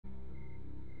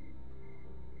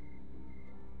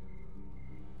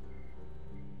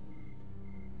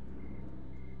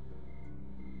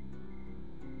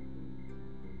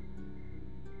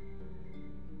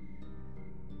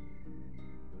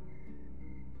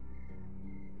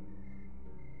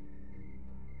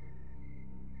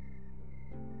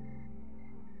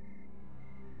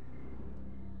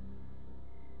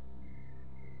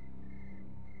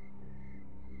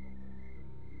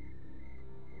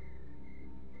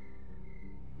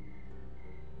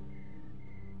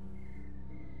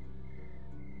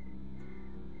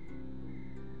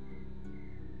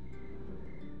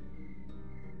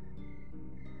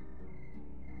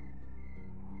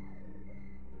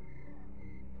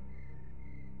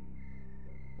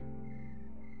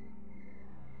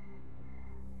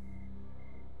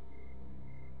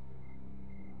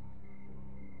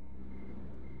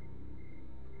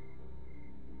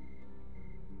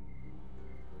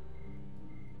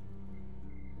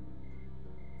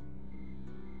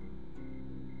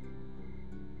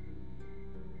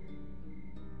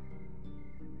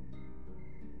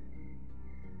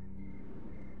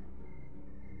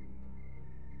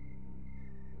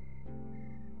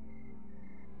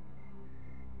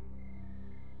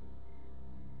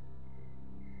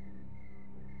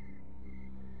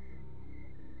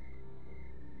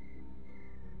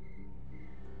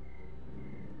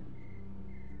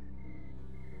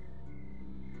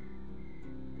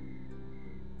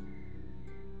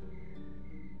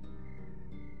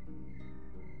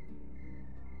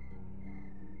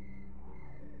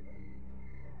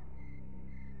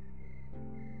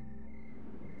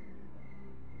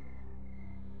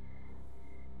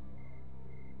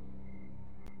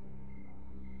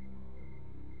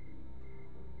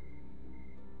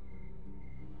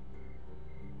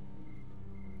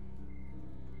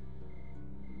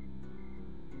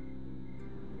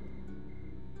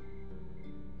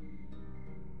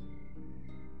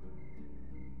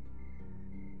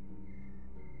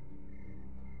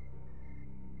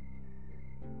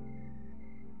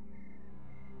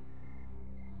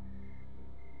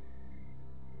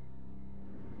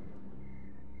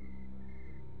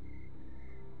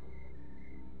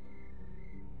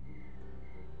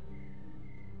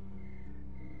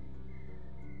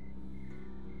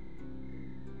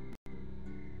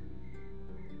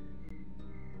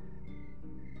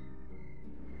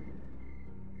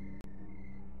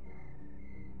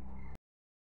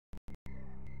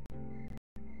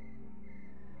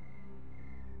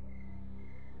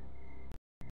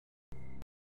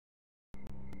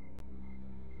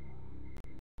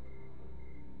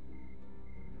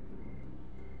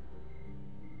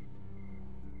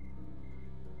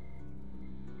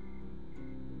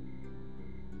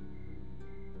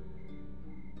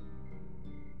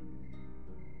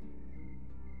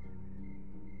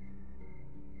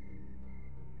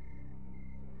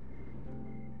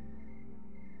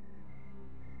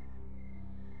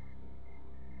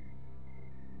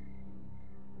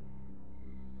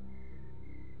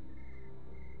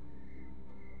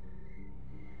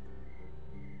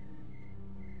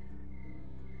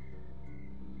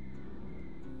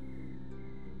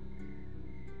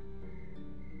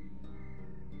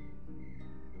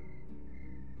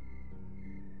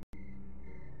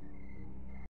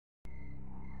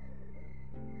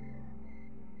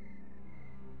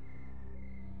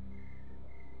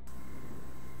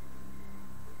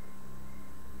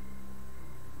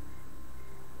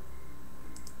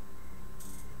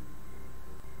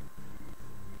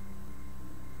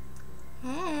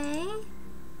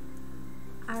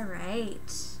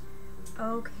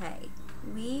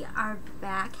are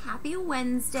back. Happy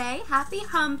Wednesday. Happy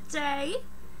hump day.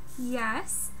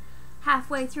 Yes.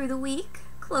 Halfway through the week,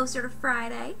 closer to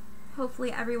Friday.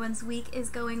 Hopefully everyone's week is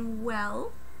going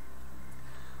well.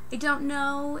 I don't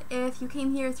know if you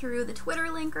came here through the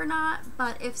Twitter link or not,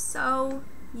 but if so,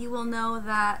 you will know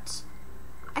that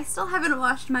I still haven't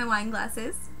washed my wine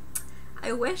glasses.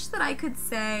 I wish that I could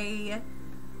say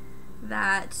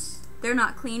that they're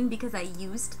not clean because I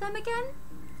used them again.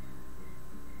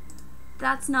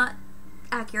 That's not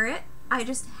accurate. I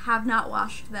just have not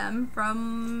washed them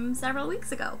from several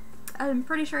weeks ago. I'm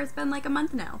pretty sure it's been like a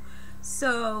month now.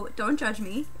 So don't judge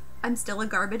me. I'm still a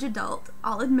garbage adult.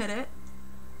 I'll admit it.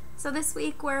 So this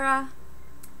week we're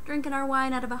drinking our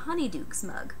wine out of a Honeydukes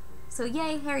mug. So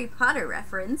yay, Harry Potter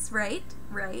reference, right?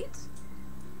 Right?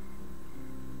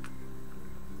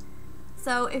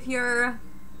 So if you're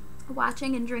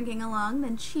watching and drinking along,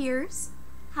 then cheers.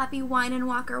 Happy Wine and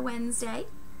Walker Wednesday.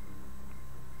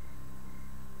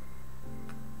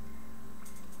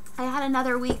 I had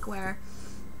another week where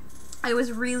I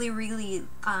was really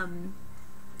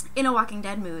in a Walking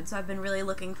Dead mood, so I've been really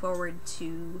looking forward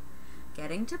to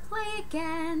getting to play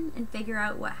again and figure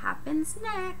out what happens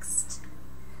next.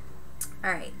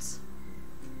 Alright.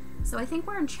 So I think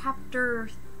we're in chapter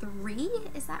 3,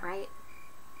 is that right?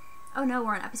 Oh no,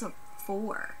 we're on episode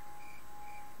 4.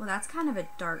 Well, that's kind of a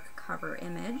dark cover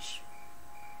image.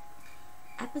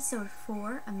 Episode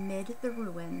 4, Amid the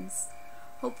Ruins.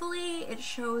 Hopefully it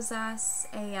shows us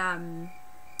a,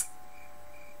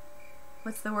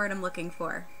 what's the word I'm looking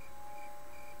for?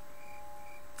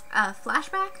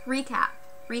 Flashback? Recap.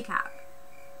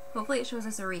 Hopefully it shows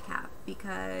us a recap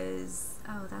because,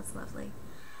 oh, that's lovely.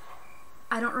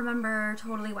 I don't remember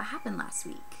totally what happened last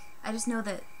week. I just know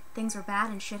that things were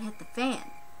bad and shit hit the fan,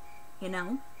 you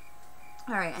know?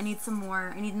 Alright, I need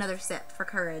another sip for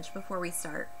courage before we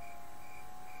start.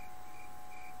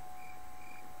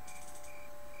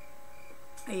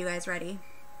 Are you guys ready?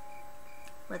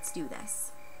 Let's do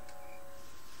this.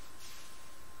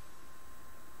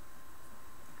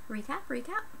 Recap.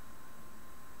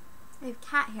 I have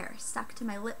cat hair stuck to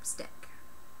my lipstick.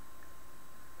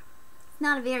 It's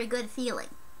not a very good feeling.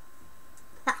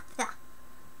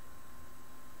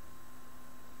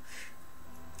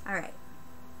 Alright.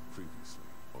 Previously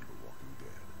on The Walking Dead.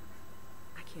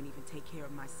 I can't even take care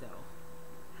of myself.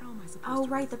 How am I supposed to? Oh,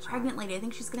 right, raise the a pregnant child? lady. I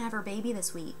think she's gonna have her baby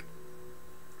this week.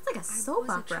 It's like a soap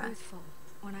I opera. wasn't truthful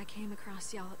when I came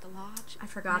across y'all at the lodge. I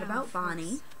forgot Now about Bonnie.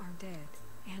 folks are dead,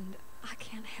 and I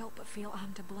can't help but feel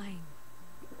I'm to blame.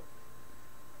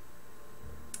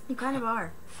 You kind of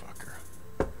are. Fucker.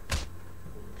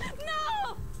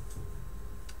 No!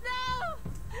 No!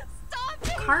 Stop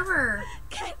me! Carver.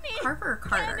 Kenny! Carter.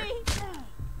 Kenny!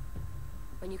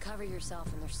 When you cover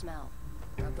yourself in their smell,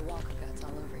 rub the walker guts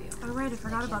all over you. Oh, right, I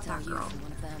forgot about that girl. From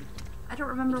one of them. I don't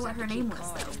remember You what just her have to name keep was,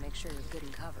 calm though. and make sure you're good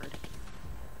and covered.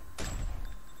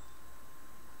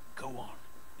 Go on.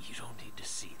 You don't need to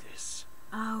see this.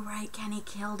 Oh, right, Kenny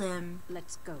killed him.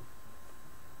 Let's go.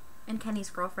 And Kenny's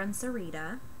girlfriend,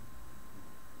 Sarita.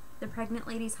 The pregnant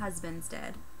lady's husband's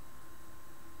dead.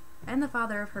 And the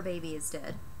father of her baby is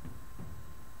dead.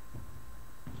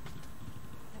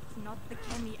 That's not the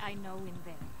Kenny I know in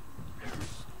there.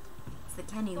 It's the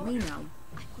Kenny we know.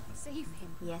 I could save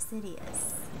him. Yes, it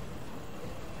is.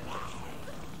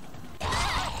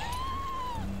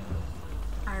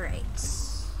 Alright.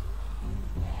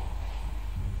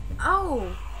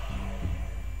 Oh!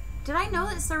 Did I know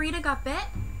that Sarita got bit?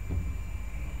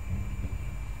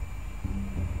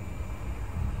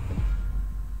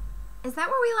 Is that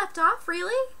where we left off?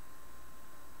 Really?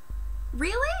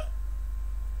 Really?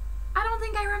 I don't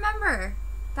think I remember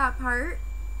that part.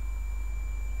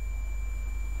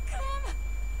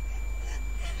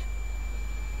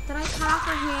 Did I cut off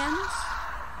her hand?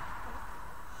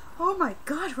 Oh my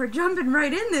god, we're jumping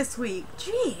right in this week.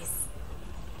 Jeez.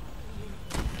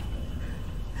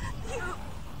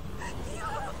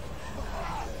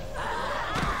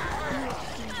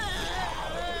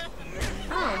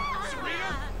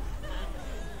 Oh.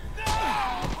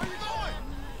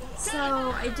 So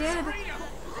I did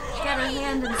get her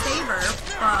hand and save her,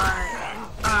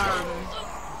 but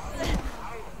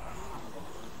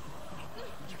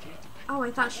oh,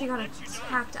 I thought she got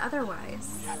attacked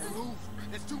otherwise.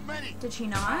 Did she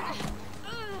not?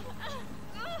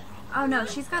 Oh no,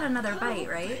 she's got another bite,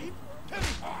 right?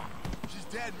 She's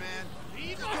dead, man.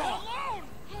 Leave her alone!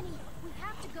 Penny, we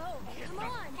have to go. Come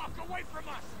on. Fuck away from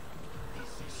us! This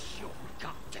is your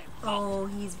goddamn Oh,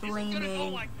 he's It's gonna go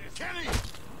blaming. like this. Kenny!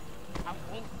 I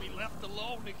won't be left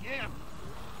alone again.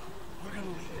 We're gonna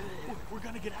leave. We're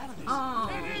gonna get out of this. Oh.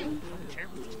 I don't care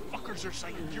what these fuckers are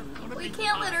saying. You're gonna We be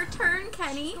can't fine. let her turn,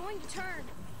 Kenny. She's going to turn.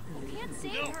 You can't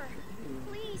save her.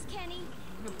 Please, Kenny.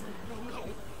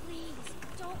 Please,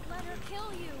 don't let her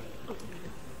kill you.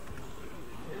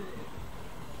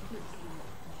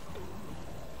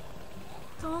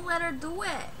 Don't let her do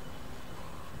it.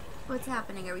 What's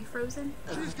happening? Are we frozen?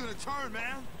 She's gonna turn,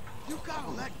 man. You gotta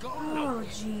let go. Oh,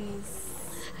 jeez.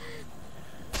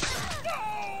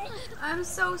 I'm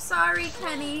so sorry,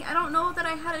 Kenny. I don't know that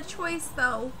I had a choice,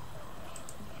 though.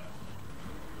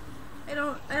 I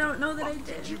don't know that I What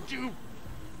did. you do? What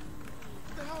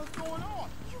the hell is going on?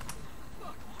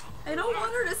 I don't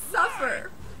want her to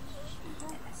suffer.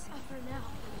 Don't suffer now.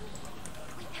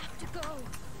 We have to go.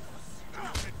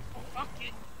 Stop it,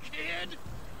 fucking kid!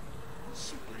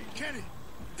 Kenny,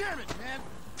 damn it, man.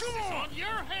 Come It's on. on your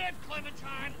head,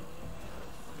 Clementine!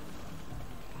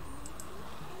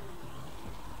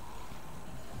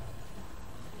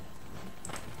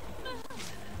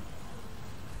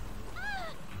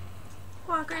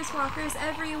 Walkers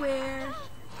everywhere.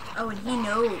 Oh, and he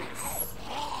knows.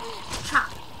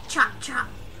 Chop, chop, chop.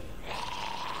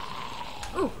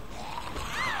 Ooh.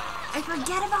 I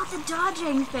forget about the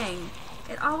dodging thing.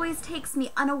 It always takes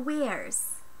me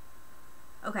unawares.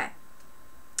 Okay.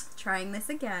 Trying this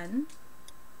again.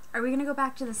 Are we gonna go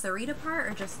back to the Sarita part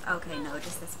or just... Okay, no,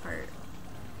 just this part.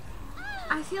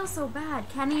 I feel so bad.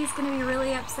 Kenny's gonna be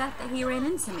really upset that he ran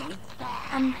into me.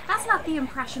 And that's not the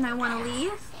impression I want to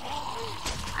leave.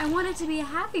 I want it to be a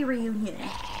happy reunion,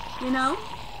 you know?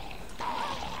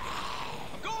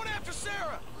 I'm going after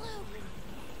Sarah.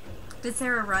 Did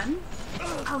Sarah run?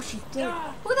 Oh, she did.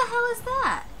 Who the hell is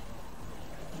that?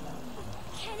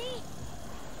 Kenny?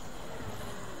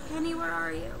 Kenny, where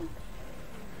are you?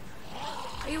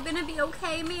 Are you gonna be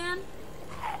okay, man?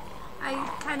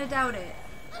 I kinda doubt it.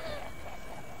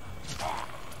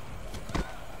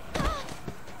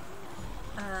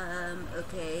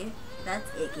 Okay. That's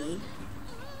icky.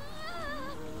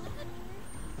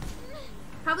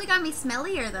 Probably got me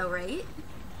smellier though, right?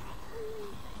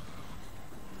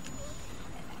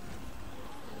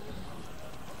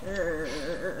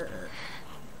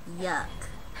 Yuck.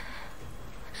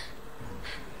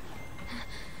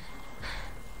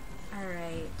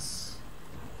 Alright.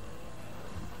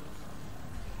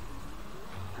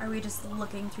 Are we just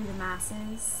looking through the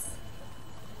masses?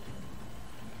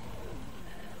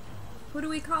 Who do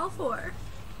we call for?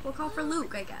 We'll call for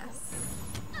Luke, I guess.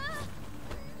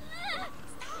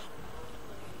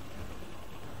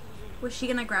 Was she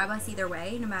gonna grab us either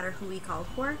way, no matter who we called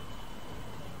for?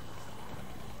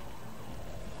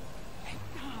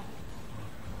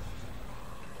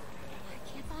 I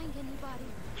can't find anybody.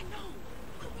 I know.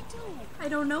 What do we do? I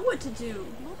don't know what to do.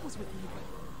 Locals with me,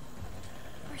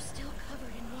 but We're still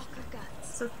covered in walker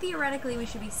guts. So theoretically we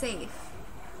should be safe.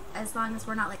 As long as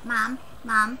we're not like, Mom,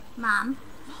 Mom, Mom.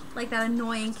 Like that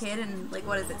annoying kid in, like,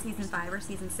 what is it, season 5 or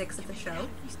season 6 of the show?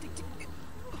 we stick together.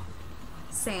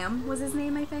 Sam was his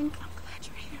name, I think. I'm glad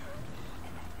you're here.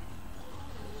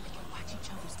 We can watch each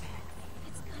other's back.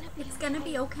 It's gonna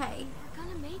be okay. We're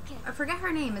gonna make it. I forget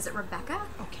her name. Is it Rebecca?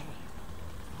 Okay.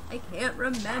 I can't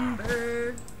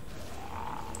remember.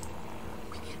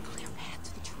 We need a clear path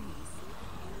to the trees.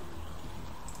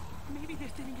 Maybe they're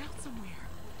thinning out somewhere.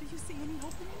 Do you see any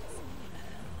openings?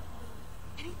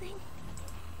 Anything?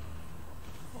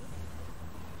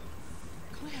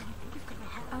 Claire, we've got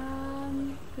to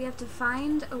hurry. We have to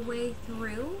find a way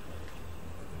through.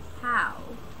 How?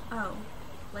 Oh,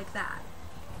 like that.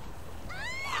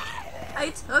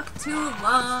 I took too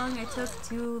long. I took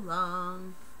too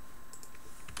long.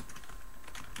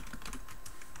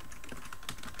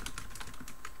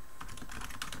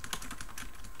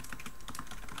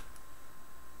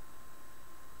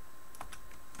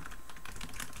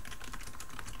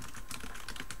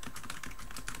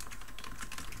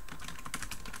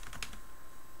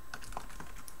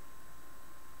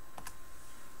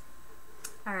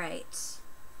 Alright.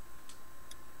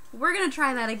 We're gonna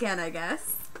try that again, I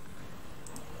guess.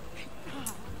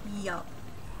 Yup.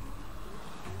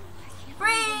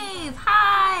 Brave!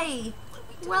 Hi!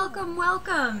 Welcome,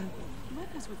 welcome!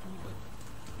 Locals with me, but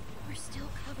We're still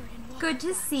covered in walker Good to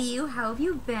guts. see you. How have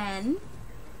you been?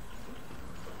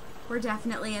 We're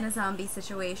definitely in a zombie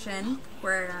situation.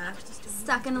 We're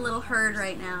stuck in a little herd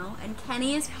right now, and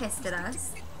Kenny is pissed at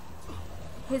us.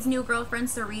 His new girlfriend,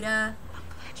 Sarita,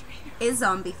 is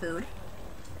zombie food,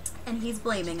 and he's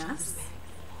blaming us.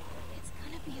 It's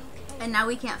gonna be okay. And now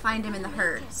we can't find him in the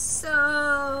herd.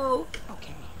 So,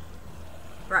 okay.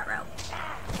 ruh-roh.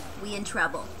 We in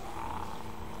trouble.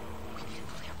 We need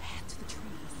a clear path to the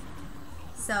trees.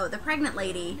 So the pregnant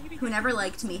lady who never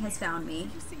liked me has found me,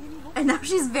 and now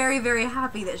she's very, very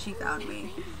happy that she found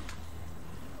me.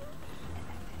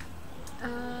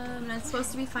 I'm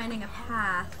supposed to be finding a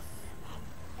path.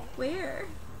 Where?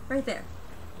 Right there.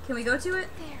 Can we go to it?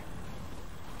 There.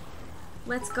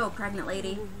 Let's go, pregnant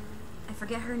lady. I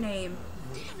forget her name.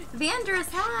 Vandris,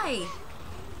 hi!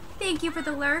 Thank you for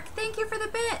the lurk. Thank you for the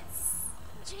bits.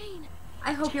 Jane.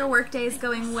 I hope your workday is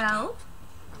going well.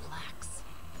 Relax.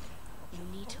 You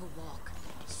need to walk.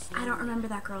 I don't remember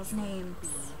that girl's name. Be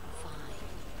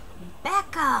fine.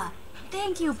 Becca!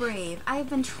 Thank you, Brave. I've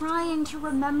been trying to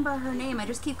remember her name. I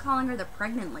just keep calling her the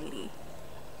pregnant lady.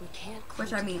 We can't.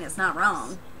 Which, I mean, it's not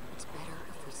wrong. It's better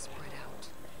if we spread out.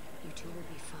 You two will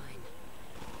be fine.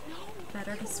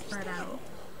 Better to spread out.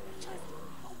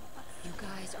 You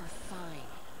guys are fine.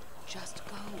 Just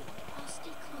go. I'll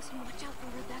stay close and watch out for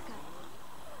Rebecca.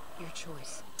 Your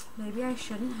choice. Maybe I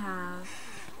shouldn't have.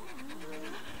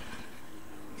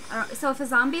 So if a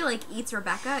zombie, like, eats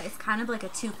Rebecca, it's kind of like a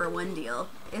 2-for-1 deal.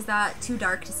 Is that too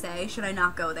dark to say? Should I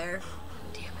not go there?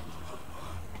 Damn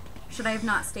it. Should I have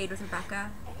not stayed with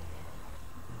Rebecca?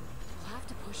 We'll have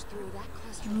to push through that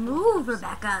cluster. Move,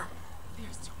 Rebecca!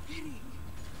 There's too many.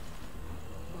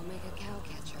 We'll make a cow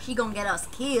catcher. She gonna get us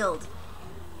killed.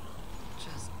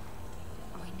 Just.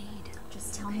 We need.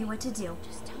 Just tell me what to do.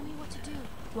 Just tell me what to do.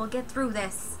 We'll get through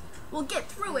this. We'll get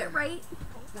through it, right?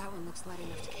 That one looks light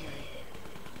enough to carry.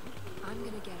 I'm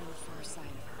gonna get on the far side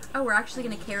of her. Oh, we're actually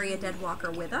gonna carry a dead walker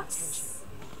with us.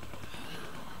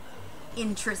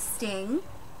 Interesting.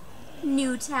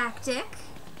 New tactic.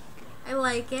 I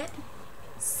like it.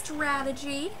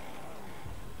 Strategy.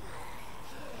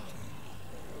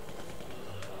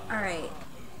 Alright.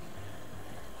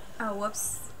 Oh,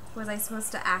 whoops. Was I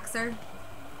supposed to axe her?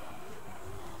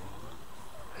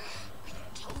 I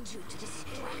told you to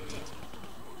distract it.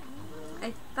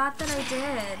 I thought that I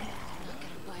did. Not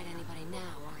gonna bite anybody now,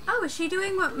 are you? Oh, is she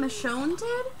doing what Michonne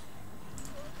did?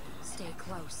 Stay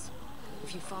close.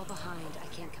 If you fall behind, I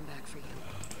can't come back for you.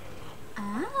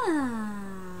 Ah.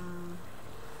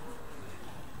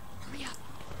 Hurry up.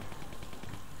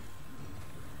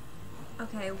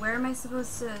 Okay, where am I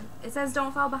supposed to... It says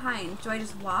don't fall behind. Do I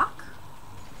just walk?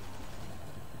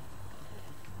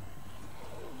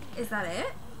 Is that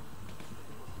it?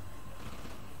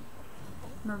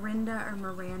 Miranda or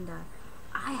Miranda?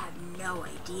 I have no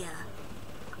idea.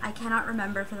 I cannot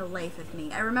remember for the life of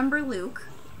me. I remember Luke.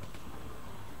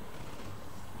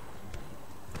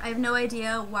 I have no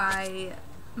idea why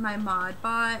my mod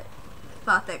bot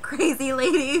thought that crazy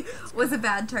lady was a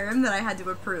bad term that I had to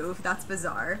approve. That's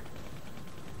bizarre.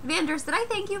 Vanders, did I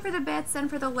thank you for the bits and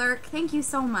for the lurk? Thank you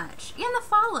so much. And the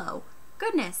follow.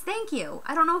 Goodness, thank you.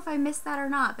 I don't know if I missed that or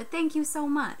not, but thank you so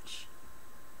much.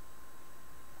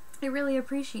 I really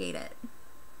appreciate it.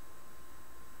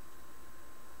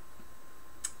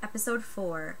 Episode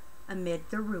 4, Amid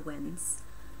the Ruins.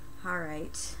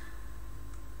 Alright.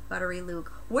 Buttery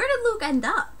Luke. Where did Luke end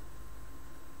up?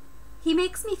 He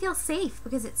makes me feel safe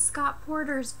because it's Scott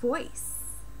Porter's voice.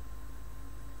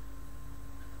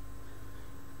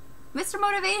 Mr.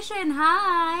 Motivation,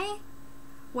 hi!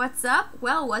 What's up?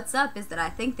 Well, what's up is that I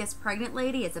think this pregnant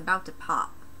lady is about to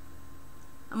pop.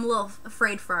 I'm a little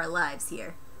afraid for our lives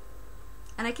here.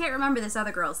 And I can't remember this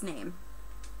other girl's name.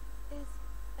 Is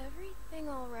everything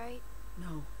alright?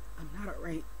 No, I'm not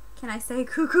alright. Can I say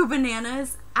cuckoo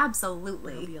bananas? It'll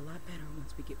Absolutely. be a lot better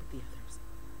once we get with the others.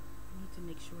 We need to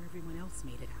make sure everyone else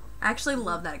made it out. I actually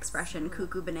love that expression,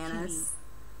 cuckoo bananas.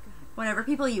 Whenever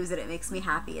people use it, it makes me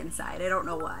happy inside. I don't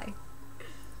know why.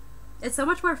 It's so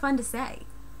much more fun to say.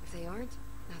 If they aren't,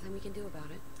 nothing we can do about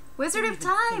it. Wizard of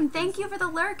Time, thank you for the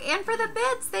lurk and for the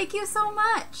bits. Thank you so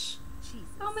much. Jesus.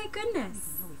 Oh my I goodness.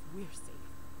 don't even know if we're safe.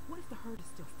 What if the herd is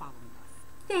still following us?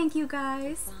 Thank you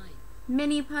guys. Fine.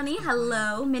 Mini Punny,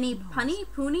 hello. Mini Punny,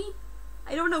 Poonie?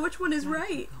 I don't know which one is Gotta right.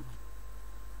 keep going.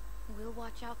 We'll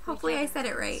watch out for Hopefully each I other. said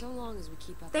it right. So long as we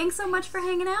keep up. Thanks so much for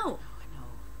hanging out. Oh, I know.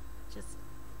 I'm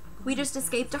going We just as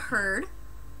fast escaped a as I can. herd.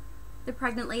 The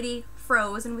pregnant lady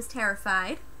froze and was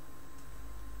terrified.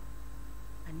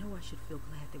 I know I should feel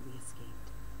glad that we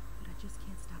escaped, but I just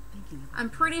can't stop thinking about I'm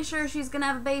it. pretty sure she's gonna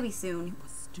have a baby soon. It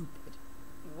was stupid.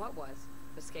 What was?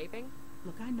 Escaping?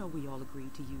 Look, I know we all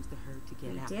agreed to use the herd to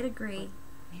get We out. did agree.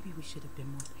 but maybe we should have been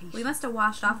more patient. We must have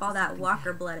washed off all that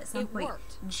walker blood at some It point.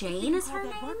 worked. Jane is Call her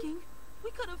that name? working.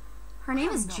 We could have. Her name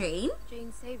I is don't know. Jane?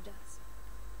 Jane saved us.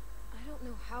 I don't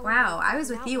know how. Wow, I was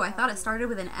with you. I thought it started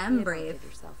with an M, You don't Brave. give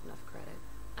yourself enough credit.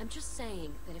 I'm just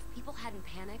saying that if people hadn't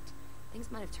panicked,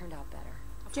 things might have turned out better.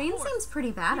 Of Jane course. seems pretty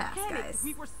We badass, panicked. guys.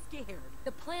 We were scared.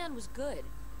 The plan was good.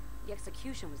 The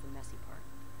execution was the messy part.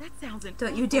 That sounds an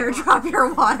Don't you awful dare lot. drop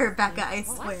your water, Becca, I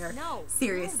What? swear. No.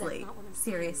 Seriously. No, that's not what I'm saying.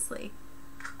 Seriously.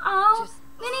 Oh, Just-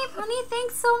 Minnie Pony,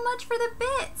 thanks so much for the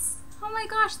bits. Oh my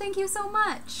gosh, thank you so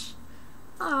much.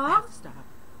 I Aw, have to stop.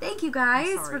 thank you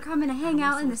guys sorry. for coming to I hang don't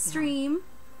out wanna in the slow us down. stream.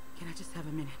 Can I just have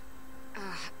a minute?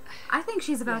 I think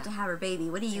she's about Yeah. to have her baby.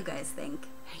 What do you guys think?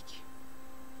 Thank you.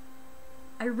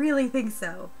 I really think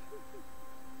so.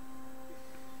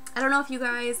 I don't know if you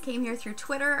guys came here through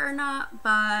Twitter or not, No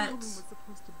but one was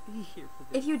supposed to be here for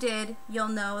this. if you did, you'll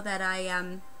know that I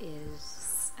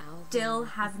Is Alvin... still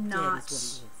have Dead is not what he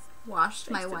is. washed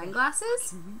my Thanks to wine the-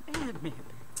 glasses. And man,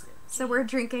 So we're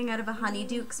drinking out of a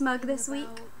Honeydukes mug this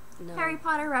week. No. Harry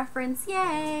Potter reference,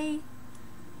 yay!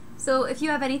 So if you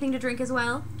have anything to drink as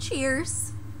well,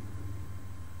 cheers!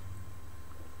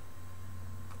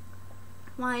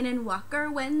 Wine and Walker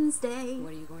Wednesday.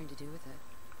 What are you going to do with it?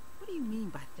 what do you mean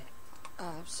by that?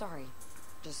 Sorry.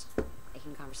 Just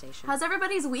making conversation. How's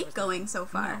everybody's week going so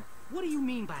far? No. What do you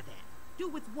mean by that? Do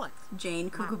with what? Jane,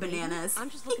 Cuckoo baby? Bananas. I'm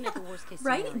just looking at the worst case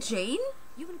Right, scenario. Jane?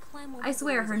 You and Clem will I be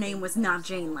swear the her ones name that was take not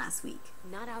care Jane of yourselves. last week.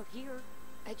 Not out here.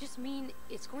 I just mean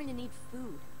it's going to need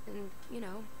food and, you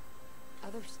know,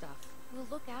 other stuff. We'll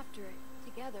look after it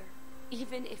together.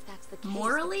 Even if that's the case,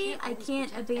 Morally, I always can't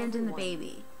protect abandon the everyone.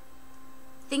 baby.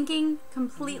 Thinking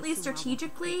completely You assume I won't be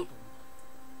strategically, capable.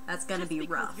 that's gonna Just be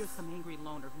because rough. You're some angry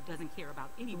loner who doesn't care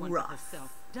about anyone Rough. but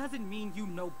herself doesn't mean you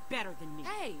know better than me.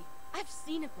 Hey, I've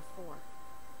seen it before.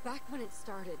 Back when it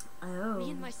started, Oh.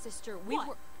 me and my sister, we What?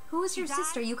 were... Who was your She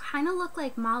sister? died? You kind of look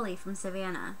like Molly from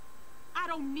Savannah. I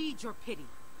don't need your pity.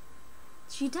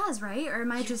 She does, right? Or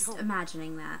am I You just don't.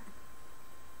 imagining that?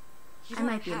 You I don't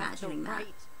might be have imagining the that.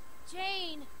 right.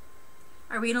 Jane!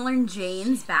 Are we gonna learn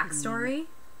Jane's backstory?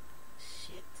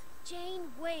 Shit.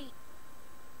 Jane, wait.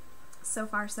 So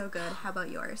far, so good. How about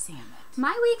yours? Damn it.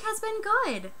 My week has been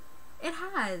good. It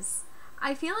has.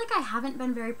 I feel like I haven't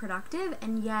been very productive,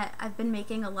 and yet I've been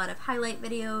making a lot of highlight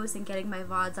videos and getting my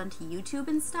VODs onto YouTube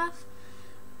and stuff.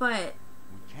 But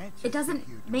We can't just it doesn't sit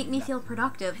here make doing me feel nothing.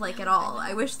 productive like at all.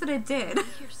 I wish that it did.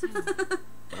 You're saying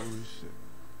Holy shit.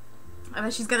 I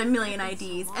bet she's got a million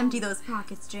IDs. Empty those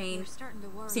pockets, Jane. you're starting to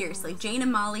worry. Seriously, Jane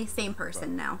and Molly, same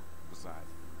person now. Besides,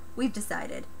 We've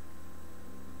decided.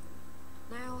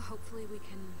 Now, hopefully we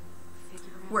can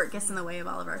figure out... Work gets in the way of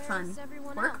all of our fun. Where's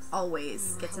everyone Work else?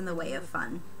 always gets in the way of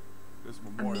fun. this A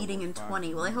memorial meeting will in find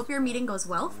 20. Well, I us hope your meeting goes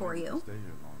well for willing to you. Stay here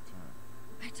long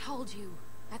term. I told you.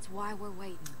 That's why we're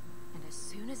waiting. And as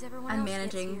soon as everyone I'm else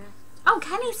managing. gets here... Oh,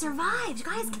 Kenny survived!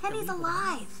 Guys, Kenny's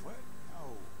alive! What?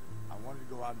 No. I wanted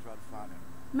to go out and try to find him.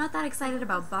 I'm not that excited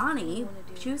about Bonnie.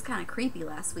 She was kind of creepy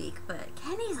last week, but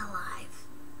Kenny's alive.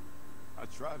 I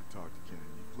tried to talk to Kenny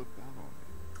and he flipped out on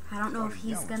me. I don't know if Started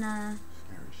he's yelling. gonna...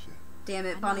 Scary shit. Damn I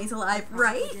it, know. Bonnie's alive. I probably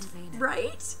Right? didn't mean it.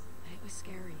 Right? It was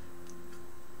scary.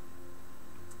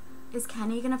 Is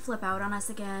Kenny gonna flip out on us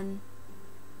again?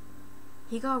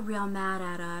 He got real mad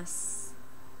at us.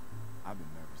 I've been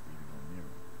nervous to even go near him.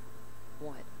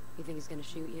 What? You think he's gonna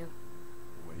shoot you?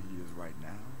 The way he is right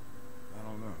now, I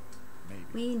don't know. Maybe.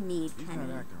 We need He's Kenny.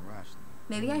 not acting rational.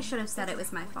 Maybe I should have said it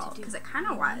was my fault, because it kind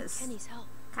of was. Kenny's help.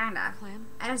 Kinda. Clem?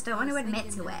 I just don't want to I was admit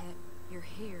thinking to now it. that You're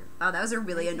here. Oh, that was a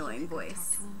really Maybe you annoying could go talk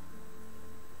voice. to him.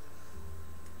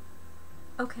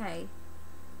 Okay.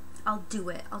 I'll do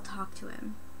it. I'll talk to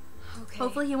him. Okay.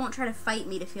 Hopefully he won't try to fight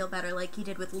me to feel better like he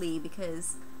did with Lee,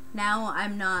 because now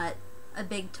I'm not a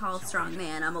big, tall, strong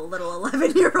man. I'm a little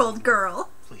 11-year-old girl.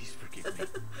 Please forgive me.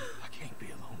 I can't be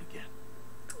alone again.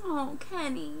 Oh,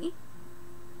 Kenny.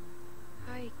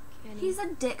 Hi, Kenny. He's a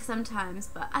dick sometimes,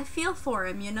 but I feel for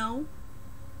him, you know?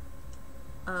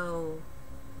 Oh.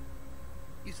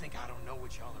 You think I don't know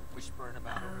what y'all are whispering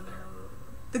about over there?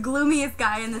 The gloomiest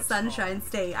guy in the Sunshine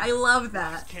State. I love Why's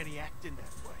that. Kenny acting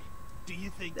that way? Do you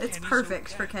think It's Kenny's perfect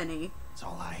okay? for Kenny. That's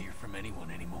all I hear from anyone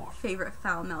anymore. Favorite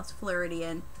foul-mouthed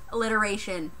Floridian.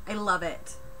 Alliteration. I love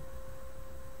it.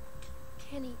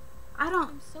 Kenny, I don't...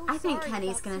 I'm so I think sorry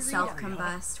Kenny's about gonna Sarita.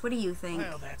 self-combust. What do you think?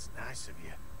 Well, that's nice of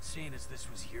you, seeing as this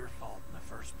was your fault in the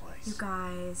first place. You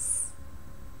guys...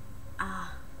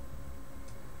 Ah.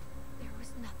 there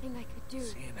was nothing I could do.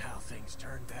 Seeing how things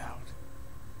turned out,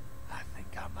 I think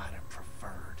I might have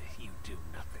preferred you do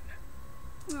nothing.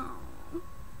 Oh.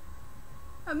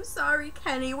 I'm sorry,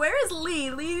 Kenny. Where is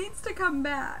Lee? Lee needs to come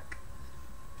back.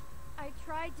 I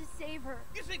tried to save her.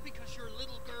 You think because you're a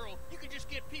little girl, you can just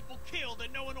get people killed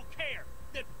and no one will care?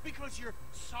 That because you're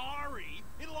sorry,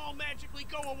 it'll all magically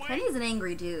go away? Kenny's an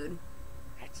angry dude.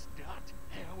 That's not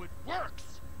how it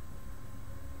works.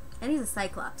 And he's a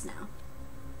Cyclops now.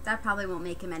 That probably won't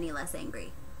make him any less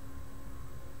angry.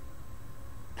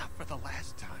 Not for the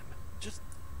last time. Just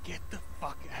get the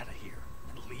fuck out of here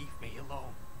and leave me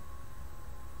alone.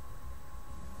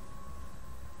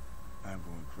 I'm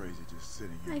going crazy just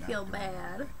sitting here. I not feel doing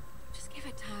bad. anything. Just give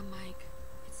it time, Mike.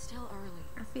 It's still early.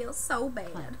 I feel so bad.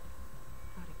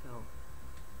 How'd it go?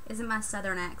 Isn't my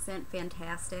southern accent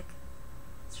fantastic?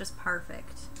 It's just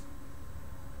perfect.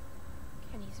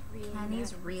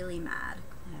 Kenny's really mad.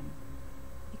 Clem,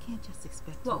 you can't just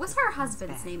expect. What him was to her bounce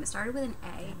husband's back. name? It started with an A.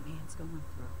 That man's going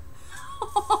through.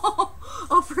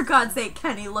 Oh, for God's sake,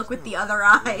 Kenny, look with the other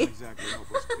Doesn't eye. exactly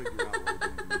help us figure out what we're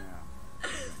going to do now. We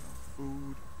got no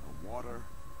food, no water.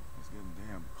 It's getting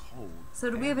damn cold. So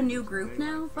do we have a new group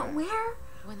now? But where?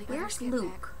 When the Where's others get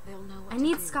Luke? back, they'll know what I to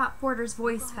need do. Scott Porter's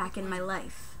voice back in my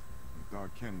life. We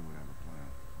thought Kenny would have a plan.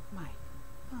 Mike,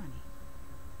 honey.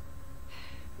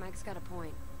 Mike's got a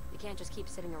point. You can't just keep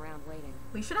sitting around waiting.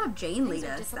 We should have Jane lead Things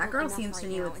are us. difficult That girl enough seems right to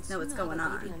now, know and what's soon you'll going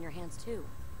have a baby on. on your hands too.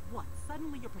 What?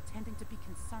 Suddenly you're pretending to be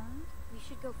concerned? We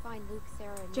should go find Luke,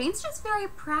 Sarah, and Jane's just very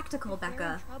practical, If they're in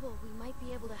Becca. trouble, we might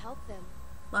be able to help them.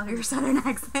 Love your southern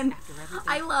accent. After everything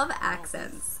I love else,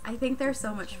 accents. I think they're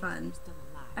so much fun. you're still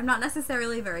alive. I'm not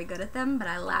necessarily very good at them, but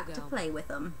I like to go. play with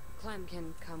them. Clem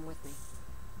can come with me.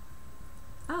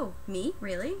 Oh, me?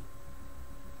 Really?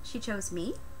 She chose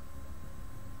me?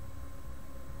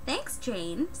 Thanks,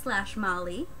 Jane, /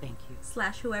 Molly, Thank you.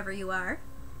 / whoever you are.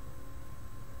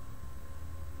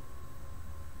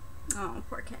 Oh,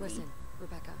 poor Kenny. Listen,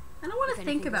 Rebecca. I don't want if to think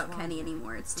anything goes about wrong, Kenny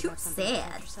anymore. It's you too got something to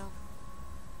protect sad. yourself?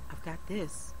 I've got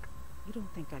this. You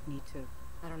don't think I'd need to...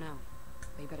 I don't know,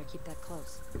 but you better keep that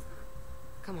close.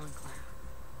 Come on, Clem.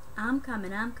 I'm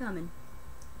coming.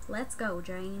 Let's go,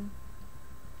 Jane.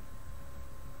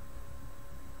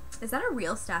 Is that a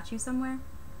real statue somewhere?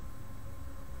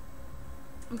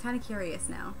 I'm kind of curious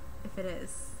now, if it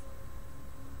is.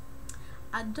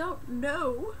 I don't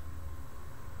know.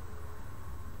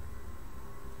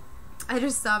 I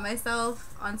just saw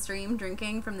myself on stream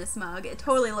drinking from this mug. It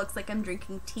totally looks like I'm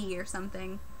drinking tea or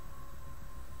something.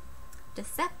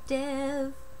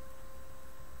 Deceptive.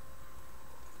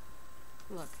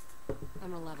 Look,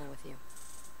 I'm gonna level with you.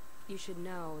 You should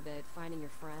know that finding your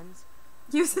friends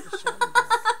You is a shot in the dark.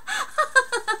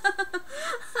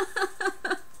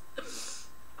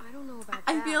 I don't know about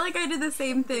I that. feel like I did the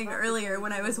same thing earlier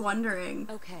when I was wondering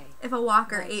Okay. if a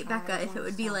walker But ate Becca, I if it won't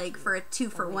would be stop like you for a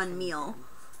 2-for-1 away from meal. them.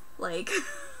 Like,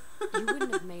 You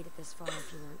wouldn't have made it this far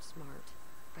if you weren't smart.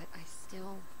 But I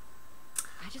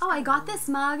just oh, I gotta got warn this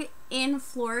you. mug in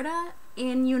Florida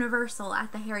in Universal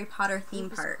at the Harry Potter theme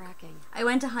Group is park. cracking. I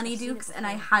went to I've seen it Honeydukes and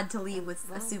I before. had to leave with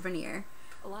a Well, souvenir.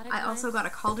 A lot of I also times, got a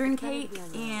cauldron it's better to cake be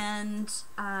on your own.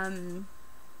 and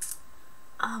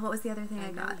oh, what was the other thing I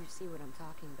know got? you see what I'm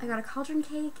talking about. I got a cauldron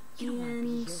cake You don't want to be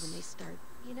and here when they start.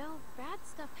 You know, bad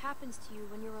stuff happens to you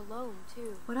when you're alone,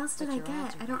 too. what else did But I your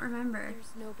odds get? are I don't better. remember.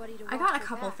 There's nobody to I watch got a your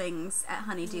couple back. things at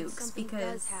Honeydukes something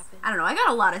because does happen. I don't know. I got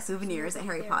a lot of souvenirs at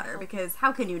nobody Harry there to Potter help because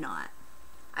how can you not?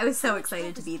 I was so How much excited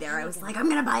help to is be there. I Kenny was gonna like, get? I'm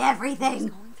gonna buy What he's everything.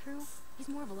 going through, he's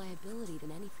more of a liability than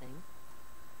anything.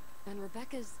 And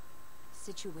Rebecca's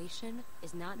situation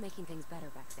is not making things better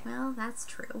back there. Well, that's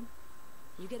true.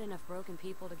 You get enough broken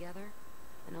people together,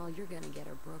 and all you're gonna get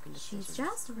are broken decisions. She's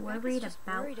just Rebecca's worried just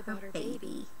about worried her about her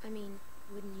baby. I mean,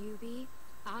 wouldn't you be?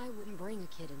 I wouldn't bring a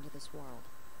kid into this world.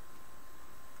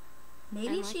 Maybe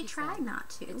And like she you tried said, not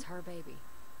to. It's her baby,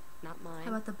 not mine. How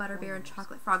about the butterbeer or and yours.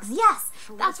 chocolate frogs? Yes!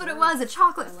 For That's what what it it's was, a worth,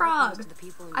 chocolate I like frog. most of the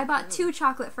people in I your bought crew. 2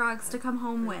 chocolate frogs to come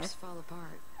home Groups with. fall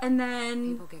apart. And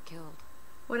then, People get killed.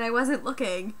 when I wasn't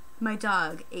looking, my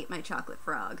dog ate my chocolate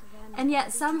frog. Then And why yet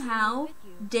did you somehow bring it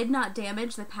with you? did not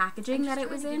damage the packaging I'm that just it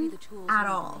was trying to give you in the tools at you need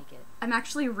to all. make it. I'm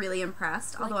actually really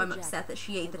impressed, Like although your I'm upset jacket. that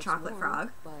she ate It the looks chocolate warm,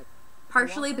 frog. But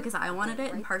Partially Walker because I wanted went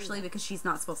it, and right partially through that. because she's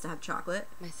not supposed to have chocolate.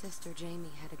 My sister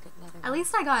Jamie had a good leather. At one.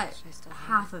 least I got Wish I still had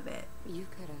half it. of it. You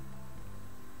could have.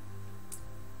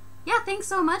 Yeah, thanks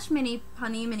so much, Minnie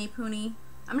Punny, Minnie Poony.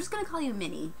 I'm just gonna call you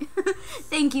Minnie.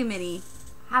 Thank you, Minnie.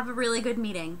 Have a really good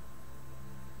meeting.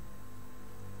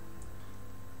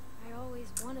 I always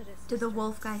wanted a sister. Did the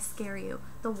wolf guy scare you?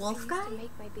 The I wolf used guy? to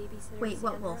make my babysitter Wait,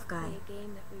 what Sandra wolf guy? play a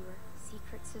game that we were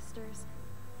secret sisters.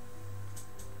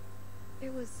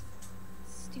 It was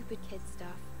stupid kid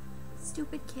stuff.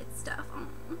 Stupid kid stuff.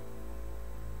 Aw.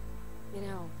 You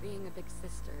know, being a big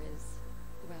sister is,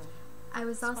 well, I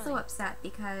was It's also fine. upset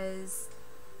because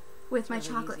with my really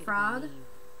chocolate easy to frog. believe.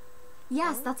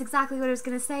 Yes, Oh. that's exactly what I was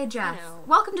gonna say, Jeff. know.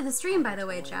 Welcome to the stream, by Other the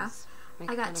way, toys Jeff. make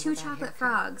I fun got of 2 a bad chocolate haircut.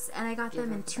 frogs, and I got You them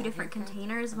ever in have a 2 bad different haircut?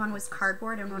 containers. One was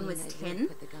cardboard and one I was mean, I did tin.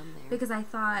 put the gum there. Because I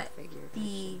thought Figured the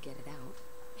I should get it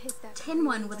out. Is that tin really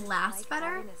one what would it's last like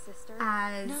better having a sister?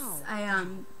 as No. a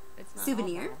It's not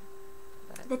souvenir. all bad,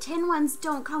 but The tin ones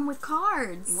don't come with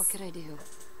cards. what could I do?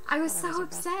 I was Thought I was so your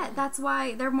best upset. friend. That's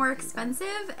why they're more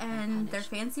expensive and they're punished.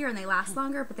 fancier and they last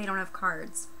longer, but they don't have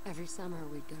cards. Every summer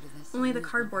we'd go to this. Only the amusement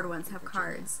cardboard park ones in have Virginia.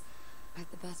 cards.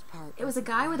 But the best part It was a the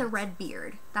guy with a rides. red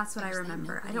beard. That's what I There's that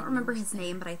remember. I nobody don't remember knows his there.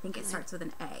 name, but I think it And starts with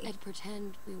an A. I'd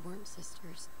pretend we weren't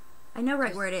sisters. I know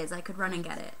right where it is. I could run and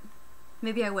get it.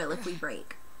 Maybe I will if we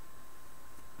break.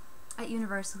 At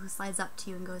Universal, who slides up to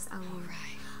you and goes, "Oh,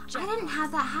 I didn't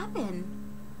have that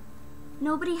happen.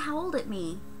 Nobody howled at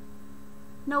me.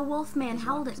 No Wolfman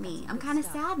howled at me. I'm kind of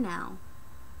sad now."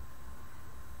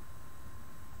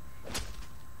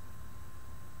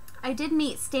 I did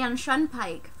meet Stan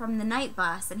Shunpike from the night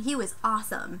bus, and he was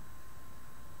awesome.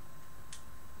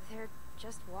 They're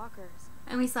just walkers.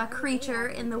 And we saw Why would they Creature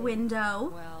have in the anything?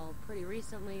 window. Well, pretty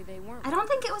recently they weren't. I don't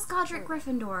think it was Godric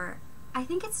Gryffindor. I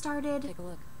think it started Take a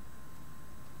look.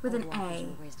 with Old an walkers A.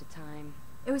 were a waste of time.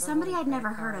 It was They're somebody holding I'd never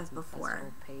credit heard cards of and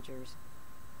before. festival pagers.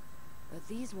 But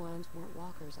these ones weren't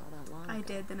walkers all that long I ago.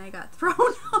 did, then I got thrown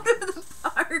out of the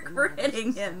park for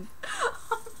hitting him.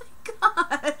 Oh my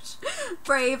gosh.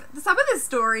 Brave, some of the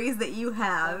stories that you That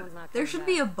have, one's not there coming should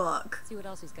be a back. book. See what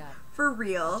else he's got. For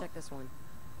real. Check this one.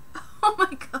 Oh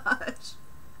my gosh.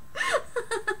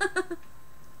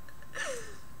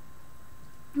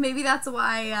 Maybe that's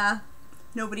why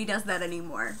nobody does that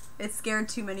anymore. It scared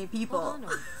too many people. Hold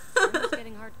on. It's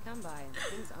getting hard to come by, and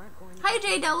things aren't going to Hi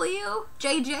JW!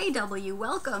 JJW,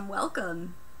 welcome,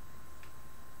 welcome.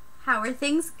 How are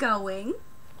things going?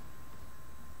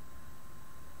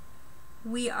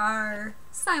 We are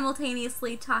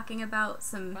simultaneously talking about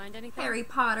some Find anything? Harry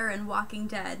Potter and Walking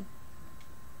Dead.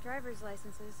 Driver's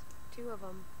licenses. 2 of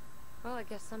them. Well, I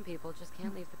guess some people just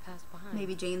can't leave the past behind.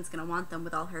 Maybe Jane's gonna want them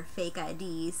with all her fake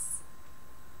IDs.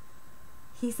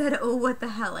 He said, "Oh, what the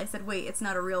hell?" I said, "Wait, it's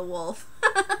not a real wolf."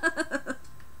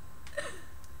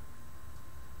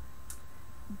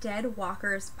 Dead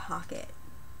Walker's pocket.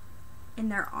 In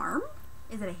their arm?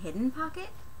 Is it a hidden pocket?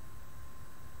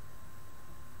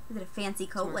 Is it a fancy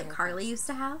coat Smart like haircut. Carly used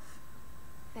to have?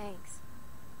 Thanks.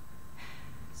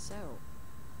 So,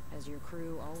 has your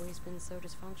crew always been so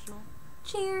dysfunctional?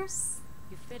 Cheers.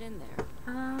 You fit in there,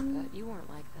 but you weren't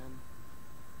like them.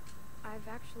 I've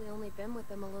actually only been with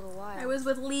them a little while. I was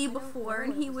with Lee I don't before know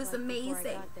and what he it was like before I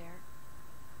amazing. got there.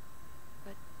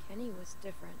 But Kenny was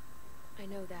different. I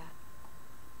know that.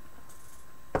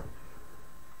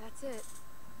 That's it.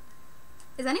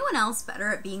 Is anyone else better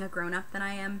at being a grown-up than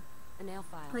I am? A nail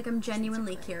file. Like, I'm Shades of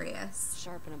genuinely gray. curious.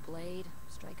 Sharpen a blade,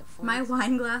 strike a fork. My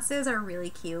wine glasses are really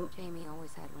cute. Jamie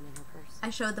always had one in her purse. I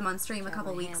showed them on stream a Got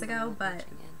couple my weeks hand ago, when I was but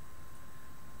reaching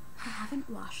in. I haven't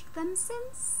washed them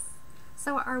since.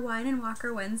 So our Wine and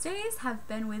Walker Wednesdays have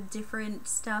been with different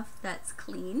stuff that's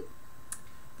clean.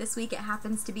 This week it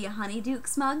happens to be a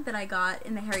Honeydukes mug that I got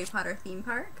in the Harry Potter theme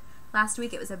park. Last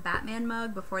week it was a Batman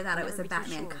mug. Before that it was a Never be too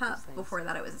Batman sure with cup. these things. Before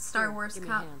that it was a Star Here, Wars give me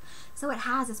a cup. hand. So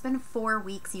it's been 4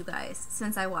 weeks, you guys,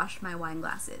 since I washed my wine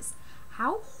glasses.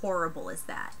 How horrible is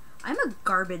that? I'm a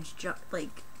garbage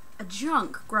a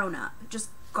junk grown up. Just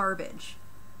garbage.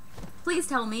 Please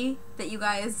tell me that you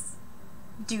guys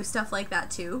do stuff like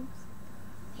that too.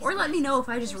 Or let me know if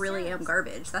I just really am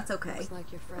garbage. That's okay. Looks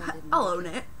like your friend didn't I'll like own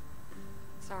it.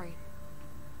 Sorry.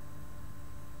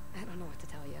 I don't know what to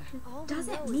tell you. All we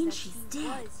Doesn't know is mean that she's she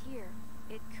dead. was here.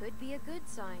 It could be a good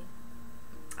sign.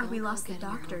 Oh, we Don't lost go the getting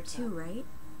your doctor hopes too, up. right?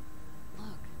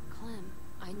 Look, Clem,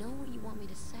 I know what you want me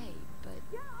to say,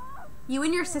 but... You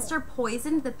and your sister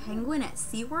poisoned the penguin at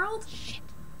SeaWorld? Shit.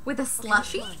 With a Okay,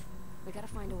 slushie? come on. We gotta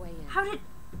find a way in. How did...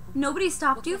 Nobody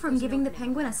stopped Looks you like from there's an giving the opening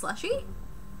penguin a over there. slushie?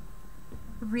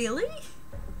 Really?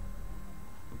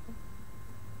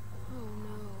 Oh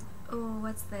no. Oh,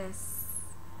 what's this?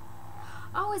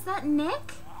 Oh, is that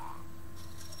Nick?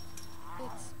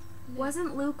 It's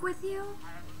Wasn't Luke with you?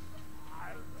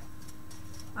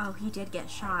 Oh, he did get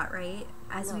shot, right?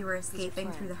 As we Look, were he's your escaping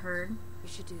friend. through the herd. We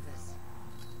should do this.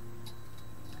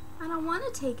 I don't want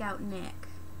to take out Nick.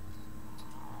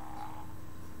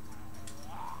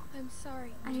 I'm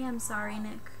sorry. I am sorry,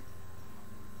 Nick.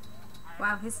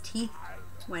 Wow, his teeth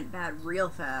went bad real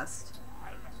fast.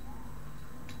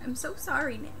 I'm so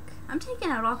sorry, Nick. I'm taking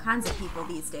out all kinds of people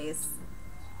these days.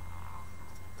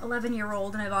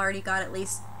 11-year-old, and I've already got at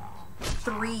least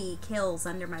 3 kills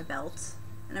under my belt.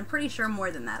 And I'm pretty sure more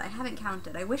than that. I haven't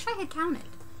counted. I wish I had counted.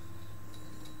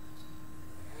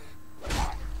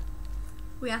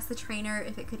 We asked the trainer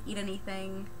if it could eat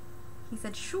anything. He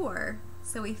said sure,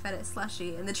 so we fed it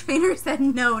slushy, and the trainer said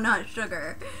no, not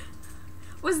sugar.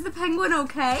 Was the penguin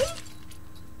okay?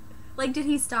 Like, did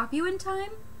he stop you in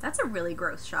time? That's a really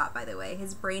gross shot, by the way.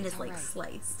 His brain It's is, like, alright.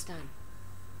 sliced. It's done.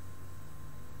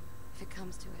 If it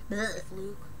comes to it, Blech. if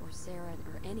Luke or Sarah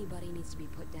or anybody needs to be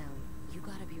put down, you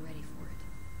gotta be ready for it.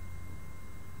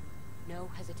 No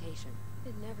hesitation.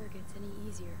 It never gets any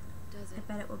easier, does I it?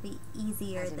 bet it will be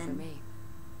easier As in for than me.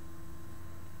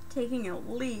 taking out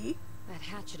Lee. That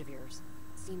hatchet of yours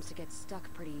seems to get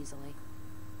stuck pretty easily.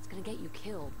 It's gonna get you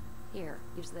killed. Here,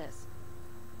 use this.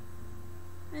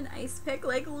 An ice pick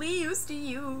like Lee used to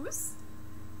use.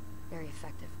 Very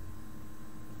effective.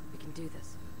 We can do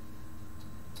this.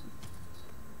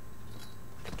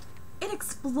 It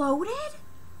exploded?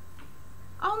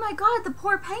 Oh my god, the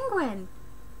poor penguin.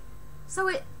 So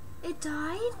it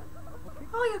died?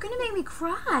 Oh, you're gonna make me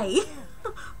cry.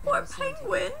 Poor Never seen it.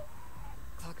 penguin.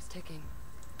 Clock is ticking.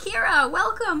 Kira,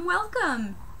 welcome,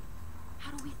 welcome.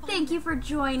 How do we find Thank you for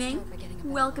joining. Start by getting a better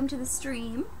Welcome look. to the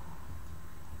stream.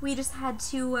 We just had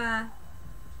to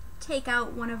take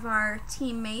out one of our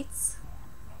teammates.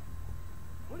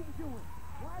 What are you doing?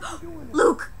 Why are you doing this?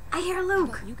 Luke! I hear How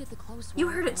Luke. about you get the close You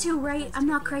one heard and it too, I'll get the right? fence I'm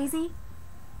not to the other. crazy.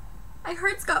 I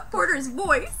heard Scott Porter's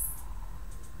voice.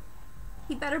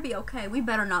 He better be okay. We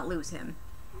better not lose him.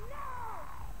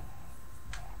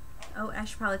 Oh, I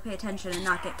should probably pay attention and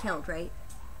not get killed, right?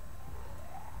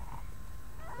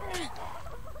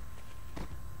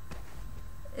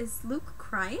 Is Luke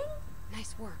crying?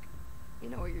 Nice work. You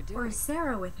know what you're doing. Or is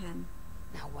Sarah with him?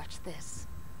 Now watch this.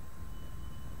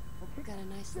 We've got a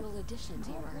nice little addition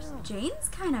to your arsenal. Jane's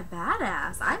kind of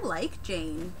badass. I like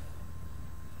Jane.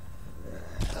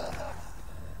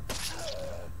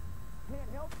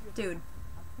 Dude,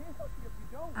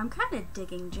 I'm kind of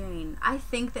digging Jane. I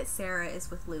think that Sarah is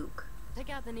with Luke. Take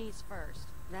out the knees first.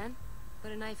 Then,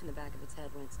 put a knife in the back of its head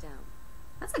when it's down.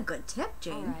 That's a good tip,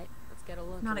 Jane. Alright, let's get a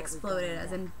look Not at what we've got exploded, on as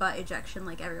deck. in butt ejection,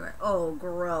 like everywhere. Oh,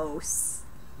 gross.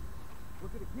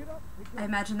 I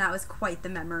imagine that was quite the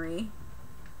memory.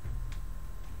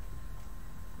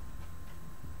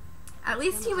 At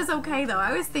least he was okay, though.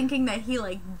 I was thinking that he,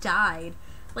 like, died.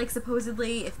 Like,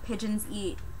 supposedly, if pigeons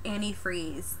eat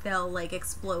antifreeze, they'll, like,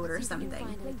 explode or Let's see if we can something.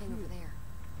 find anything over there.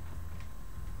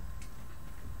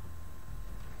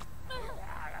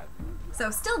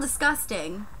 So, still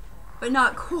disgusting, but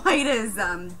not quite as,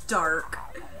 dark.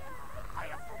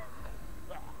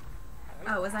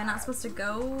 Oh, was I not supposed to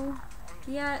go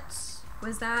yet?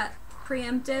 Was that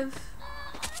preemptive?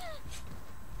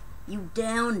 You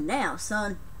down now,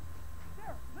 son.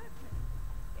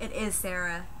 It is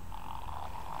Sarah.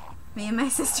 Me and my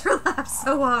sister laughed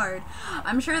so hard.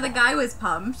 I'm sure the guy was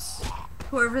pumped.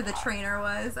 Whoever the trainer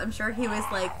was. I'm sure he was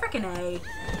like, frickin' A.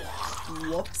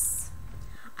 Whoops.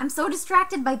 I'm so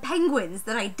distracted by penguins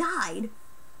that I died.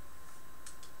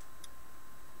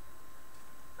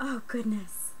 Oh,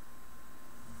 goodness.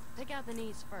 Take out the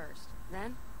knees first.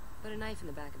 Then, put a knife in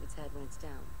the back of its head when it's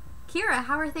down. Kira,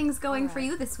 how are things going for Alright,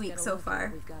 you this week get a so look at what far?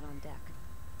 we've got on deck.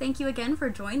 Thank you again for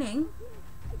joining.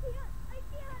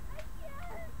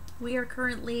 We are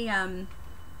currently,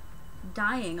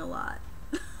 dying a lot.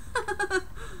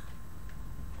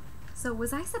 So,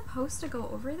 was I supposed to go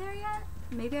over there yet?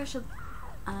 Maybe I should...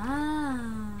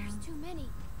 Ah. There's too many.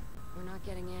 We're not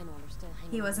getting in while we're still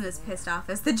hanging He wasn't over as there. pissed off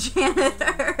as the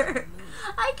janitor.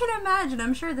 I can imagine.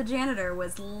 I'm sure the janitor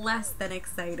was less than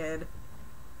excited.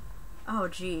 Oh,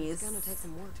 jeez. It's gonna take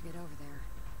some work to get over there.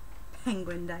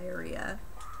 Penguin diarrhea.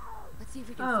 Let's see if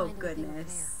we can Oh, find anything over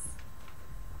goodness.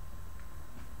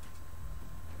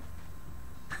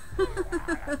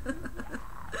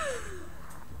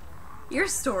 Your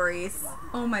stories.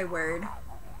 Oh, my word.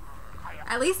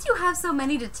 At least you have so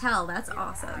many to tell. That's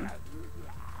awesome.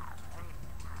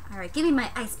 Alright, give me my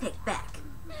ice pick back.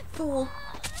 Fool.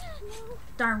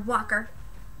 Darn walker.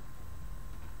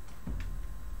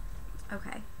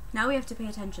 Okay. Now we have to pay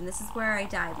attention. This is where I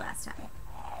died last time.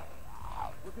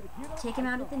 Take him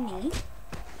out at the knee.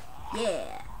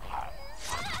 Yeah.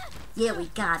 Yeah, we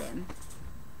got him.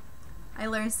 I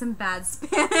learned some bad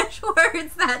Spanish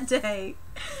words that day.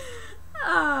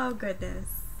 Oh, goodness.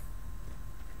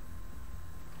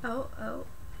 Oh, oh.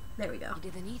 There we go. there. You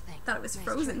did the knee thing. Thought it was Nice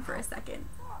frozen trick. for a second.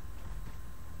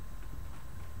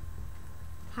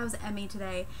 How's Emmy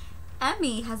today?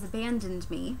 Emmy has abandoned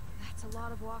me. That's a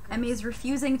lot of walkers. Emmy is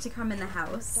refusing to come in the Worked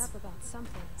house. up about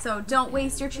something. So don't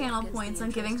waste your channel Against the points on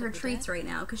giving interest her of the treats day? right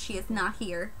now because she is not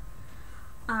here.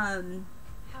 How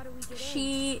do we get in?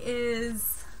 She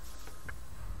is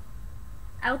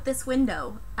out this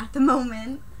window at the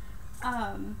moment.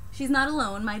 She's not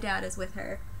alone. My dad is with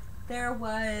her. There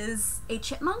was a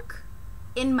chipmunk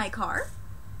in my car.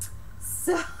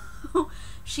 So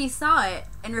she saw it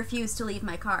and refused to leave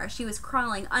my car. She was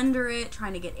crawling under it,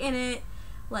 trying to get in it,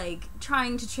 like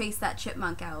trying to chase that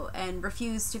chipmunk out, and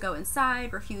refused to go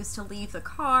inside, refused to leave the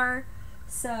car.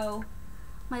 So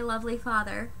my lovely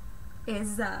father,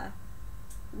 is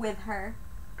with her,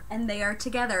 and they are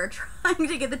together trying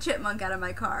to get the chipmunk out of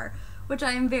my car, which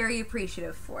I am very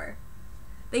appreciative for.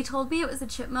 They told me it was a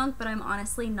chipmunk, but I'm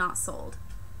honestly not sold.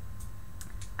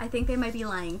 I think they might be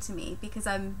lying to me, because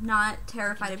I'm not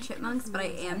terrified of chipmunks, but I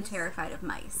am terrified of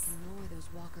mice.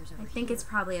 I think it's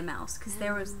probably a mouse, because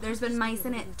there's been mice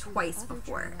in it twice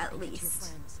before, at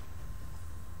least.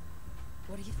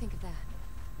 What do you think of that?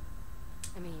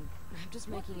 I mean, I'm just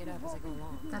making it up as I go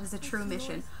along. That is a true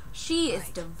mission. She is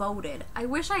devoted. I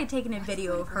wish I had taken a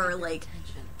video of her, like,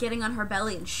 getting on her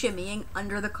belly and shimmying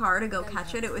under the car to go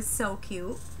catch it. It was so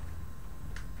cute.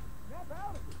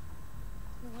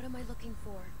 What am I looking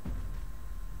for?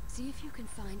 See if you can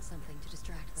find something to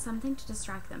distract them. Something to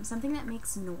distract them. Something that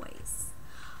makes noise.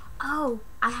 Oh,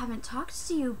 I haven't talked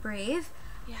to you, Brave.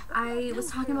 Yeah. I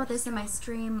was talking about this in my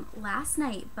stream last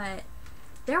night, but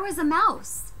there was a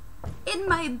mouse in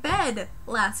my bed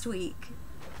last week.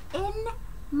 In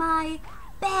my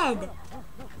bed.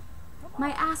 My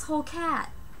asshole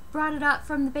cat brought it up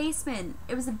from the basement.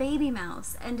 It was a baby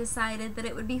mouse and decided that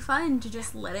it would be fun to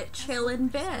just let it chill in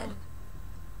bed.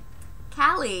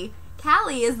 Callie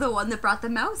is the one that brought the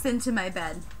mouse into my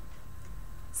bed.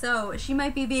 So she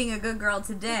might be being a good girl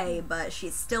today, but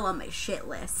she's still on my shit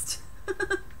list.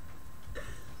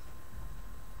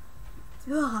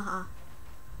 Ugh.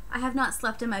 I have not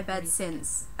slept in my bed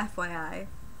since, FYI.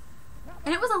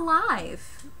 And it was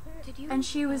alive. And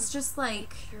she was just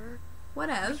like,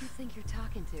 whatever, Who do you think you're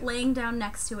talking to? laying down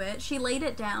next to it. She laid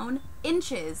it down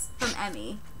inches from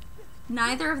Emmy.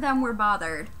 Neither of them were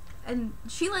bothered. And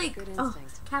she, like, Good oh,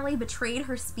 instinct. Callie betrayed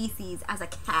her species as a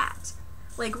cat.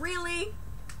 Like, really?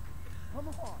 What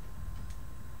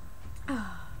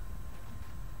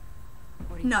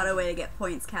do you Not a way to get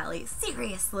points, Callie.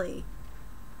 Seriously.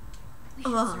 We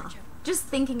should Ugh. search him. Just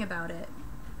thinking about it.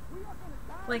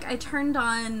 Like, I turned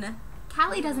on...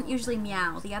 Callie doesn't usually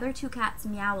meow. The other two cats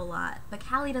meow a lot, but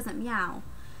Callie doesn't meow.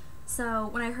 So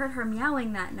when I heard her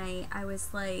meowing that night, I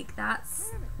was like,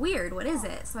 that's weird. What is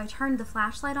it? So I turned the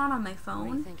flashlight on my What are you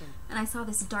phone, thinking? and I saw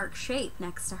this dark shape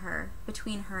next to her,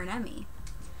 between her and Emmy.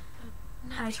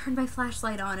 And I turned my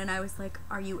flashlight on, and I was like,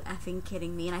 are you effing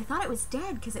kidding me? And I thought it was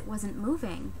dead because it wasn't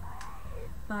moving.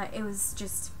 But it was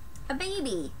just a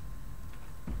baby.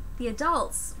 The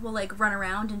adults will, like, run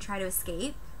around and try to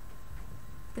escape.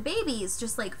 The babies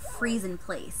just, like, freeze in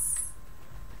place.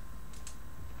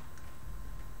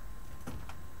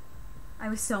 I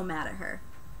was so mad at her.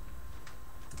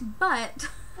 But...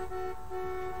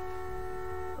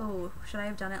 oh, should I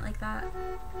have done it like that?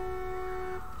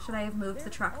 Should I have moved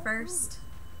the truck first?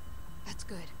 That's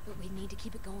good, but we need to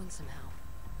keep it going somehow.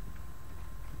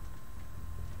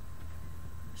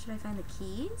 Should I find the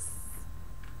keys?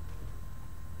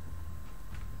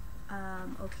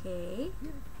 Okay.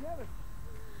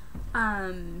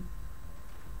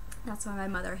 That's why my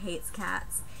mother hates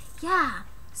cats. Yeah,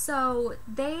 so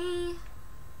they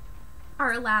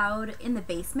are allowed in the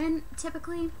basement,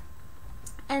 typically.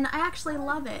 And I actually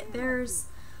love it. There's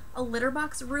a litter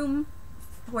box room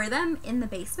for them in the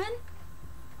basement.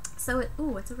 So it, ooh,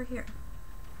 what's over here?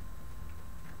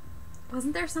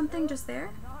 Wasn't there something just there?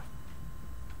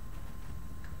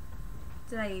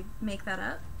 Did I make that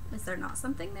up? Is there not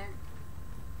something there?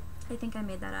 I think I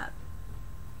made that up.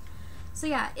 So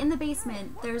yeah, in the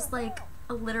basement, there's like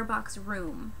a litter box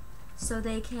room. So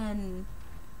they can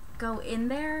go in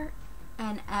there,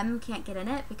 and Em can't get in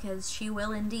it because she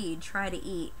will indeed try to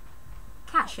eat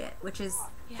cat shit, which is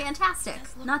fantastic.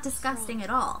 Not disgusting at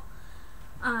all.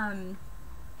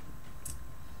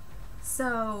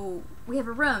 So we have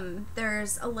a room.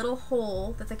 There's a little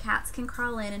hole that the cats can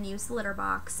crawl in and use the litter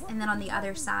box, and then on the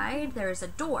other side there's a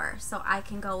door so I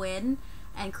can go in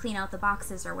and clean out the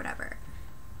boxes or whatever.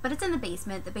 But it's in the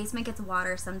basement. The basement gets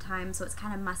water sometimes, so it's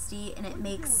kind of musty, and it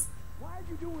makes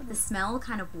the smell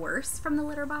kind of worse from the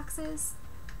litter boxes.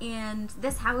 And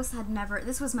this house had never,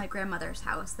 this was my grandmother's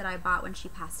house that I bought when she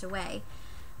passed away,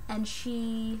 and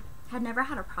she had never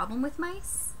had a problem with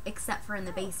mice except for in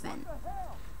the basement.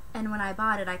 And when I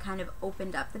bought it, I kind of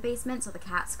opened up the basement so the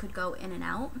cats could go in and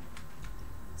out.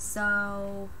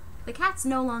 So the cats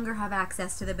no longer have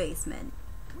access to the basement,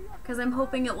 because I'm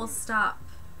hoping it will stop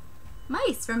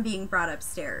mice from being brought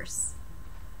upstairs.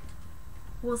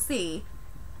 We'll see.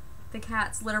 The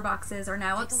cat's litter boxes are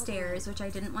now upstairs, which I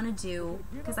didn't want to do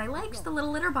because I liked the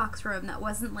little litter box room that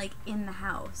wasn't like in the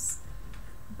house.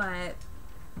 But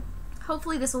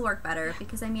hopefully this will work better,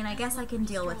 because I mean, I guess I can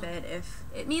deal with it if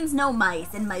it means no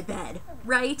mice in my bed,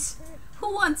 right?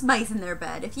 Who wants mice in their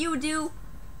bed? If you do,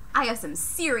 I have some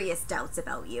serious doubts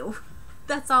about you.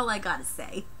 That's all I gotta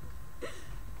say.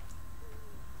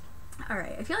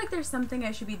 Alright, I feel like there's something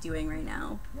I should be doing right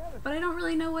now, but I don't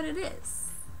really know what it is.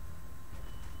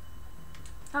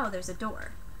 Oh, there's a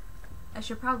door. I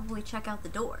should probably check out the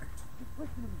door.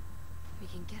 We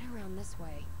can get around this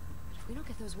way, but if we don't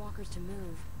get those walkers to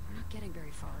move, we're not getting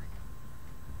very far.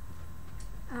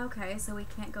 Okay, so we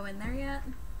can't go in there yet?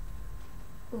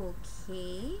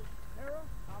 Okay. Sarah,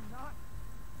 I'm not.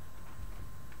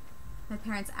 My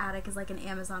parents' attic is like an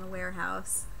Amazon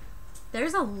warehouse.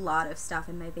 There's a lot of stuff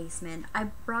in my basement. I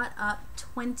brought up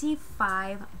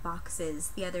 25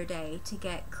 boxes the other day to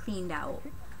get cleaned out.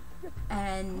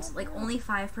 And like only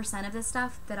 5% of the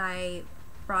stuff that I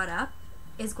brought up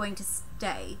is going to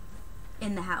stay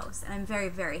in the house. And I'm very,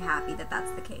 very happy that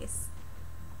that's the case.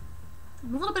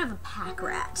 I'm a little bit of a pack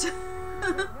rat.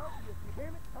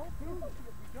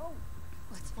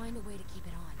 Let's find a way to keep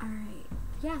it on. Alright.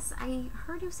 Yes, I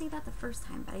heard you say that the first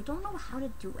time, but I don't know how to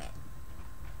do it.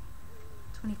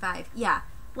 25. Yeah.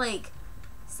 Like,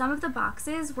 some of the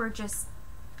boxes were just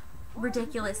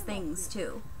ridiculous things,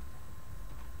 too.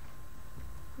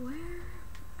 Where?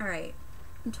 Alright.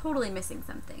 I'm totally missing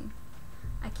something.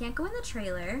 I can't go in the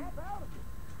trailer.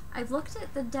 I've looked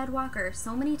at the dead walker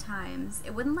so many times,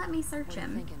 it wouldn't let me search What are you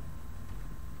him. thinking?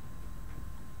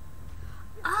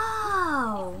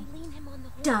 Oh! We lean him on the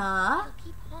horn. Duh! He'll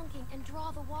keep honking and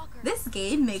draw the walker. This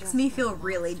game makes me feel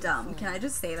really dumb. Can I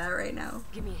just say that right now?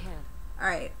 Give me a hand.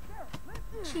 Alright.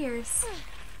 Cheers.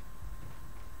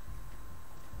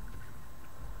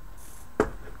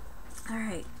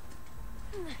 Alright.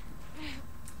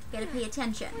 Gotta pay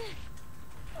attention.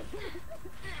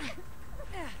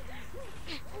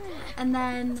 And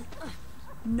then,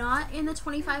 not in the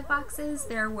 25 boxes,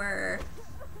 there were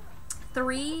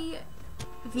 3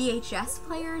 VHS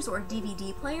players or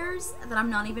DVD players that I'm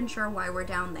not even sure why were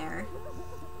down there.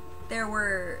 There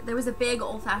was a big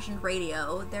old-fashioned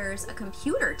radio. There's a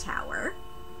computer tower.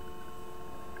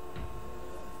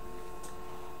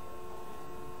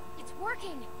 It's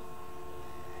working.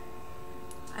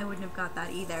 I wouldn't have got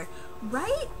that either.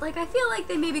 Right? Like, I feel like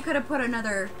they maybe could have put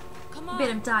another Come on.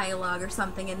 bit of dialogue or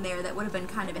something in there that would have been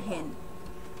kind of a hint.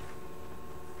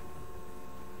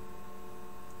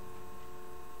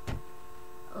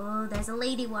 Oh, there's a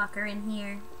lady walker in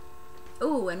here.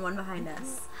 Oh, and one behind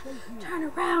us. Turn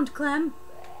around, Clem.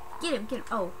 Get him, get him.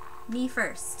 Oh, me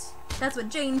first. That's what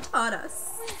Jane taught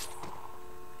us.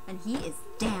 And he is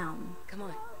down. Come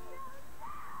on.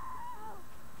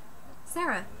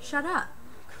 Sarah, shut up.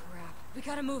 Crap. We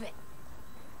gotta move it.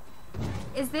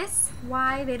 Is this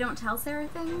why they don't tell Sarah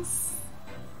things?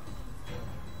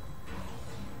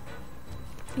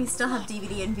 You still have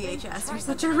DVD and VHS. You're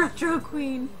such a retro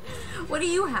queen. What do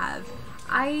you have?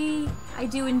 I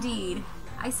do indeed.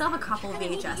 I still have a couple Gonna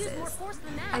need to use more VHSs. force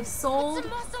than that. I've sold Put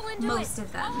some muscle into most it.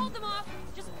 of I'll them. hold them off.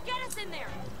 Just get us in there.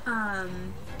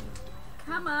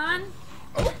 Come on.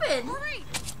 Open! Hurry!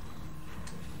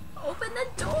 Open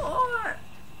the door!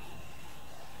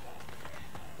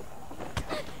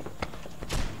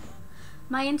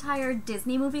 My entire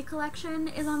Disney movie collection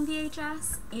is on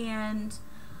VHS, and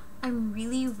I'm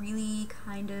really, really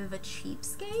kind of a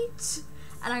cheapskate.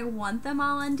 And I want them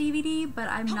all on DVD, but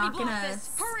I'm not gonna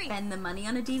spend the money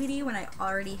on a DVD when I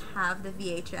already have the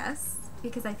VHS,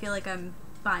 because I feel like I'm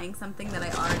buying something that I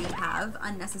already have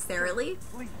unnecessarily.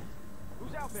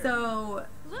 Who's out there? So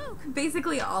Luke!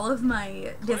 basically all of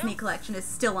my Disney collection is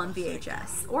still on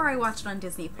VHS, or I watch it on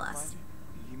Disney Plus.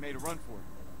 He made a run for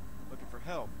it, looking for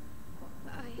help.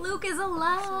 Luke is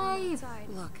alive!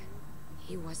 Look,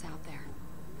 he was out there,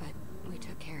 but we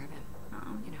took care of him.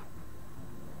 Oh, You know.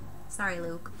 sorry,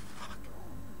 Luke.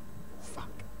 Fuck.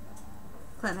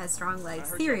 Clem has strong I legs.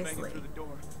 heard you banging Seriously. through the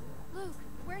door. Luke,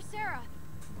 where's Sarah?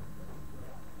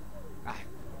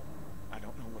 I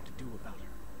don't know what to do about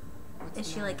her. Is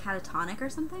she like catatonic or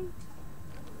something?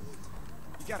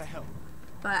 You gotta help.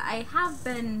 But I have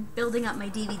been building up my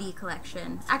DVD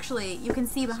collection. Actually, you can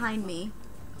see behind me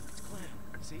It's Clem.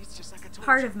 See, it's just like I told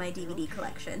part you. of my DVD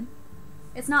collection.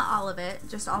 It's not all of it,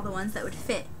 just all the ones that would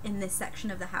fit in this section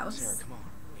of the Sarah, house. come on.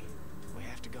 We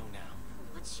have to go now.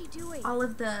 What's she doing? All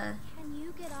of the Can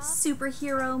you get up?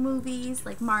 superhero movies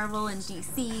like Marvel and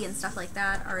DC and stuff like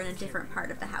that are in a different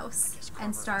part of the house. Guess And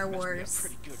Carver Star messed me up Wars.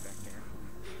 pretty good back there.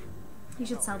 You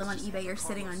should sell them on eBay. You're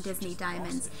sitting on Disney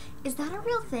Diamonds. Is that a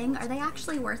real thing? Are they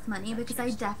actually worth money? Because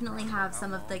I definitely have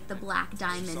some of like the Black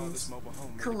Diamond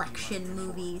collection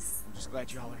movies. I'm just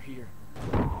glad y'all are here.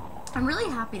 I'm really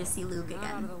happy to see Luke Not out of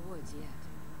again. the woods yet.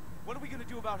 What are we gonna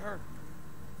do about her?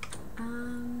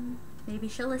 Maybe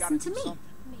she'll Gotta listen to do me. something.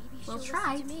 Maybe We'll she'll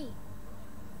try. listen to me.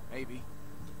 Maybe.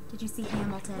 Did you see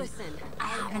Hamilton? Listen, I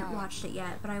haven't watched it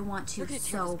yet, but I want to we're gonna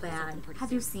tear so this place open bad. pretty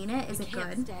Have you soon. seen it? Is We it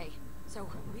can't good? stay. So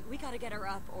we gotta get her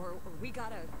up, or we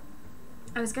gotta...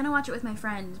 I was gonna watch it with my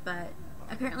friend, but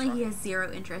apparently he has zero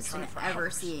interest in ever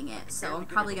seeing it, so I'm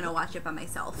probably gonna watch it by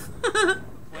myself.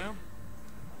 Well,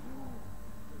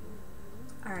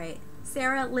 Alright,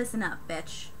 Sarah, listen up,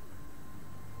 bitch.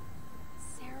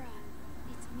 Sarah,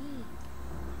 it's me.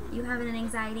 You having an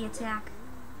anxiety attack?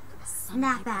 Some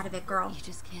Snap people out of it, girl. You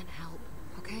just can't help,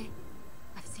 okay?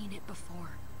 I've seen it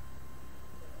before.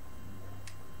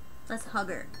 Let's hug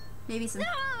her. Maybe some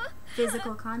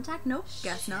physical contact? Nope,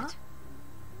 guess not.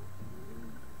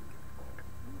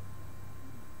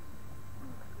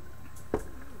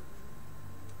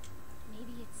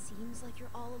 Maybe it seems like you're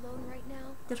all alone right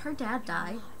now. Did her dad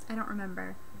die? I don't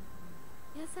remember.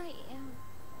 Yes, I am.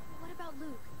 What about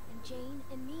Luke and Jane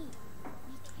and me?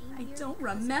 We came I here don't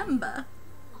because of remember.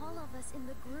 all of us in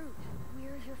the group.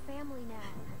 We're your family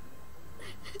now.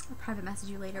 I'll private message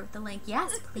you later with the link.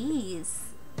 Yes, please.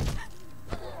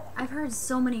 I've heard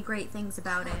so many great things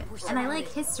about it. And I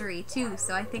like history too,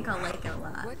 so I think I'll like it a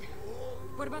lot.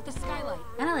 What about the skylight?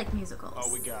 And I like musicals.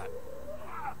 all we got.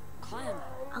 Clem.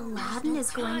 Aladdin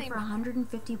is going for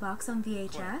 $150 on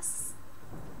VHS?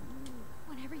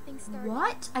 When everything started,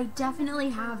 What? I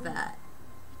definitely have that.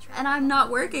 And I'm not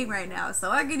working right now, so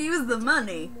I could use the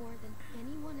money. more than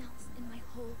anyone else in my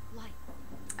whole life.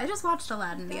 I just watched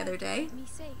Aladdin the other day. Kept me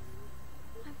safe.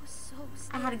 I was so I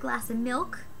scared. had a glass of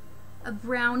milk, a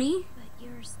brownie But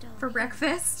you're still for here.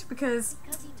 breakfast because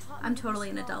Because he taught me I'm to be totally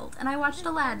an strong. adult. And I watched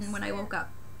Even though Aladdin I'm when I scared. woke up.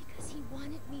 Because he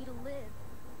wanted me to live.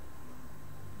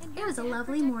 And It your was a dad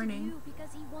lovely protected morning. you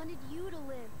because he wanted you to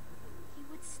live. He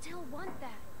would still want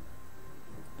that.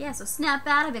 Yeah, so snap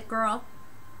out of it, girl.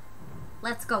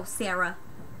 Let's go, Sarah.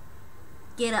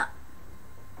 Get up.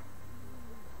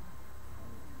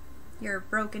 Your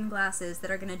broken glasses that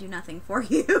are gonna do nothing for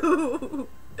you.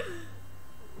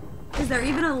 Is there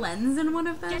even a lens in one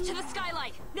of them? Get to the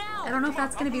skylight, now! I don't know if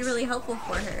that's gonna be really helpful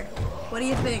for her. What do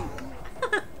you think?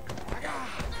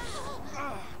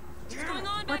 What's going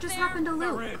on What back just there? happened to My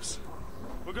Luke? ribs.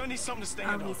 We're gonna need something to stand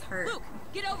Oh, on. he's hurt. Luke,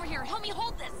 get over here. Help me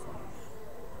hold this.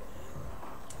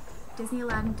 Disney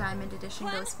Aladdin Diamond Edition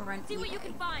Clem, goes for on see what you eBay.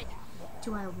 can find.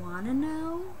 Do I wanna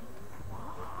know?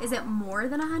 Is it more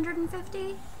than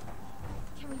 150?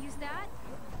 Can we use that?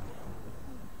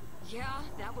 Yeah,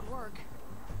 that would work.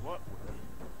 What?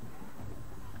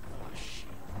 Oh, shit.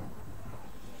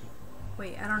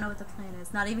 Wait, I don't know what the plan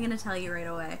is. Not even gonna tell you right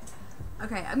away.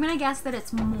 Okay, I'm gonna guess that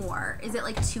it's more. Is it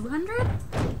like 200?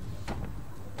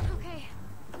 Okay.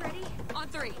 Ready? On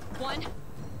three. 1,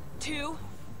 2,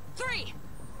 3.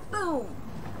 Boom!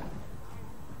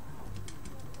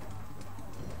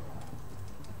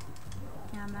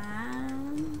 Come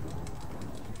on.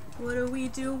 What are we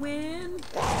doing?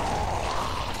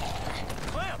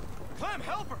 Clem! Clem,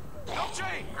 help her! Help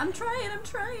Jane! I'm trying.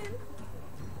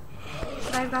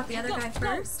 Should I have got the other guy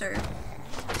first, or?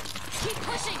 Keep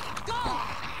pushing. Go!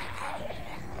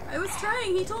 I was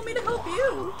trying. He told me to help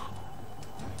you.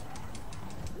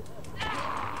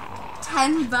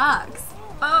 $10.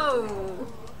 Oh.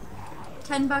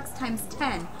 $10 times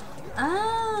 10.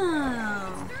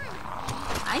 Oh.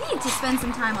 I need to spend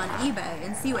some time on eBay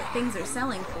and see what things are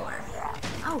selling for.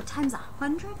 Oh, times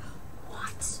 100?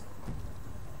 What?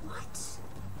 What?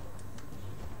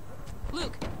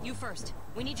 Luke, you first.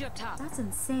 We need you up top. That's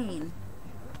insane.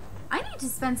 I need to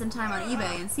spend some time on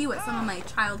eBay and see what some of my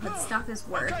childhood stuff is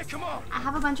worth. Okay, come on! I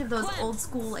have a bunch of those old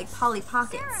school like Polly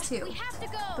Pockets too. We have to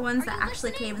go. The ones Are that you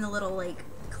actually listening? came in the little like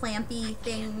clampy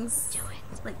things,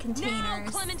 like Now, containers,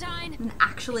 Clementine! and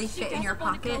actually If she fit in your doesn't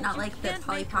wanna pocket, go, not you like the can't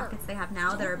Polly make her. Pockets they have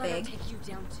now that are Don't let her big. take you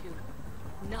down too.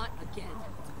 Not again.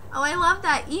 Oh, I love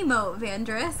that emote,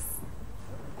 Vandris.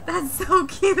 That's so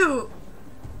cute.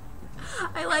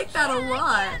 I like that a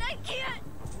lot. I can't.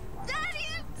 Daddy!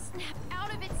 Snap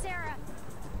out of it, Sarah.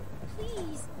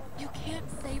 Please. You can't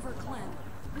save her, Clem.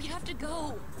 We have to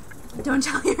go. Don't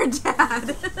tell your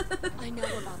dad. I know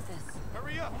about this.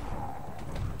 Hurry up!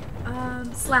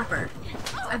 Slap her.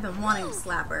 I've been wanting to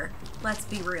slap her. Let's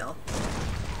be real.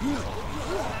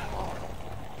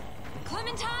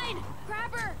 Clementine!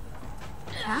 Grab her.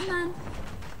 Come on.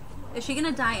 Is she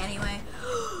gonna die anyway?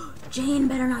 Jane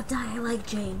better not die. I like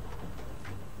Jane.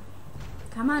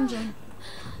 Come on, Jane.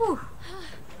 Whew.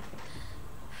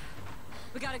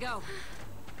 We gotta go.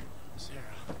 Sarah.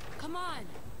 Come on.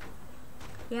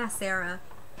 Yeah, Sarah.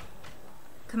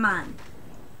 Come on.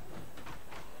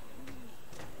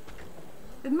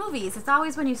 In movies, it's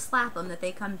always when you slap them that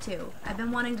they come to. I've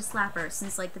been wanting to slap her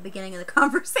since like the beginning of the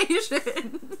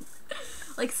conversation.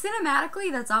 Like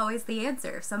cinematically, that's always the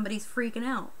answer if somebody's freaking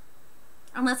out.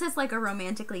 Unless it's like a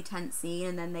romantically tense scene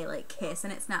and then they like kiss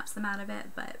and it snaps them out of it,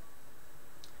 but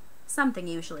Something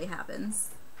usually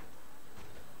happens.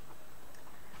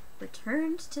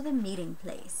 Returned to the meeting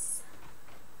place.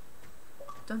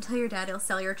 Don't tell your dad he'll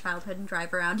sell your childhood and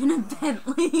drive around in a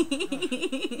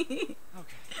Bentley.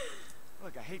 Okay.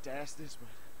 Look, I hate to ask this, but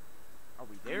are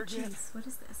we there yet? Jeez, what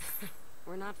is this?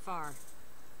 We're not far.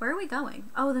 Where are we going?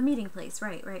 Oh, the meeting place.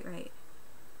 Right.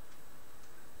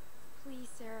 Please,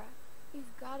 Sarah.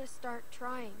 You've got to start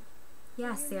trying.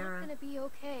 Yes, You're Sarah. not going to be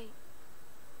okay.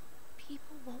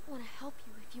 People won't want to help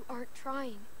you if you aren't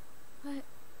trying. But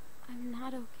I'm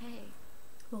not okay.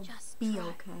 We'll Just be try.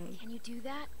 okay. Can you do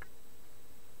that?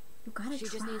 You gotta She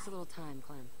try. just needs a little time,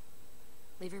 Clem.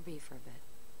 Leave her be for a bit.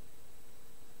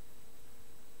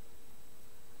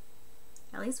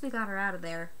 At least we got her out of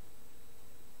there.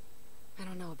 I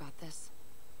don't know about this.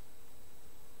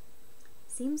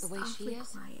 Seems The way she awfully is,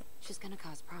 quiet. she's gonna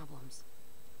cause problems.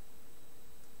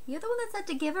 You're the one that said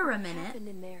to give her a What minute. happened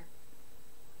in there?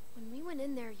 When we went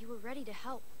in there, you were ready to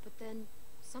help, but then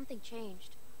something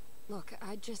changed. Look,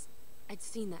 I'd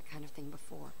seen that kind of thing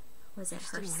before. Was I it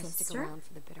just her didn't want to stick sister? around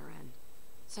for the bitter end.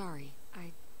 Sorry,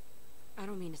 I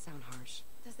don't mean to sound harsh.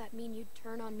 Does that mean you'd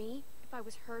turn on me if I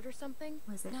was hurt or something?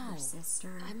 Was it No, her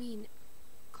sister? I mean,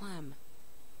 Clem,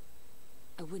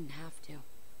 I wouldn't have to.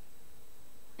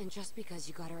 And just because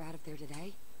you got her out of there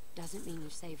today, doesn't mean you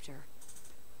saved her.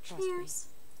 Trust Cheers.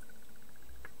 me.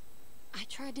 I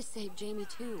tried to save Jamie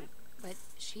too, but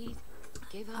she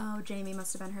gave up. Oh, Jamie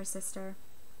must have been her sister.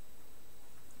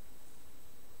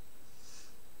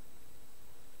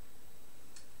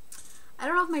 I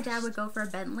don't know if my dad would go for a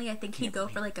Bentley. I think he'd Can't go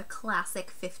believe for like a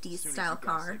classic 50s As soon as style you guys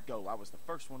car. said go, I was the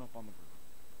first one up on the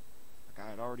roof. Like I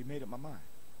had already made up my mind.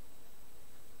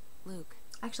 Luke,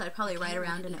 Actually, I'd probably I ride can't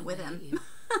around let in it with anyone him. hate you.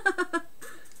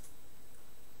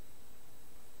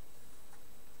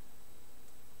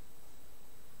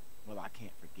 Well, I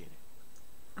can't forget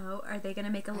it. Oh, are they gonna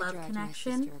make a I love dragged my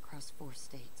connection? sister across 4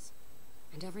 states,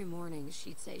 and every morning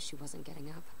she'd say she wasn't getting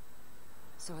up.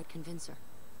 So I'd convince her,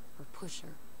 or push her,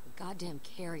 or goddamn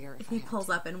carry her if If I he had pulls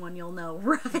to. up in one, you'll know,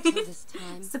 right? Until this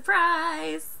time,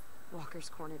 Surprise! walkers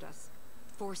cornered us,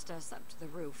 forced us up to the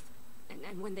roof,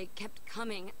 and when they kept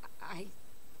coming, I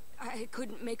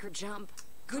couldn't make her jump,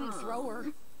 couldn't throw her.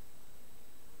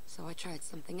 So I tried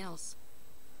something else.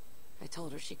 I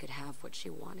told her she could have what she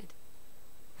wanted,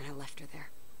 and I left her there.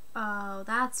 Oh,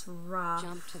 that's rough.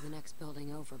 Jumped to the next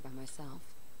building over by myself.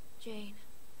 Jane,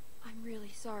 I'm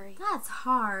really sorry. That's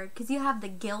hard, because you have the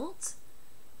guilt,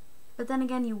 but then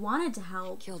again, you wanted to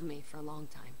help. Killed me for a long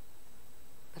time.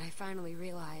 But I finally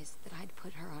realized that I'd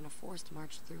put her on a forced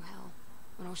march through hell,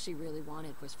 when all she really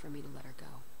wanted was for me to let her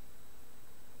go.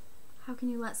 How can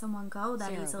you let someone go that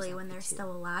Sarah was easily happy when they're too.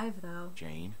 still alive, though?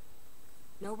 Jane?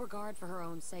 No regard for her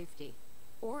own safety,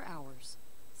 or ours.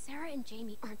 Sarah and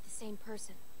Jamie aren't the same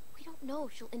person. We don't know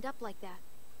if she'll end up like that.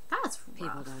 That's People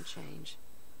rough. don't change.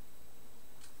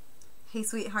 Hey,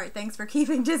 sweetheart, thanks for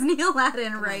keeping Disney Aladdin,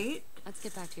 Come on, right? let's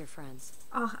get back to your friends.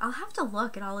 Oh, I'll have to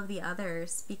look at all of the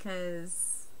others,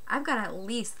 because I've got at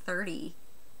least 30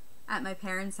 at my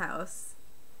parents' house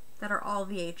that are all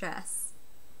VHS.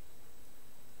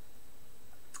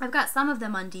 I've got some of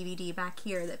them on DVD back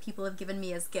here that people have given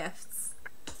me as gifts.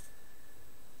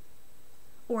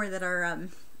 Or that are,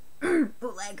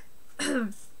 bootleg.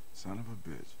 Son of a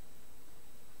bitch.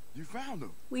 You found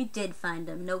him. We did find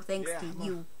them. No thanks Yeah, to I'm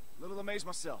you, a little amazed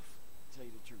myself, to tell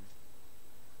you the truth.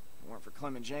 If it weren't for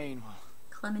Clem and Jane, well,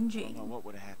 Clem and I don't know Jane. what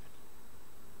would have happened.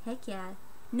 Heck yeah.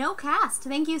 No Cast,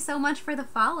 thank you so much for the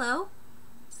follow.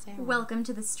 Sarah, Welcome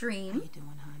to the how stream. you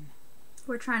doing, hon?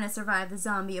 We're trying to survive the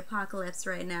zombie apocalypse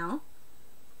right now.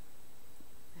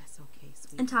 That's okay,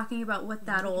 sweetie. And talking about what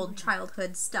that Well, old you're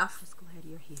childhood stuff Just glad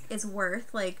you're here. is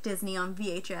worth, like Disney on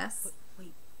VHS. But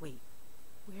wait.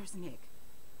 Where's Nick?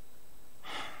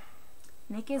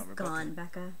 Nick is Rebecca. gone,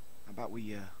 Becca. How about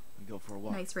we go for a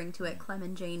walk? Nice ring to it, Clem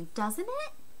and Jane. Doesn't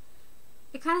it?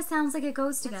 It kind of sounds like it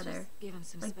goes Let's together. just give him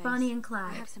some Like space. Bonnie and I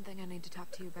Clyde. have something I need to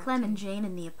talk to you about. Clem and too. Jane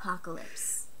in the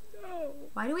apocalypse. No.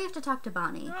 Why do we have to talk to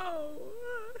Bonnie? No.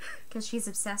 Because she's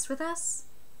obsessed with us?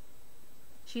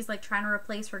 She's like trying to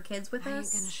replace her kids with I ain't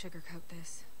us? gonna sugarcoat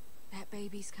this. That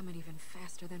baby's coming even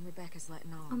faster than Rebecca's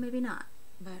letting on. Oh, maybe not.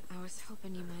 But I was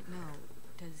hoping you might know.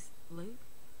 Does Luke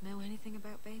know anything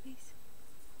about babies?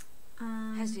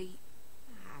 Has he,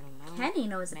 I don't know, Kenny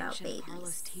knows about mentioned babies.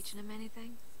 Carlos teaching him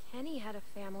anything? Kenny had a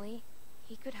family.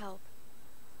 He could help.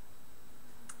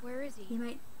 Where is he? He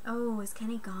might... Oh, is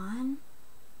Kenny gone?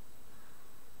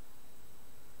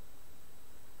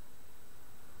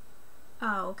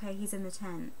 Oh, okay, he's in the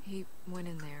tent. He went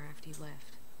in there after you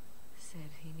left. Said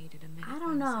he needed a minute. I by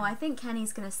don't know. himself. I think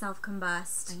Kenny's gonna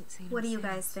self-combust. Ain't seen What do him you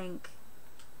guys since. think?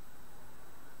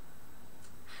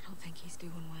 don't think he's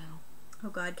doing well. Oh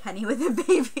God, Kenny with a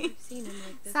baby. I've seen him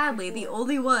like this Sadly, the before.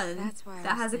 only one That's why I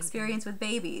that was has thinking experience with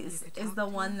babies you could is talk the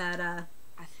to one him. that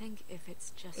I think if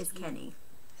it's just is you, Kenny.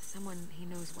 someone he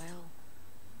knows well,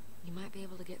 you might be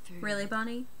able to get through. Really,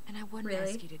 Bonnie? And I wouldn't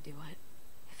Really? ask you to do it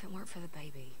if it weren't for the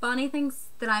baby. Bonnie thinks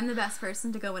that I'm the best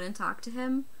person to go in and talk to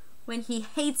him when he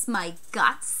hates my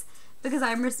guts because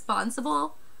I'm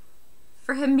responsible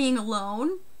for him being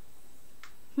alone.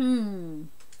 And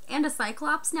a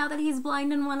Cyclops now that he's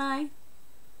blind in one eye.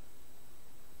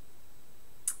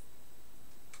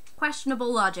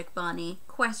 Questionable logic, Bonnie.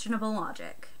 Questionable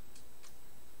logic.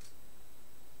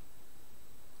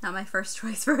 Not my first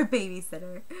choice for a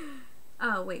babysitter.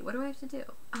 Oh, wait, what do I have to do?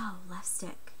 Oh, left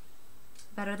stick.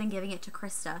 Better than giving it to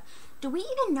Krista. Do we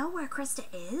even know where Krista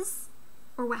is?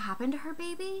 Or what happened to her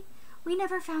baby? We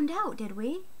never found out, did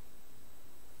we?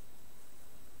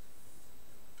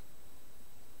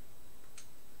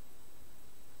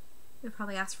 We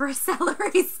probably asked for a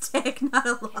celery stick, not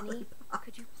a Kenny, lollipop.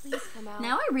 could you please come out?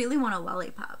 Now I really want a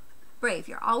lollipop. Brave,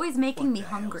 you're always making What me the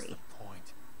hell's hungry. the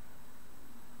point?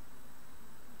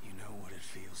 You know what it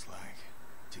feels like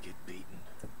to get beaten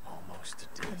almost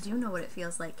to I death. do know what it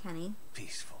feels like, Kenny.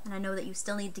 Peaceful. And I know that you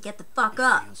still need to get the fuck It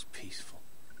up. feels peaceful.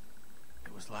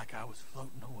 It was like I was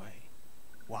floating away,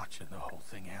 watching the whole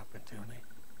thing happen to me.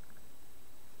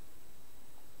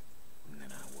 And then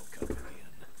I woke up again.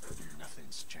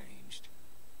 Nothing's changed.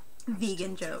 I'm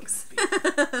Vegan still jokes. taking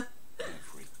a beating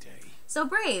every day. So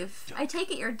Brave, I take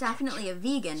it you're definitely a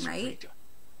vegan, right? Sarita,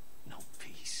 no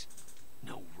peace,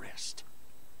 no rest.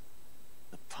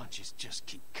 The punches just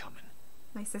keep coming.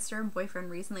 My sister and boyfriend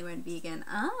recently went vegan.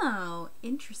 Oh, Why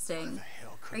interesting. the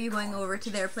hell Are couldn't you going Carver over to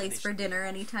just their place finish for me dinner off?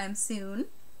 anytime soon?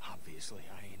 Obviously,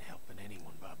 I ain't helping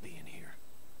anyone by being here.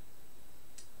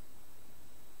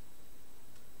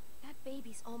 That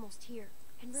baby's almost here.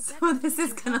 And So Rebecca this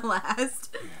needs is your gonna help.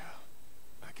 last. Yeah,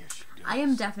 I guess she does. I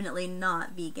am definitely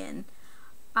not vegan.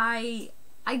 I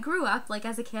grew up, like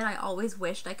as a kid, I always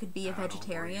wished I could be a Now, don't worry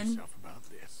vegetarian yourself about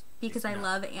this. because It's I not-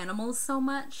 love animals so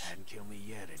much. Hadn't killed me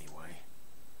yet, anyway.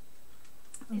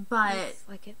 But Looks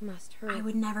like it must hurt. I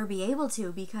would never be able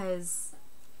to because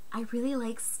I really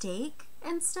like steak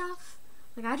and stuff.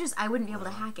 Like I wouldn't be able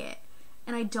to hack it.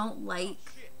 And I don't like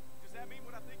Does that mean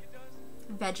what I think it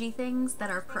does? veggie things that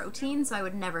are protein, so I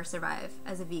would never survive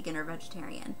as a vegan or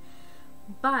vegetarian.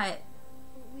 But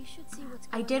We should see what's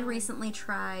I going did on. recently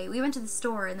try. We went to the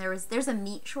store and there's a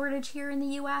meat shortage here in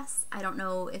the US. I don't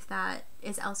know if that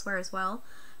is elsewhere as well,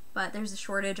 but there's a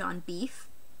shortage on beef.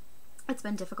 It's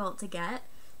been difficult to get.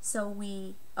 So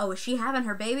is she having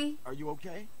her baby? Are you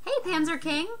okay? Hey, Panzer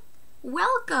King.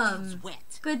 Welcome.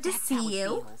 Wet. Good to That's see how it you.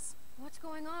 feels. What's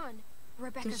going on? Did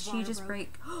Rebecca's she water just broke.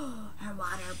 break? Her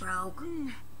water broke.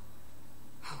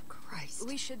 Oh, Christ.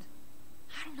 We should...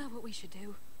 I don't know what we should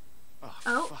do.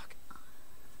 Oh. Fuck.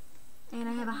 And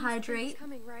I have a That means the baby's hydrate.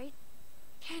 coming, right?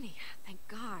 Kenny, thank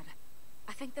God.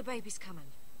 I think the baby's coming.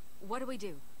 What do we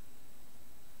do?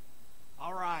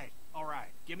 All right.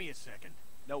 Give me a second.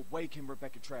 No way can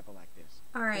Rebecca travel like this.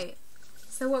 Alright.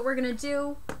 So what we're gonna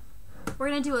do, we're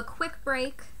gonna do a quick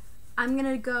break. I'm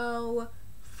gonna go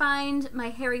find my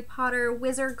Harry Potter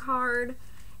wizard card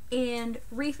and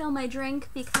refill my drink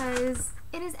because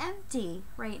it is empty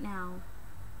right now.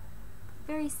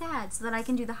 Very sad, so that I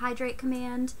can do the hydrate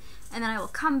command and then I will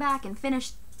come back and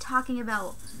finish talking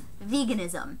about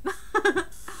veganism.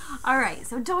 Alright,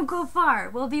 so don't go far.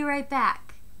 We'll be right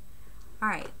back.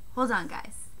 Alright, hold on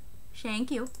guys.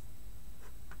 Thank you.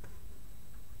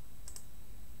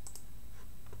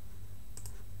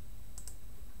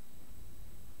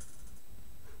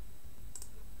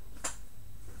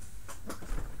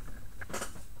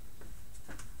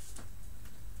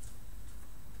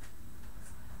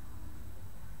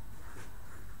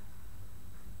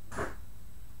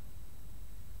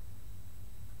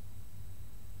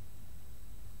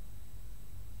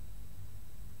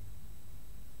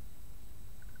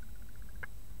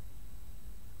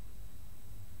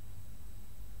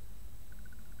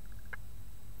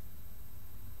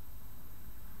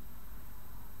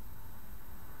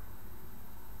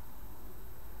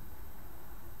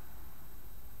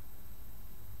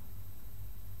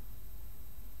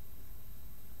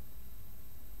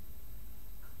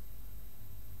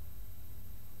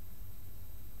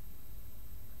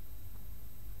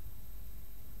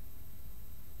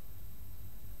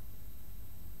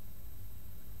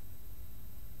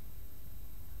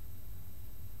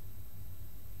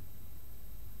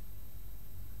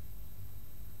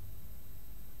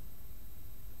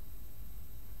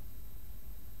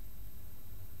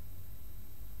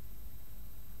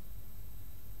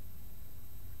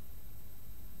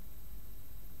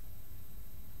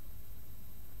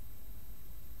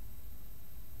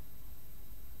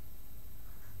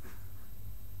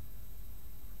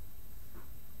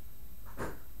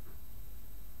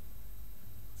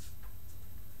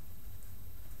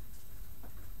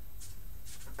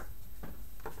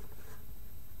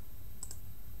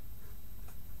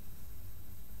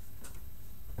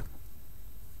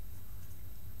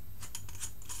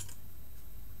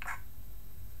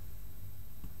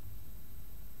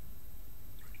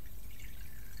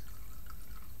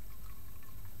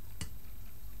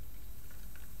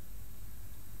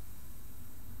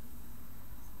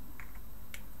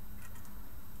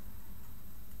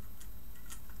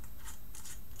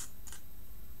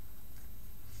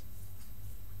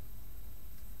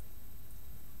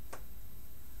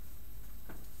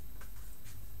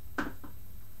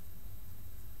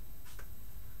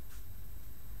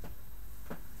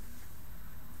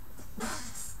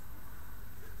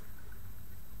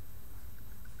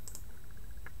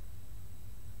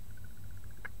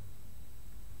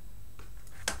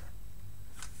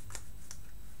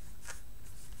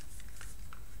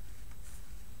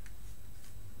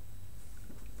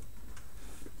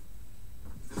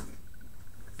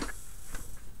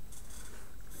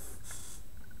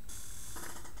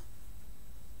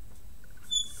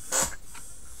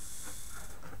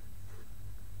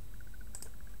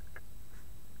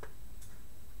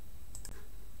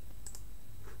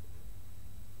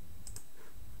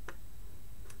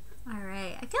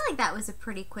 I feel like that was a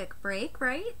pretty quick break,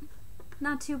 right?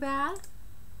 Not too bad.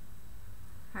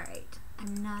 Alright,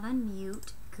 I'm not on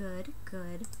mute. Good,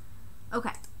 good.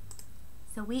 Okay,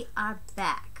 so we are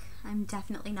back. I'm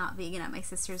definitely not vegan at my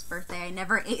sister's birthday. I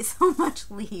never ate so much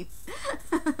leaf.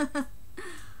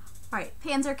 Alright,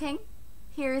 Panzer King,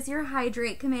 here is your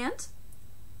hydrate command.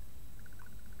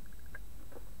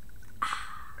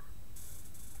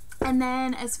 And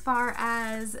then as far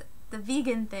as the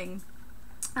vegan thing,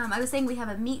 I was saying we have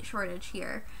a meat shortage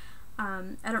here.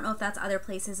 I don't know if that's other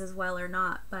places as well or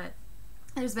not, but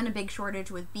there's been a big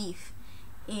shortage with beef.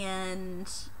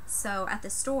 And so at the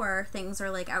store, things are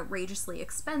like outrageously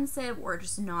expensive or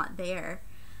just not there.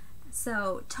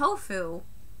 So tofu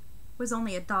was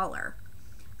only $1.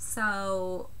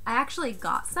 So I actually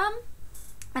got some,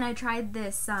 and I tried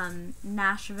this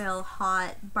Nashville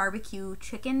hot barbecue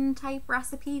chicken type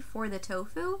recipe for the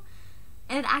tofu,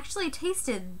 and it actually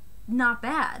tasted not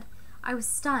bad. I was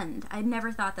stunned. I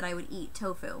never thought that I would eat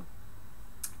tofu.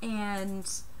 And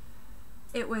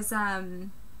it was,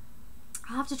 I'll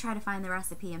have to try to find the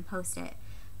recipe and post it,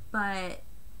 but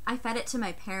I fed it to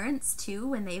my parents too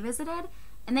when they visited,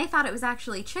 and they thought it was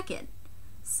actually chicken.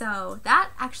 So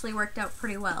that actually worked out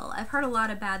pretty well. I've heard a lot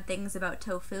of bad things about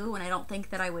tofu, and I don't think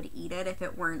that I would eat it if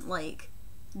it weren't like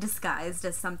disguised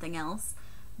as something else.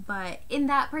 But in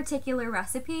that particular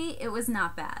recipe, it was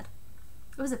not bad.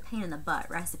 It was a pain in the butt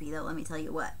recipe though, let me tell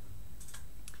you what.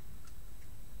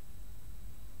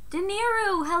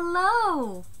 Deniru,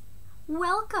 hello!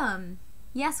 Welcome!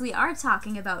 Yes, we are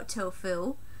talking about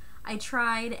tofu. I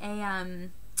tried a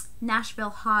Nashville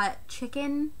hot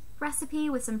chicken recipe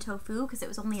with some tofu because it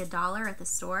was only $1 at the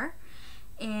store,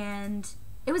 and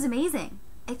it was amazing.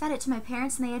 I fed it to my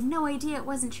parents and they had no idea it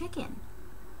wasn't chicken.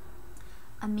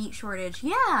 A meat shortage,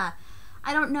 yeah.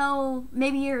 I don't know,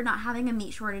 maybe you're not having a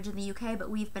meat shortage in the UK, but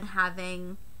we've been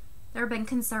having, there have been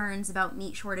concerns about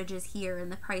meat shortages here,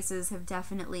 and the prices have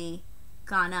definitely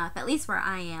gone up, at least where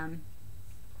I am.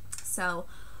 So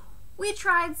we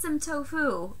tried some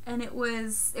tofu, and it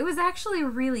was actually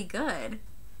really good.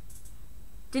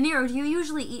 Deniro, do you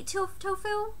usually eat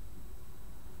tofu?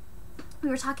 We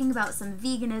were talking about some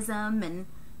veganism and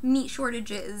meat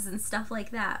shortages and stuff like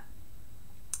that.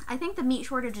 I think the meat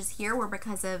shortages here were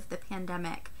because of the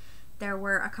pandemic. There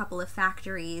were a couple of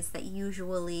factories that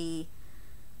usually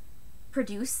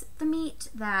produce the meat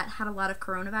that had a lot of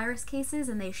coronavirus cases,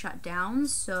 and they shut down,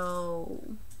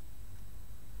 so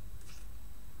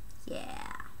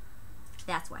yeah,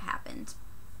 that's what happened.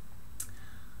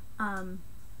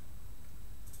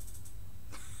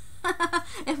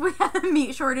 If we had a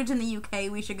meat shortage in the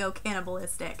UK, we should go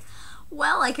cannibalistic.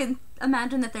 Well, I can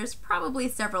imagine that there's probably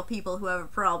several people who have a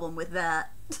problem with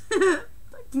that.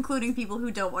 Including people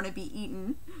who don't want to be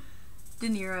eaten. De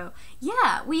Niro.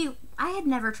 Yeah, I had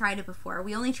never tried it before.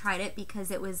 We only tried it because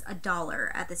it was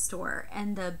 $1 at the store,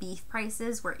 and the beef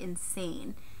prices were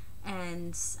insane.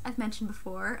 And I've mentioned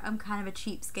before, I'm kind of a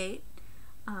cheapskate.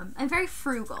 I'm very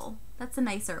frugal. That's a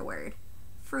nicer word.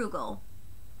 Frugal.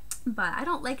 But I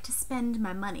don't like to spend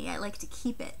my money. I like to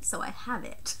keep it so I have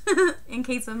it in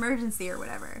case of emergency or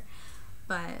whatever.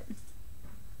 But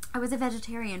I was a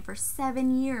vegetarian for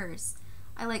 7 years.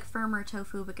 I like firmer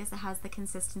tofu because it has the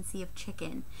consistency of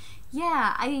chicken.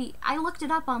 Yeah, I looked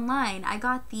it up online. I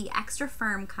got the extra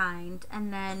firm kind,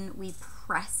 and then we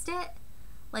pressed it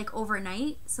like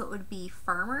overnight so it would be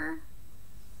firmer.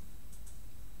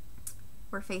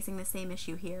 We're facing the same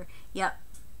issue here. Yep.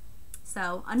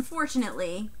 So,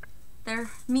 unfortunately,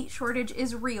 their meat shortage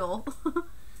is real.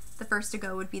 The first to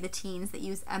go would be the teens that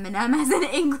use Eminem as an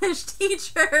English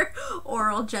teacher.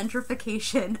 Oral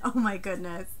gentrification. Oh my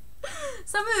goodness.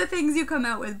 Some of the things you come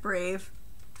out with, Brave.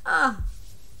 Ugh.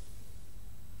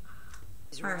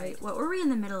 Alright, what were we in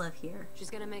the middle of here? She's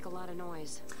gonna make a lot of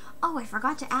noise. Oh, I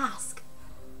forgot to ask.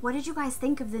 What did you guys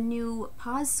think of the new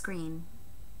pause screen?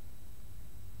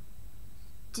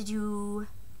 Did you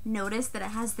notice that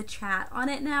it has the chat on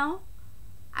it now?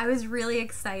 I was really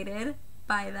excited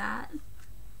by that.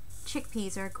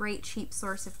 Chickpeas are a great cheap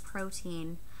source of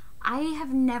protein. I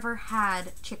have never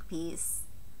had chickpeas.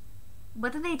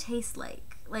 What do they taste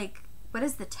like? Like, what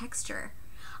is the texture?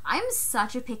 I'm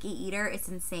such a picky eater, it's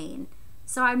insane.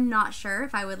 So I'm not sure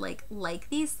if I would like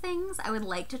these things. I would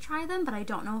like to try them, but I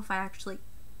don't know if I actually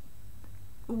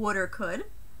would or could,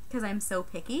 because I'm so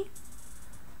picky.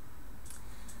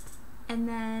 And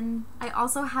then I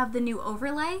also have the new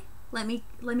overlay. Let me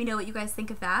know what you guys think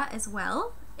of that as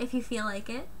well, if you feel like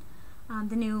it.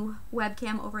 The new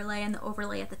webcam overlay and the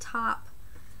overlay at the top.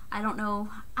 I don't know.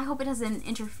 I hope it doesn't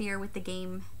interfere with the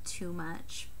game too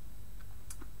much.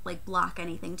 Like block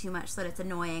anything too much so that it's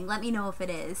annoying. Let me know if it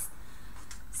is.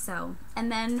 So,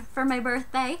 and then for my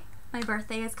birthday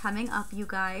is coming up, you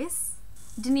guys.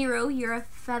 De Niro, you're a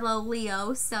fellow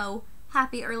Leo, so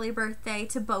happy early birthday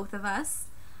to both of us.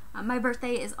 My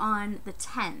birthday is on the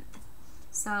 10th.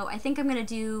 So I think I'm going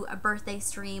to do a birthday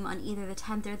stream on either the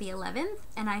 10th or the 11th,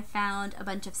 and I found a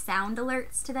bunch of sound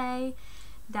alerts today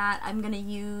that I'm going to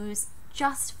use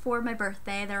just for my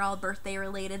birthday. They're all birthday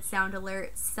related sound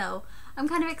alerts, so I'm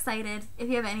kind of excited. If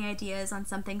you have any ideas on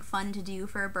something fun to do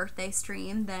for a birthday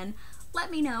stream, then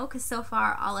let me know, because so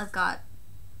far all I've got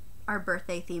are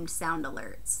birthday themed sound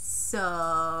alerts.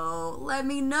 So let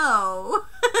me know.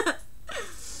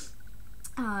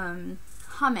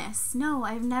 Hummus. No,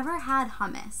 I've never had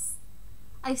hummus.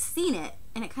 I've seen it,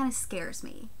 and it kind of scares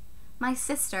me. My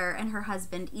sister and her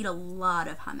husband eat a lot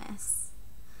of hummus.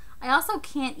 I also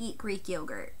can't eat Greek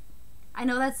yogurt. I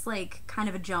know that's like kind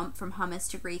of a jump from hummus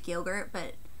to Greek yogurt,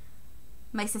 but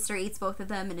my sister eats both of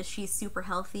them, and she's super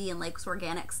healthy and likes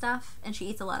organic stuff, and she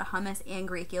eats a lot of hummus and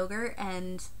Greek yogurt,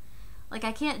 and like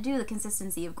I can't do the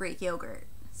consistency of Greek yogurt.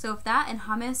 So if that and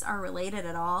hummus are related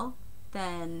at all,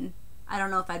 then I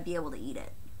don't know if I'd be able to eat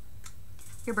it.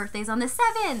 Your birthday's on the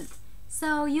 7th,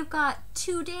 so you've got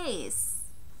 2 days.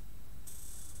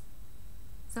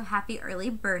 So happy early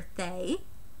birthday.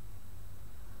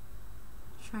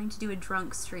 Trying to do a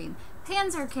drunk stream.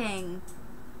 Panzer King,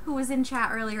 who was in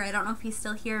chat earlier, I don't know if he's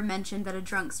still here, mentioned that a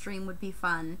drunk stream would be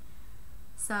fun.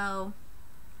 So,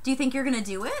 do you think you're gonna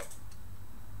do it?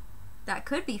 That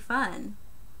could be fun.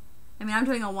 I mean, I'm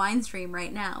doing a wine stream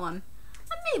right now. I'm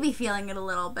maybe feeling it a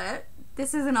little bit.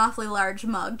 This is an awfully large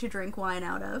mug to drink wine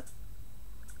out of.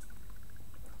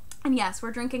 And yes,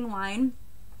 we're drinking wine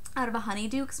out of a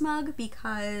Honeydukes mug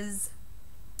because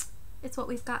it's what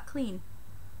we've got clean.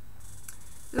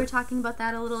 We were talking about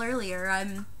that a little earlier.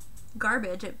 I'm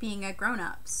garbage at being a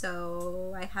grown-up,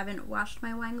 so I haven't washed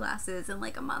my wine glasses in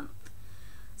like a month.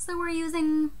 So we're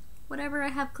using whatever I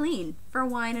have clean for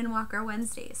Wine and Walker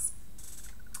Wednesdays.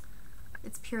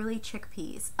 It's purely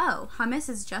chickpeas. Oh, hummus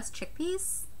is just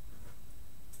chickpeas?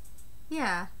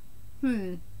 Yeah.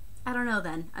 I don't know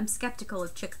then. I'm skeptical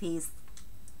of chickpeas.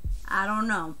 I don't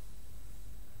know.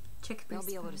 Chickpeas. They'll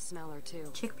be able to smell her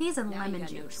too. Chickpeas and now lemon you got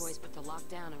juice. No choice but to lock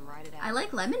down and ride it out. I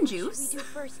like lemon juice. What should we do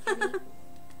first, Kenny?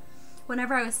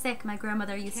 Whenever I was sick, my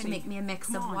grandmother used to Kenny, make me a mix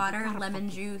come of on, you water, gotta lemon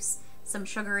fucking- juice, some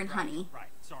sugar, and honey. Right,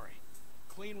 sorry.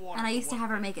 Clean water. And I used to for have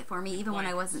her one make it for me even when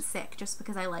I blankets. wasn't sick, just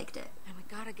because I liked it. And we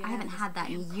gotta get I haven't had that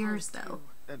in years, though.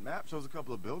 That map shows a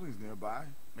couple of buildings nearby.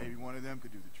 Maybe one of them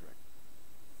could do the trick.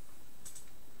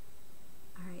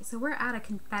 Alright, so we're at a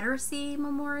Confederacy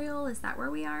memorial. Is that where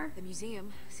we are? The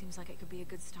museum seems like it could be a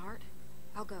good start.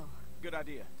 I'll go. Good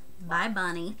idea. Bye,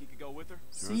 Bunny. Think you could go with her?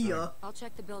 See ya. I'll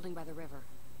check the building by the river.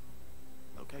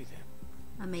 Okay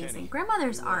then. Amazing. Kenny,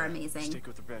 Grandmothers you, are amazing. Stick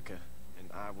with Rebecca, and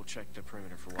I will check the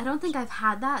perimeter for I don't think I've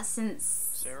had that since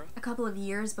Sarah? a couple of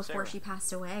years before Sarah. she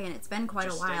passed away, and it's been quite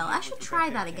Just a stay while. here I with should try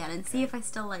Rebecca that and again Kenny, and see okay? if I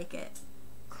still like it.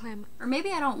 Clem, Or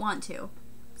maybe I don't want to,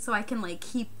 so I can like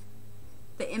keep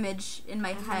the image in my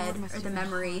I know head it must or have the been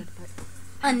memory hard, but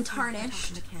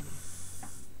untarnished. talking to Kenny.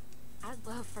 I'd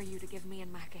love for you to give me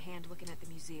and Mac a hand looking at the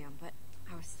museum, but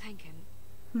I was thinking,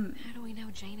 how do we know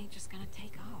Jane ain't just gonna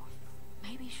take off?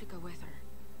 Maybe you should go with her.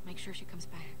 Make sure she comes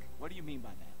back. What do you mean by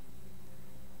that?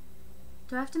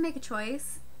 Do I have to make a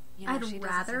choice? You know, I'd she doesn't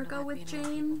rather seem to go like with being around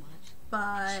Jane, people much.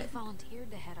 but She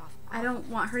volunteered to head off. I don't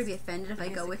want her to be offended if I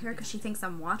Because go it with could her be because she thinks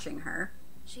I'm watching her.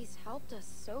 She's helped us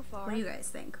so far. What do you guys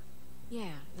think? Yeah,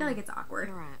 I feel like it's awkward.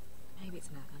 You're right. Maybe it's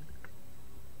nothing.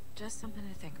 Just something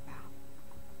to think about.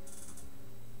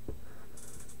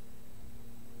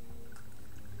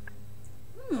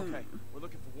 Okay, we're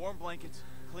looking for warm blankets,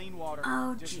 clean water,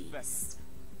 Oh, disinfectant. jeez.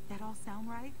 That all sound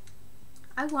right?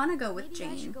 I want to go with Maybe I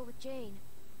should Jane go with Jane.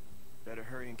 Better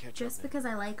hurry and catch just up. because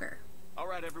I like her. All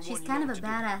right, everyone. She's you kind know of a what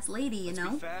to do. badass lady, you Let's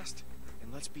know? be fast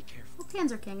and let's be careful. Well,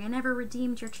 Panzer King, I never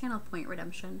redeemed your channel point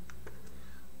redemption.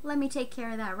 Let me take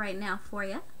care of that right now for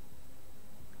you.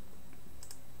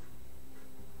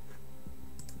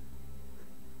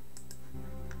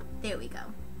 There we go.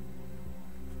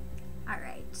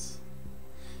 Alright.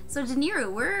 So, De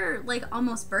Niro, we're like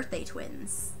almost birthday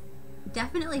twins.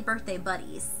 Definitely birthday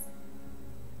buddies.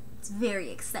 It's very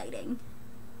exciting.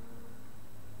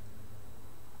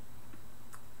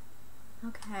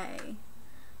 Okay.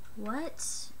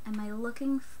 What am I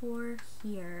looking for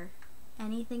here?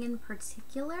 Anything in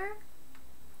particular?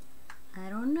 I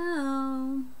don't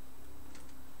know.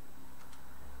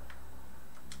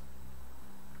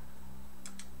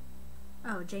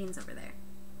 Oh, Jane's over there.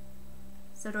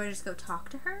 So do I just go talk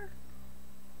to her?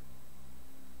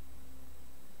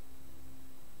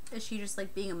 Is she just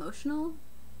like being emotional?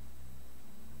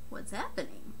 What's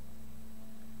happening?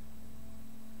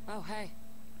 Oh, hey.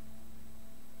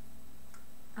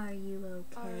 Are you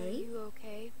okay? Are you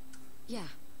okay? Yeah.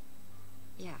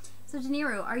 Yeah. So, De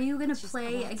Niro, are you gonna It's just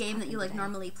play a a lot's game that you, like,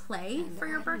 happened normally play And for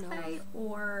your I don't know birthday? if-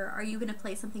 Or are you gonna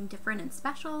play something different and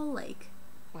special? Like,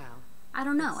 Well, I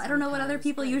don't know. I don't know what other sometimes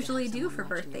people good to have usually do someone for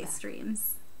watching your birthday back.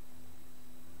 streams.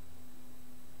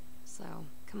 so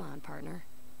come on, partner.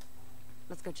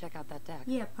 Let's go check out that deck.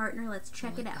 Yeah, partner, let's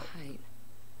check I it like out. the height.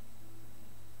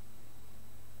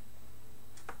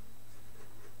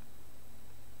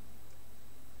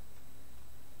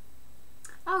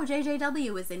 Oh,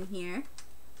 JJW is in here.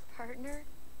 Partner?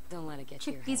 Don't let it get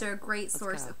to your Chickpeas head. are a great Let's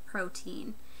source go. of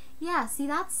protein. Yeah, see,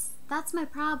 that's my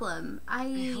problem. I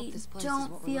I hope this place is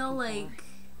don't what we're feel looking like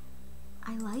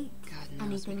I like God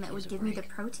knows we anything could that use would a give me the break.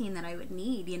 protein that I would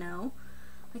need, you know?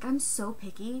 Like, I'm so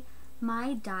picky.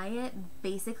 My diet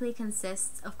basically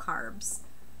consists of carbs.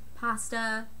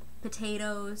 Pasta,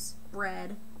 potatoes,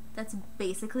 bread. That's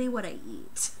basically what I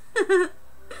eat.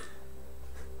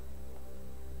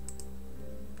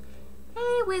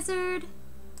 Hey, wizard.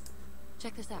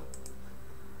 Check this out.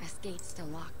 This gate's still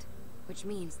locked, which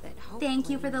means that hopefully Thank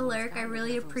you for the no one's lurk. I gotten really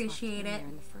whatever was left appreciate in it. there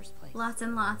in the first place. Lots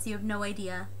and lots. You have no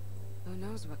idea. Who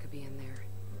knows what could be in there?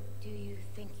 Do you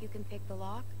think you can pick the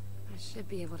lock? I should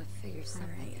be able to figure something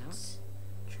Alright. out.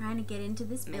 Trying to get into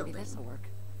this Maybe building. this'll work.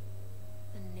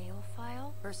 The nail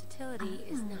file? Versatility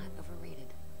is Ah. not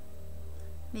overrated.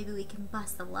 Maybe we can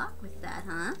bust the lock with that,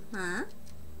 huh? Huh?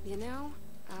 You know,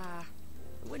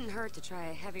 it wouldn't hurt to try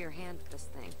a heavier hand with this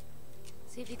thing.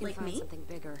 See if you can Like find me? something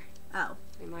bigger. Oh,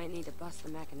 We might need to bust the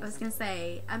mechanism. I was gonna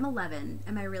say, I'm 11.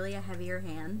 Am I really a heavier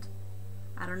hand?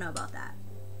 I don't know about that.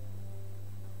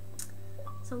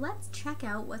 So let's check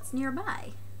out what's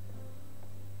nearby.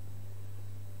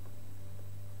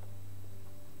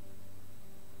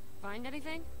 Find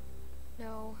anything?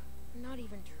 No, not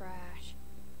even trash.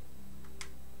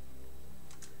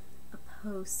 A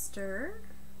poster.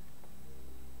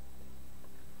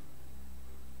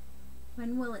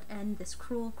 When will it end, this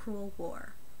cruel, cruel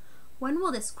war? When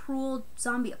will this cruel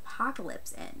zombie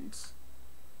apocalypse end?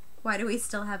 Why do we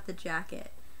still have the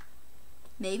jacket?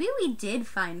 Maybe we did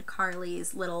find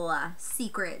Carly's little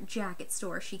secret jacket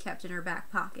store she kept in her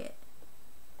back pocket.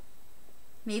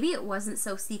 Maybe it wasn't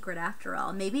so secret after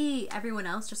all. Maybe everyone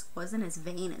else just wasn't as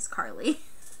vain as Carly.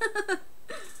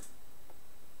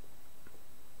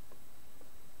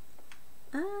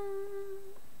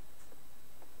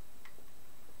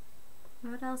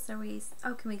 What else are we...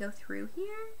 Oh, can we go through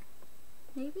here?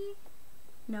 Maybe?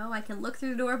 No, I can look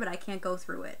through the door, but I can't go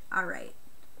through it. Alright.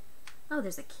 Oh,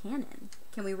 there's a cannon.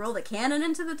 Can we roll the cannon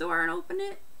into the door and open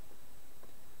it?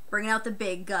 Bring out the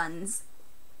big guns.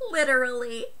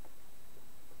 Literally.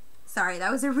 Sorry,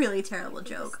 that was a really terrible think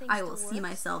this joke. thing I will still see works?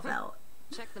 myself out.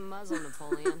 Check the muzzle,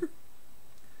 Napoleon.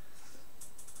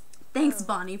 Thanks,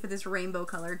 Bonnie, for this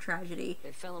rainbow-colored tragedy.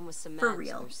 They fill them with cement. For so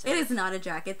real. they're It safe. is not a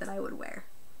jacket that I would wear.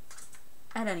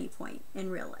 At any point in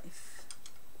real life.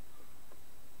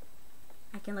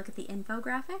 I can look at the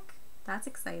infographic. That's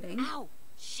exciting. Ow!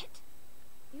 Shit!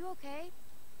 You okay?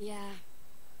 Yeah.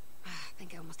 I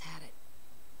think I almost had it.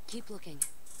 Keep looking.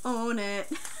 Own it.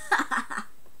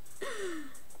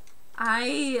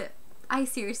 I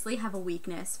seriously have a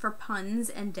weakness for puns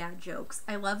and dad jokes.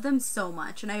 I love them so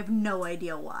much, and I have no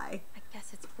idea why. I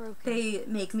guess it's broken. They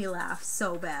make me laugh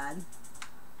so bad.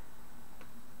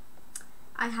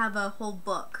 I have a whole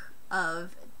book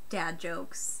of dad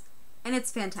jokes, and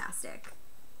it's fantastic.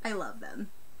 I love them.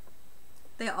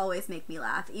 They always make me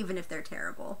laugh, even if they're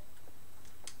terrible.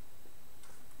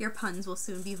 Your puns will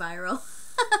soon be viral.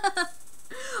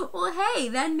 Well, hey,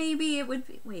 then maybe it would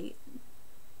be... Wait.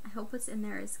 I hope what's in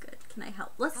there is good. Can I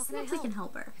help? Let's How see can I if we can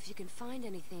help? help her. If you can find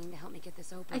anything to help me get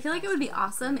this open. I feel like it would be faster,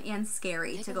 that'd awesome great. and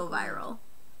scary Take to a go look around. viral.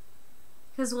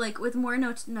 Because, like, with more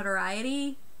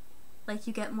notoriety, like,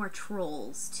 you get more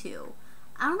trolls, too.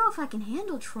 I don't know if I can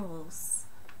handle trolls.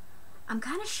 I'm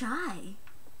kind of shy.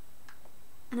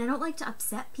 And I don't like to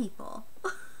upset people.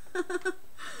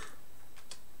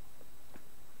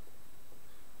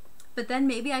 But then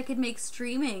maybe I could make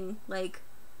streaming, like,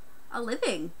 a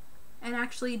living. And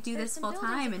actually do There's this some full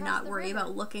buildings time and across not the worry river.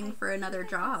 about looking I for think another I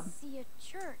job. can see a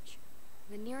church.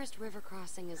 The nearest river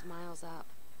crossing is miles up.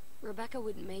 Rebecca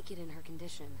wouldn't make it in her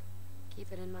condition.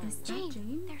 Keep it in mind. Is right? Jane?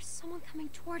 Jane, there's someone coming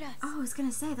toward us. Oh, I was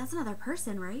gonna say, that's another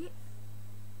person, right?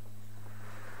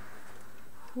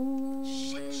 Who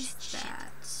Shit, is shit, shit.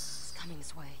 that? He's coming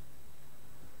this way.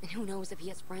 And who knows if he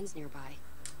has friends nearby.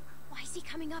 Why is he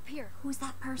coming up here? Who's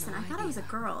that person? No I thought it was a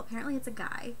idea. girl. Apparently it's a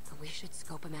guy. But we should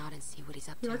scope him out and see what he's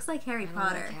up He to. looks like Harry I don't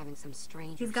Potter. Like having some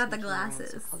stranger He's got the sneaking around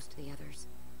glasses. So close to the others.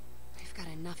 I We've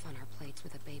got enough on our plates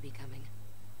with a baby coming.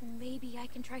 Maybe I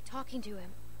can try talking to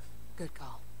him. Good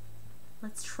call.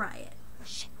 Let's try it.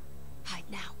 Shh. Hide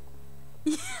now.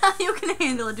 Yeah, you can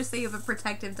handle it. Just say you have a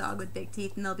protective dog with big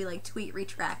teeth and they'll be like, tweet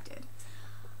retracted.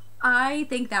 I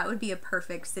think that would be a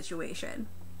perfect situation.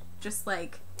 Just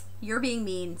like, you're being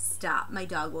mean, stop, my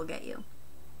dog will get you.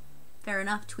 Fair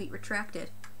enough, tweet retracted.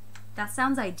 That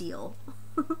sounds ideal.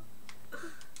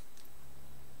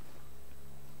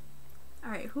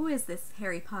 Alright, who is this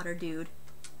Harry Potter dude?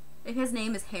 If his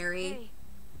name is Harry, Hey,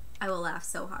 I will laugh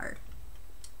so hard.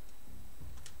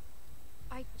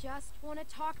 I just want to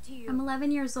talk to you. I'm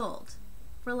 11 years old.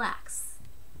 Relax.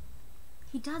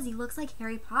 He does, he looks like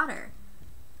Harry Potter.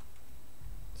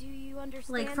 Do you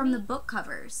understand Like from me? the book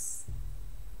covers.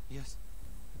 Yes.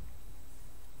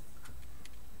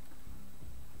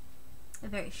 A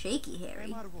very shaky Hey, Harry.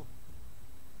 Marvel.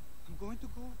 I'm going to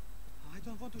go. I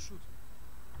don't want to shoot.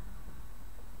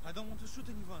 I don't want to shoot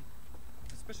anyone.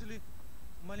 Especially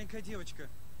маленькая девочка.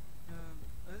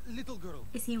 Little girl.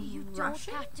 Is he You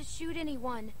Russian? don't have to shoot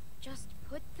anyone. Just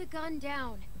put the gun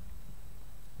down.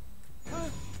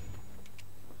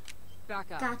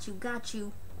 Back up. Got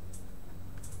you.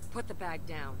 Put the bag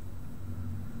down.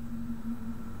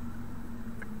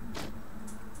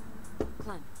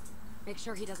 Clem, make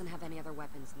sure he doesn't have any other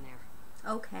weapons in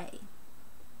there. Okay.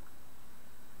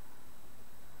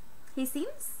 He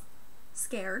seems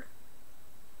scared.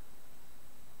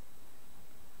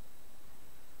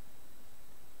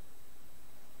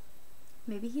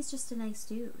 Maybe he's just a nice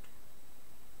dude.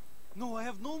 No, I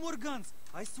have no more guns.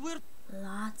 I swear.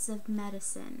 Lots of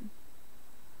medicine.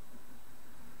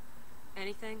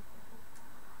 Anything?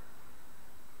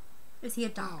 Is he a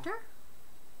doctor?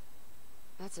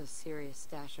 That's a serious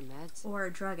stash of meds. Or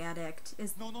a drug addict?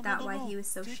 Is No, no, that no, no, why no. he was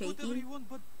so Take shaky? whatever you want,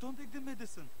 but don't take the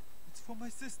medicine. It's for my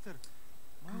sister.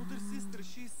 My older sister,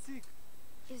 she's sick.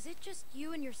 Is it just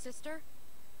you and your sister?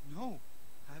 No,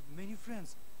 I have many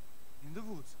friends in the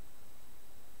woods.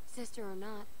 Sister or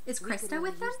not, Is we could Krista really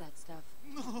with them? use that stuff.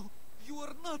 No, you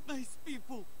are not nice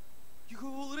people. You have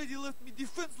already left me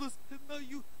defenseless, and now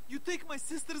you take my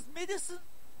sister's medicine?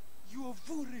 You are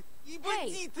worried.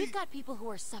 Hey, we've got people who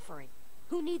are suffering,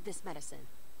 who need this medicine.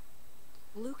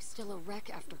 Luke's still a wreck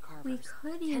after Carver's. We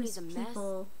could Kenny's use a mess.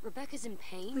 people. Rebecca's in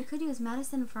pain. We could use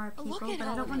medicine for our people, Look at but I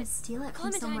all don't of want it. to steal it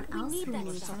from Clementine, someone we else need who that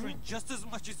needs stuff. it. just as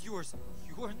much as yours.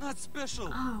 You are not special.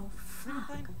 Oh, fuck.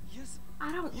 Clementine, yes.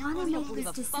 I don't You want must to not make believe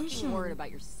this a fucking decision. word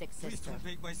about your sick Please sister. don't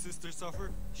make my sister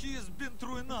suffer. She has been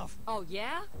through enough. Oh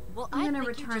yeah? Well, I'm I gonna think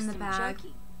return you're just the some bag.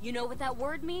 junkie. You know what that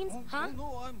word means, Oh, huh?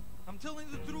 no, I'm telling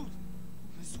the truth.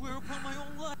 I swear upon my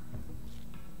own life.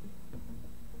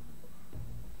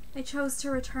 I chose to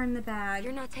return the bag.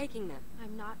 You're not taking them.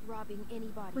 I'm not robbing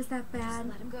anybody. Was that Just bad?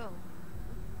 let him go.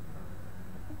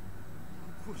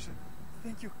 Боже,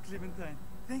 thank you, Clementine.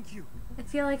 Thank you. I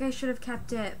feel like I should have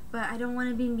kept it, but I don't want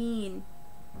to be mean.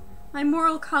 My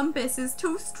moral compass is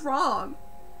too strong.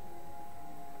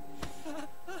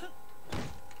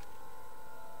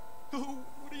 No,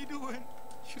 what are you doing?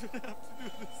 You didn't have to do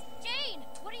this. Jane,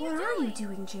 what are you What doing? are you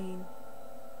doing, Jane?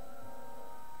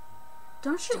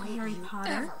 Don't shoot Don't Harry you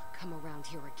Potter. ever come around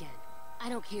here again. I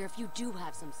don't care if you do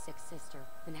have some sick sister.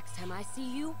 The next time I see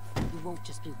you, you won't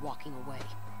just be walking away.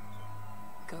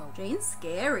 Go. Jane's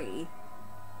scary.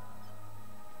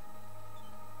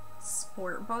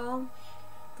 Sport ball?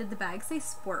 Did the bag say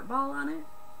sport ball on it?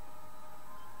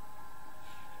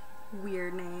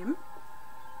 Weird name.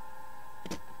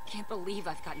 Can't believe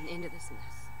I've gotten into this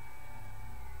mess.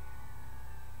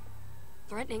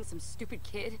 Threatening some stupid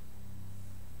kid?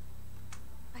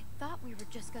 I thought we were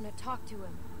just gonna talk to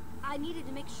him. I needed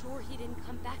to make sure he didn't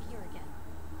come back here again.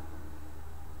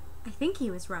 I think he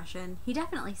was Russian. He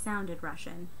definitely sounded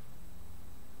Russian.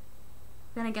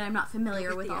 Then again, I'm not familiar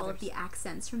Go get with the all of others. the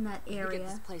accents from that We get this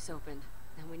area. place opened,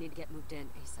 and we need to get moved in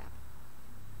ASAP.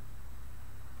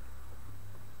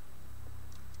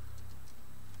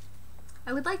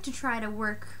 I would like to try to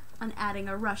work on adding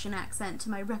a Russian accent to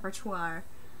my repertoire,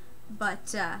 but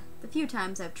the few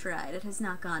times I've tried, it has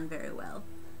not gone very well.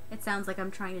 It sounds like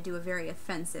I'm trying to do a very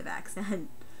offensive accent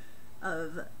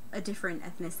of a different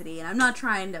ethnicity, and I'm not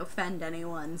trying to offend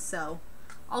anyone, so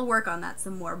I'll work on that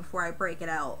some more before I break it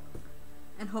out.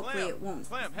 And hopefully it won't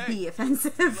be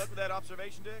offensive. Good luck with that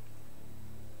observation deck.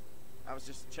 I was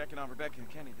just checking on Rebecca and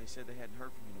Kenny. They said they hadn't heard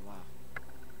from you in a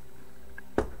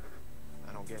while.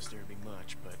 I don't guess there'd be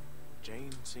much, but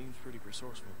Jane seems pretty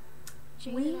resourceful.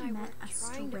 Jane We and I met were a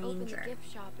trying to open the stranger.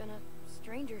 gift shop and a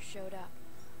stranger showed up.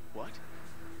 What?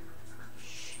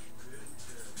 Shh.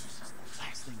 This is the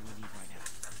last thing we need right now.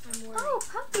 I'm worried. Oh,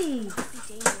 puppy! It could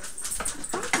be dangerous.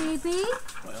 Hi, baby.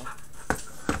 Well,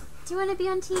 Do you want to be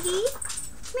on TV?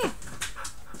 Come here.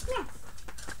 Come here.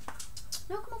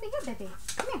 No, come over here, baby.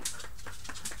 Come here.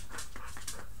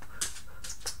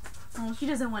 Oh, she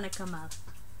doesn't want to come up.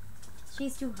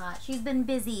 She's too hot. She's been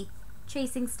busy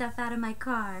chasing stuff out of my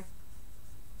car.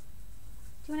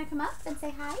 Do you want to come up and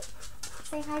say hi?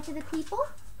 Say hi to the people?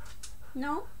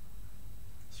 No?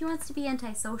 She wants to be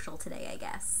antisocial today, I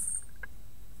guess.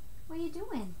 What are you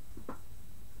doing?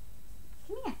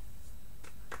 Come here.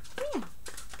 Come here.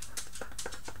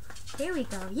 There we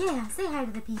go. Yeah, say hi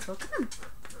to the people. Come on.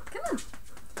 Come on.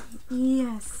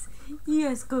 Yes.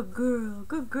 Yes, good girl.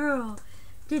 Good girl.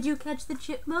 Did you catch the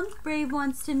chipmunk? Brave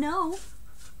wants to know.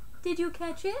 Did you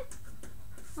catch it?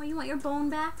 Oh, you want your bone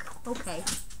back? Okay.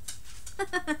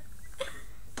 That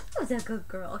was a good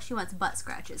girl. She wants butt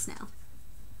scratches now.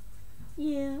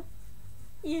 Yeah.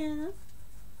 Yeah.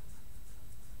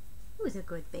 Who's a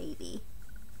good baby?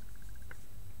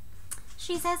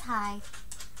 She says hi.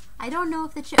 I don't know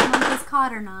if the chipmunk is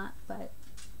caught or not, but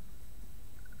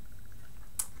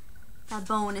that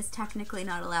bone is technically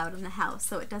not allowed in the house,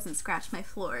 so it doesn't scratch my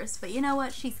floors. But you know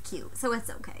what? She's cute, so it's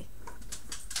okay.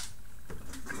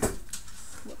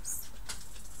 Whoops.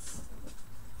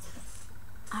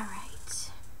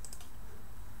 Alright.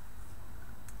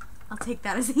 I'll take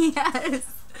that as a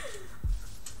yes.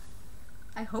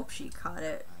 I hope she caught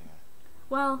it.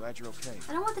 Well, Glad you're okay.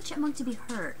 I don't want the chipmunk to be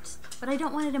hurt, but I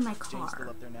don't want it in my car. Jane's still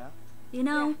up there now? You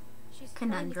know? Yeah, she's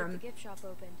Conundrum. trying to get the gift shop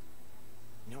opened.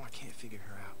 You know, I can't figure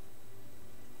her out.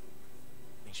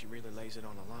 I mean, she really lays it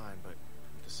on the line, but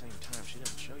at the same time, she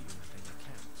doesn't show you anything that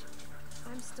counts.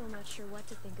 I'm still not sure what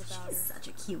to think about She's her. such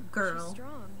a cute girl. She's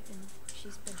strong, and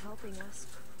she's been helping us.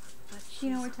 But Do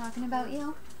you know we're talking about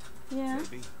you? Yeah.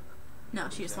 Maybe. No,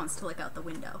 she just wants to look out the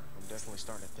window. I'm definitely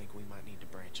starting to think we might need to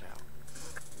branch out.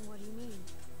 What do you mean?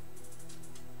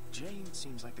 Jane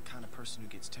seems like the kind of person who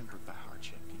gets tempered by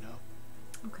hardship, you know?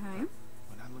 Okay.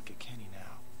 When I look at Kenny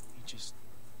now,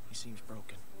 he seems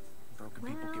broken. Broken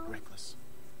people get Well. reckless.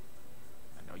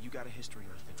 I know you got a history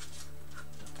with him.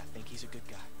 Look, I think he's a good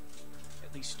guy.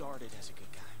 At least started as a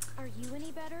good guy. Are you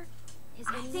any better? Is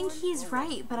I anyone? think he's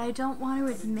right, but I don't want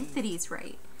to admit that he's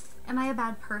right. Am I a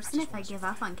bad person if I give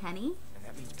up on Kenny? And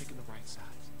that means picking the right sides.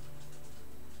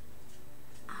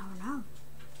 I don't know.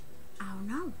 I don't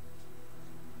know.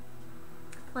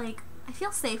 Like, I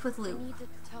feel safe with I Luke, need to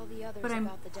tell the others but I'm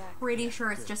about the deck. pretty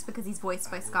sure it's just because he's voiced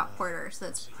by Scott Porter, so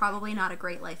it's probably not a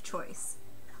great life choice.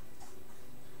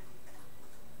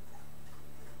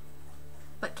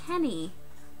 But Kenny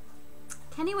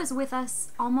was with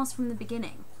us almost from the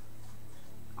beginning.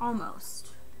 Almost.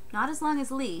 Not as long as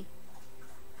Lee.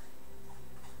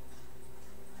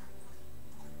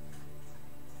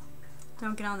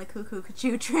 Don't get on the cuckoo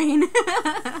cachoo train.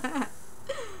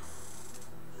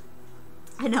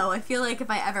 I know, I feel like if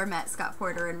I ever met Scott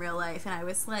Porter in real life and I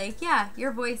was like, yeah,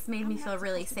 your voice made me feel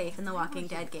really safe in the Walking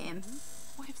Dead game,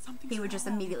 What if something's he would just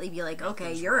wrong? immediately be like,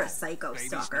 okay, you're a psycho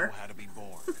stalker. How to be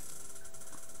born.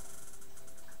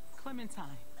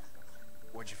 Clementine.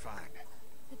 What'd you find?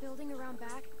 The building around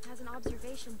back has an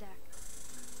observation deck.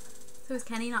 So is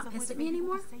Kenny not So pissed would at me it be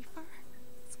anymore? safer?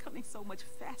 It's coming so much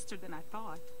faster than I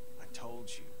thought. I told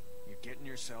you. You're getting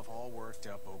yourself all worked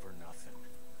up over nothing.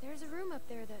 There's a room up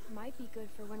there that might be good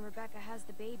for when Rebecca has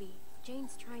the baby.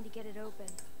 Jane's trying to get it open.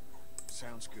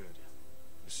 Sounds good.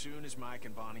 As soon as Mike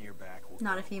and Bonnie are back, we'll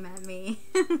Not go. if you met me.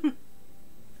 Hey,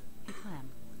 Clem.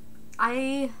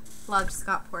 I loved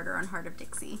Scott Porter on Heart of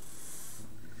Dixie.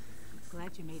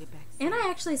 Glad you made it back. And I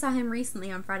actually saw him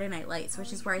recently on Friday Night Lights,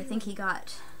 which is where I think he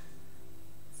got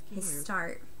his Scared.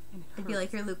 start. And it I'd be hurts.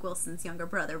 like, you're Luke Wilson's younger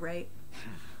brother, right?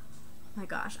 Oh my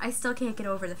gosh, I still can't get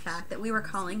over the fact that we were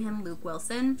calling him Luke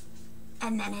Wilson,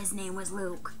 and then his name was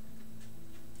Luke.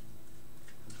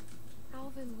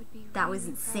 Alvin would be That really was proud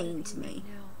insane of to you me. right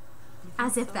now. You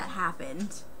As think if so? that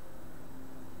happened.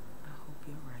 I hope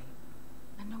you're right.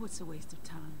 I know it's a waste of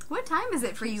time. What time is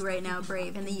it for Can't you stop right now, thinking Brave,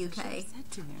 about in the things I should UK? have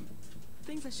said to him.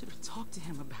 Things I should have talked to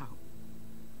him about.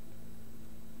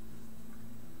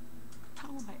 How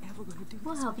am I ever going to do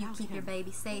We'll this help you without keep your him?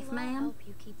 baby safe, We'll ma'am. help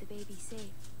you keep the baby safe.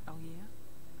 Oh yeah.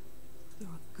 You're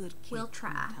a good kid. We'll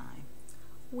try. Clementine.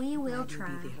 We will Glad try.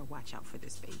 You'll be there to watch out for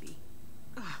this baby.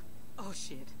 Oh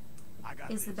shit. I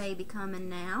got Is the this. baby coming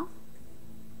now?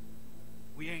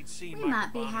 We ain't seen We Mike might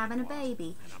and be Bonnie having in a while,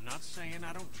 baby. And I'm not saying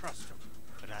I don't trust him,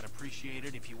 but I'd appreciate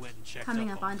it if you went and checked Coming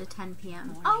up up on on to him. 10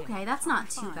 p.m. Go ahead. Okay, that's I'll not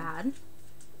be too fine. bad.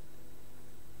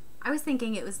 I was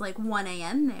thinking it was like 1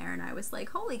 a.m. there, and I was like,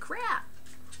 holy crap.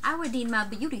 I would need my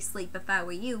beauty sleep if I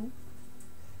were you.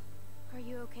 Are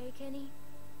you okay, Kenny?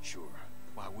 Sure.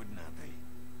 Why wouldn't I be?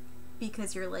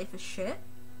 Because your life is shit.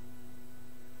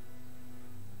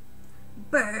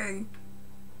 Burn.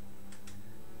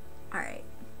 Alright.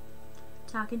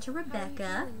 Talking to Rebecca.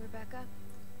 How are you feeling, Rebecca?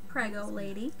 Prego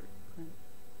lady.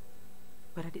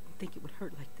 But I didn't think it would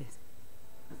hurt like this.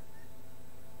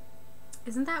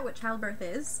 Isn't that what childbirth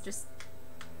is? Just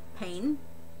pain?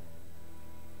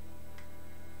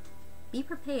 Be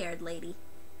prepared, lady.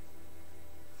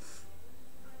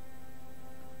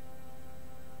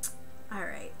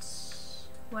 Alright.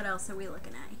 What else are we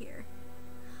looking at here?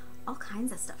 All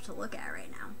kinds of stuff to look at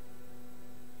right now.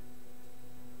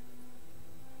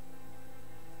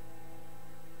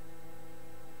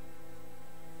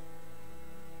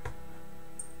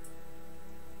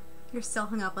 You're still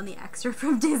hung up on the extra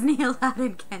from Disney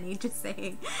Aladdin, Kenny, just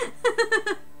saying.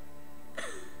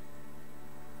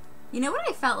 You know what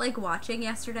I felt like watching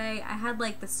yesterday? I had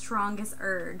like the strongest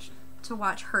urge to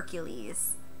watch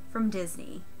Hercules from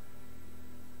Disney.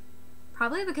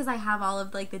 Probably because I have all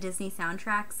of like the Disney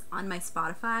soundtracks on my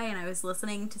Spotify and I was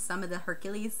listening to some of the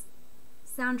Hercules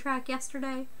soundtrack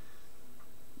yesterday.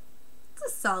 It's a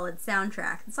solid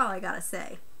soundtrack, that's all I gotta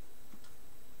say.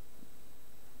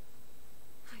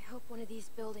 I hope one of these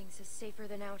buildings is safer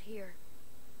than out here.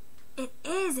 It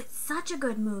is, it's such a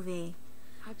good movie.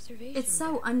 Observation. It's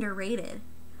so underrated.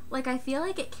 Like, I feel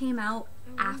like it came out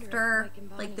after,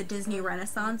 like, the Disney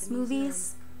Renaissance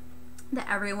movies, that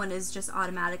everyone is just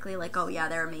automatically like, oh yeah,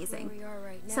 they're amazing.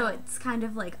 So it's kind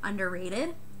of, like,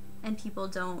 underrated, and people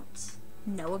don't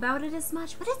know about it as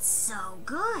much, but it's so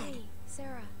good. Hey,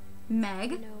 Sarah.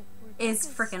 Meg is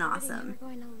freaking awesome. You're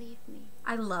going to leave me.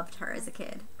 I loved her as a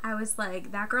kid. I was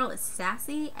like, that girl is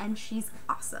sassy, and she's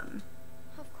awesome.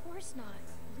 Of course not.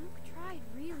 Luke tried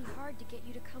really hard to get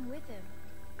you to come with him.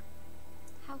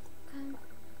 How come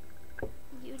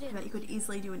you I didn't? bet you could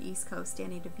easily do an East Coast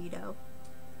Danny DeVito.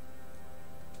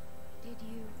 Did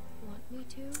you want me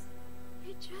to?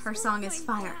 Her song is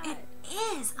fire. It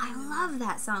is! I love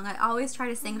that song. I always try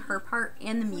to sing her part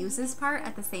and the Muses part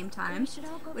at the same time,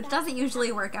 which doesn't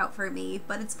usually work out for me,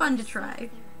 but it's fun to try.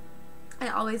 I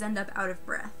always end up out of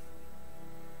breath.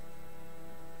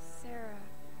 Sarah.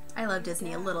 I love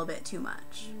Disney a little bit too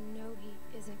much. You know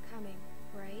he isn't coming,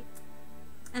 right?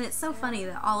 And it's so funny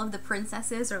that all of the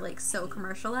princesses are like so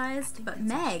commercialized, but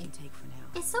Meg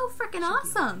is so freaking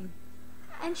awesome.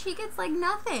 And she gets like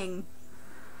nothing.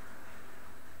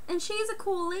 And she's a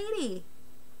cool lady.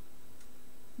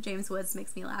 James Woods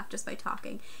makes me laugh just by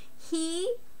talking.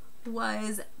 He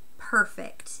was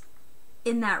perfect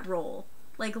in that role.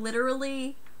 Like,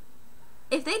 literally,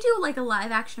 if they do like a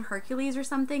live action Hercules or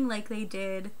something like they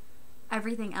did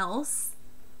everything else,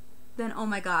 then oh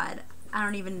my god, I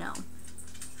don't even know.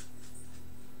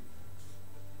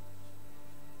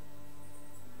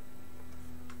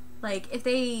 Like, if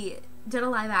they did a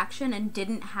live action and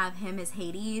didn't have him as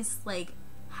Hades, like,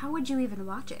 how would you even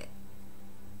watch it?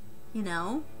 You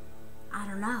know? I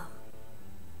don't know.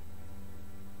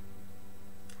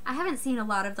 I haven't seen a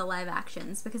lot of the live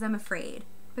actions because I'm afraid.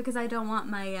 Because I don't want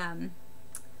my,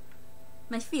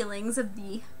 my feelings of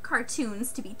the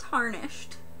cartoons to be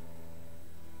tarnished.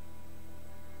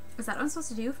 Is that what I'm supposed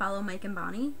to do? Follow Mike and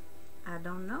Bonnie? I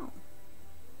don't know.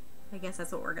 I guess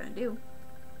that's what we're gonna do.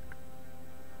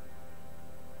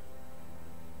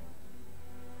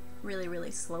 Really, really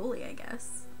slowly, I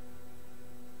guess.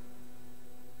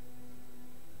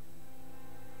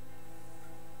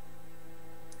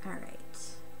 Alright.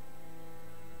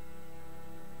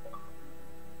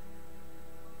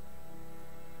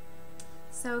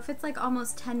 So if it's like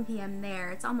almost 10 p.m.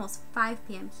 there, it's almost 5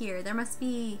 p.m. here. There must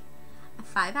be a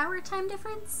 5-hour time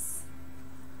difference?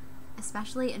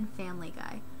 Especially in Family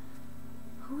Guy.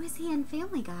 Who is he in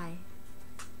Family Guy?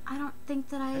 I don't think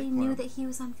that I knew that he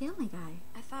was on Family Guy.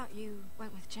 I thought you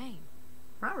went with Jane.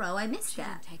 Ruh-roh, I missed She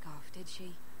that. didn't take off, did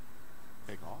she?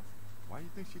 Take off? Why do you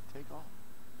think she'd take off?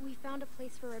 We found a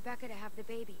place for Rebecca to have the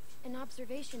baby. An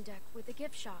observation deck with a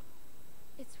gift shop.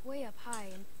 It's way up high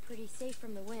and pretty safe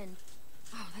from the wind.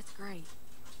 Oh, that's great.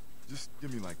 Just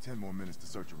give me like 10 more minutes to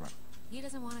search around. He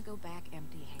doesn't want to go back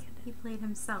empty-handed. He played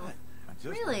himself. I just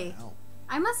Really? wanna help.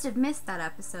 I must have missed that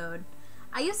episode.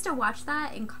 I used to watch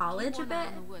that in college a bit,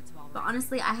 but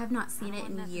honestly, I have not seen it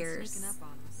in years.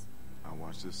 I'll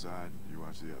watch this side, you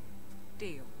watch the other.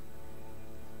 Deal.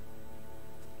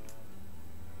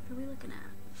 What are we looking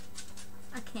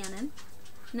at? A cannon.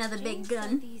 Another Jane big said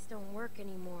gun. these don't work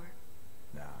anymore.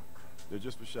 Nah, they're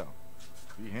just for show.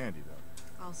 Be handy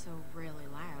though. Also really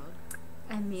loud.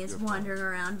 And Mia's wandering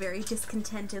around very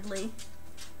discontentedly.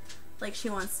 Like she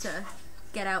wants to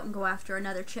get out and go after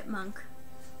another chipmunk.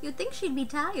 You'd think she'd be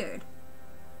tired.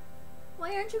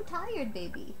 Why aren't you tired,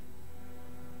 baby?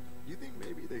 You think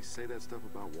maybe they say that stuff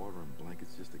about water and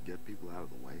blankets just to get people out of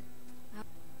the way?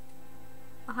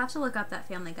 I'll have to look up that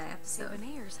Family Guy episode.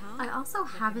 Souvenirs, huh? I also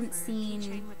haven't seen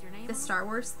keychain with your name the on it? Star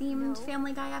Wars themed No.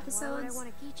 Family Guy Why would I episodes, want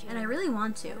a keychain? and I really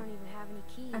want I to. don't even have any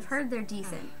keys. I've heard they're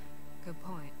decent. Good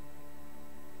point.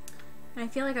 And I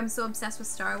feel like I'm so obsessed with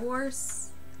Star Wars,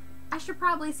 I should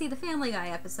probably see the Family Guy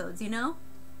episodes, you know?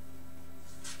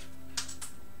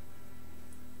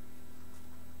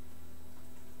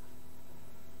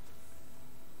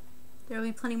 There'll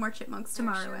be plenty more chipmunks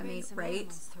tomorrow, Emmy, right?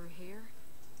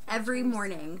 Every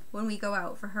morning when we go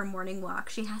out for her morning walk,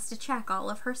 she has to check all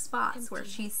of her spots where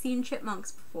she's seen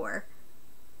chipmunks before.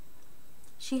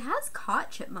 She has caught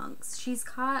chipmunks. She's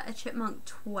caught a chipmunk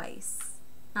twice.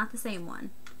 Not the same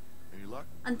one. Any luck?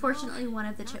 Unfortunately, one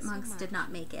of the not so chipmunks did much.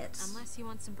 not make it, Unless you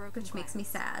want some broken which makes me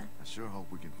sad. I sure hope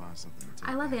we can find something to take.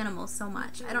 I love animals so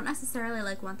much. I don't necessarily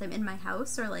like want them in my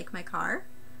house or like my car,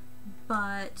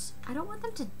 but I don't want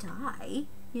them to die,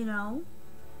 you know?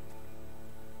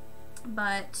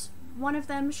 But one of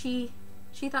them, she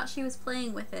thought she was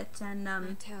playing with it, and I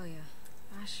tell you,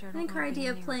 I sure I think her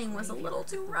idea of playing was a little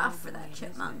too rough for that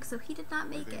chipmunk, so he did not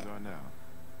Where make things it. are now.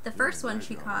 The first one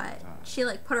she caught, she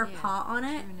like put her Yeah, paw on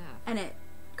it, true enough. and it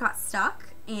got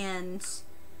stuck, and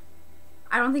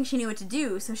I don't think she knew what to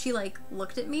do, so she like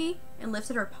looked at me and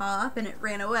lifted her paw up and it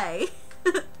ran away.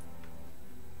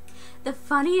 The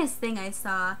funniest thing I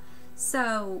saw,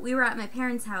 so we were at my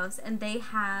parents' house and they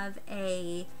have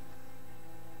a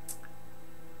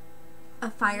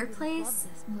fireplace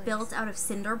built out of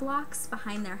cinder blocks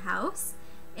behind their house,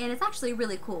 and it's actually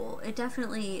really cool. It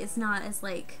definitely is not as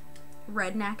like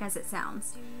redneck as it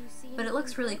sounds, but it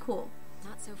looks really cool.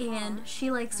 Not so far. And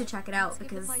she likes to check it out Let's give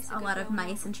the because place a a good lot of going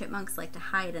mice over. and chipmunks like to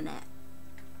hide in it.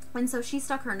 And so she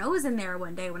stuck her nose in there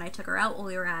one day when I took her out while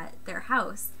we were at their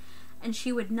house, and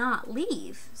she would not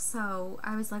leave. So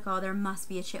I was like, oh, there must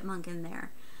be a chipmunk in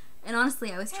there. And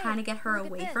honestly, I was trying to get her look at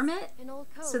away this. from it An old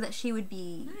coat. so that she would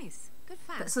be, Nice. Good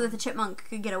fact. so that the chipmunk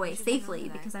could get away I should hang on safely, to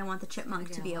that. because I want the chipmunk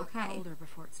Gonna to get be a lot okay. colder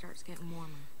before it starts getting warmer.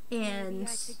 And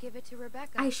Maybe I could give it to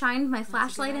Rebecca. I shined my a good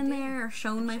flashlight in idea. there, or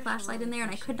shone I'm my sure she'll flashlight in really there,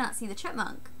 and I could appreciate not see the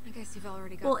chipmunk. I guess you've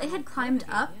already got Well, the it had whole climbed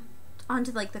coat, up have you?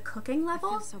 onto like the cooking I level,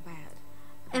 feel so bad.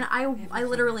 and I Everything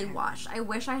literally happened. watched. I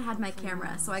wish I had my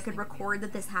camera so I could record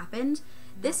that this happened.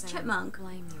 This Not that I chipmunk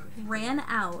blame you if you ran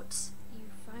out, You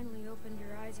finally opened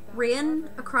your eyes about ran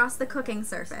Barbara. across the cooking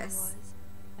Person surface, was.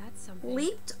 That's something.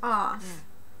 leaped off,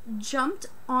 jumped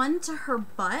onto her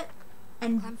butt,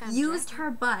 and Clem found used Jack.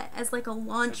 her butt as like a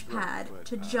launch That's right, pad but,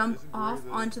 to isn't jump Gray off the-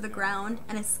 onto the yeah, ground no.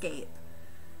 and escape.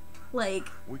 Like,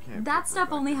 We can't that put stuff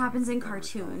Rebecca only in happens in the middle of the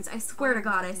cartoons. I swear to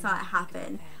God, I saw it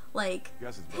happen. Like,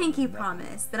 Guess it's better pinky than nothing.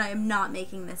 promise that I am not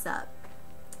making this up.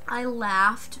 I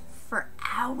laughed for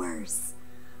hours.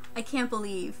 I can't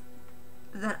believe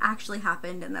that actually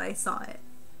happened and that I saw it.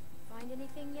 Find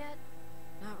anything yet?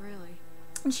 Not really.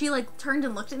 And she like turned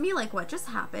and looked at me like, what just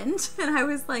happened? And I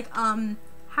was like,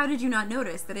 how did you not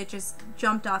notice that it just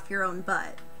jumped off your own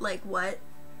butt? Like, what?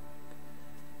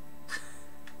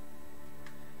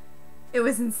 It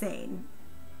was insane.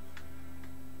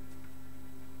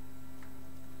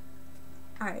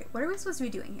 Alright, what are we supposed to be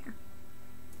doing here?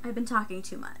 I've been talking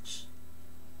too much.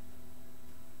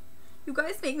 You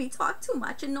guys make me talk too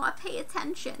much and not pay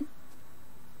attention.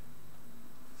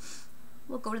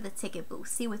 We'll go to the ticket booth,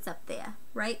 see what's up there,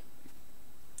 right?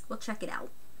 We'll check it out.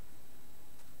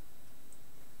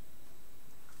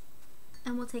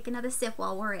 And we'll take another sip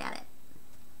while we're at it.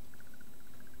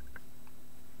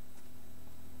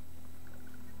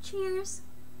 Cheers.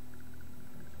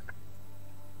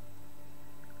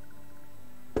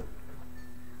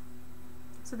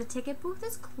 So the ticket booth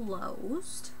is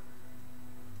closed.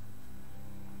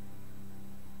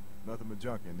 Nothing but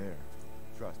junk in there.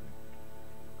 Trust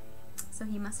me. So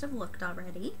he must have looked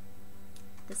already.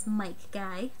 This Mike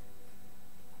guy.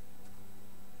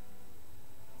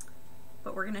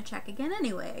 But we're gonna check again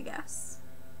anyway, I guess.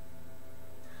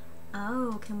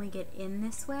 Oh, can we get in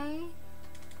this way?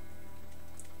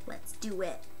 Let's do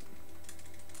it.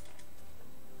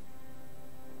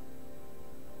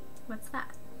 What's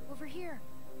that? Over here.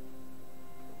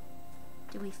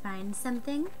 Do we find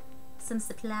something? Some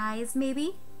supplies,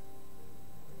 maybe?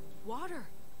 Water.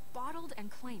 Bottled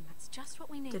and clean. That's just what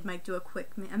we need. Did Mike do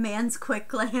a man's quick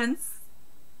glance?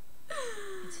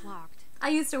 It's locked. I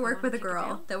used to work wanna with a check it girl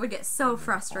out? that would get so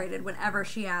frustrated whenever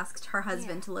she asked her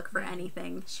husband Yeah, to look for maybe.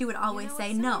 anything. She would always know, if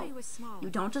say, somebody no, was smaller, you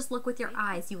don't just look with your maybe-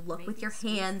 eyes, you look with maybe your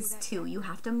squeeze through hands that too. gap. You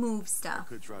have to move I stuff.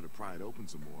 could try to pry it open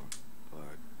some more,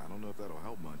 but I don't know if that'll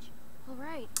help much. All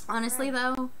right. Honestly,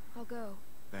 though, I'll go.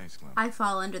 Thanks, Clem. I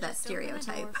fall under that Just open the door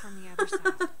stereotype. from the other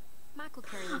side. Mike will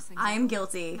carry those things I am out.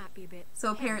 guilty. Might be a bit So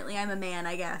heavy. apparently I'm a man,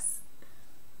 I guess.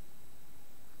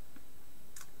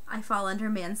 I fall under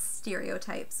man's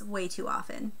stereotypes way too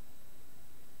often.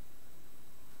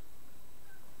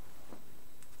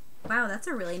 Wow, that's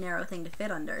a really narrow thing to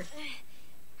fit under.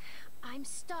 I'm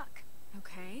stuck.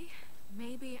 Okay,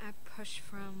 maybe I push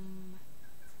from...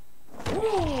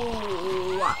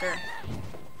 Ooh, Walker.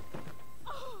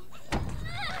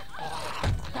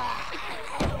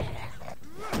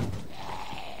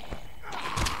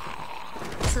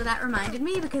 So that reminded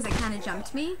me, because it kind of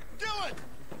jumped me.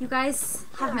 You guys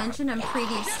have mentioned on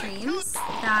previous streams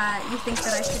that you think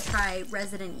that I should try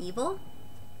Resident Evil.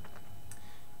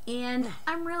 And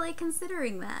I'm really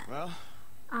considering that. Well,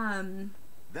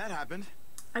 that happened.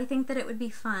 I think that it would be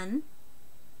fun.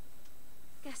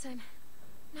 Guess I'm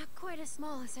not quite as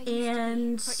small as I used to be.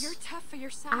 And But you're tough for your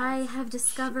size. I have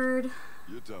discovered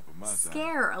You're tough on my side.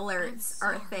 scare alerts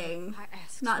are a thing. I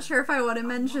asked Not you. sure if I want to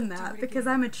mention won't do that it because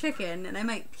again. I'm a chicken and I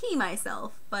might pee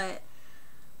myself, but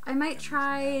I might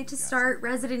try to start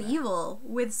Resident Evil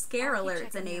with scare I'll keep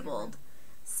alerts checking enabled.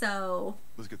 So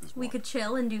Let's get this we walk. could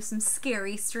chill and do some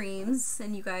scary streams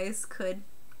and you guys could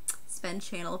spend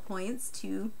channel points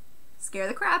to scare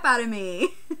the crap out of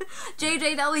me.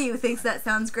 JJW thinks that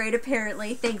sounds great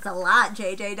apparently. Thanks a lot,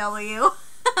 JJW.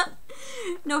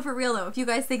 No, for real though, if you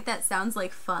guys think that sounds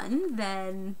like fun,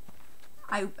 then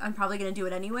I'm probably going to do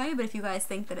it anyway, but if you guys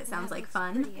think that it sounds like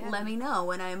fun, let me know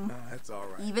and I'm That's all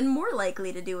right. even more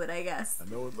likely to do it, I guess. I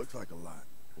know it looks like a lot,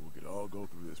 but we could all go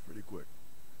through this pretty quick.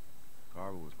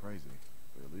 Carver was crazy,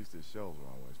 but at least his shelves were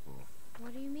always full.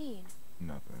 What do you mean?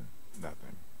 Nothing.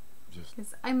 Just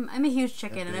Because I'm a huge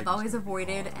chicken that and I've baby's always gonna be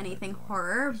avoided hard on anything everyone,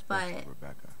 horror, especially but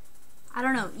Rebecca. I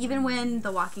don't know, even when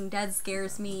The Walking Dead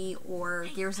scares me or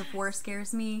Gears of War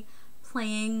scares me,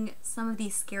 playing some of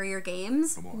these scarier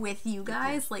games Come on, with you get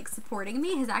guys, close. like, supporting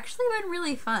me has actually been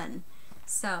really fun.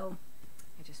 So,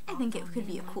 just I think it walked could on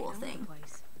be a in like cool it thing.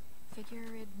 always. Figure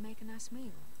it'd make a nice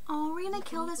meal. oh, we're gonna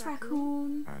kill this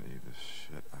raccoon. I'd eat the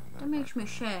shit out of that. That makes me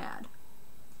raccoon. sad.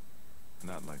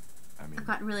 Not like, I mean, I've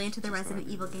gotten really into the just Resident I'd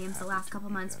be Evil really games the happy last to couple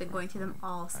eat months, that been going through them raccoon.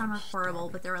 all. Some I'm are horrible,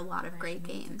 starving. but there are a lot of great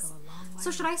Fresh meat to games. go a long way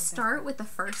So should I with the start with the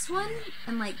first one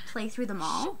and, like, play through them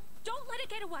all? Don't let it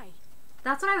get away.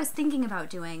 That's what I was thinking about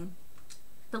doing.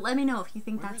 But let me know if you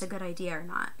think that's a good idea or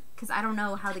not. Because I don't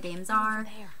know how the games are.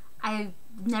 I've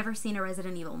never seen a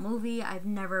Resident Evil movie. I've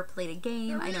never played a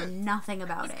game. I know nothing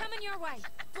about He's it. coming your way.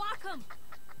 Block him.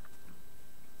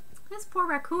 This poor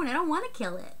raccoon, I don't want to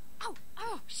kill it.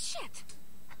 Oh, shit!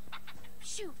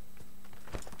 Shoot.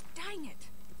 Dang it!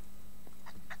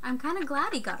 I'm kind of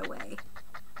glad he got away.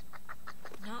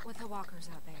 Not with the walkers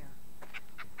out there.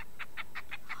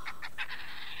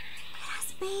 It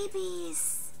has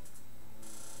babies.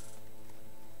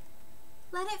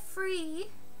 Let it free.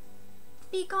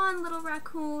 Be gone, little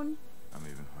raccoon. I'm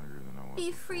even hungrier than I was.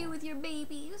 Be free before. with your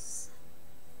babies.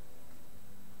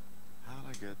 How'd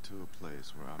I get to a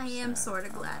place where I'm I am sad sorta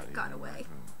I'm glad not it got eating a away. raccoon?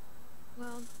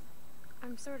 Well,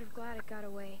 I'm sort of glad it got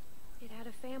away. It had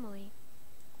a family.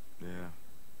 Yeah,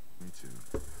 me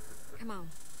too. Come on,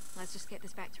 let's just get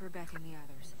this back to Rebecca and the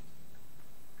others.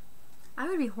 I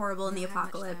would be horrible in the We don't have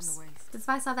much time to apocalypse. waste. Because if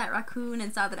I saw that raccoon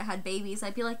and saw that it had babies,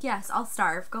 I'd be like, yes, I'll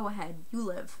starve. Go ahead. You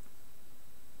live.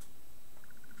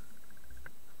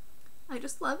 I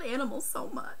just love animals so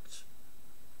much.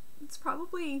 It's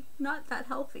probably not that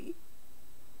healthy.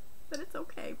 But it's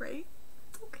okay, right?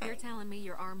 It's okay. You're telling me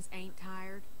your arms ain't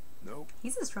tired? Nope.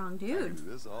 He's a strong I can dude.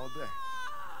 do this all day.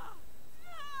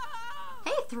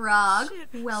 Hey, Throg.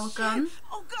 Shit, Welcome. shit.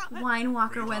 Oh, God. Wine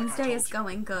Walker Wednesday is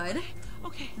going good.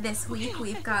 Okay. This week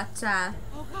we've got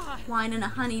Oh, God. wine in a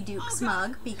Honeydukes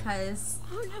mug because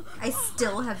Oh, no. I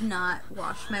still have not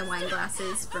washed my wine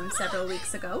glasses from several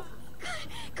weeks ago.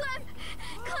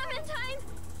 Clementine!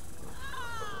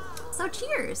 So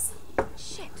cheers.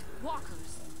 Shit,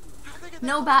 walkers.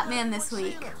 No Batman this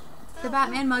week. The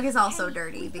Batman mug is also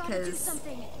dirty We've gotta do because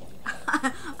something.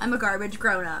 I'm a garbage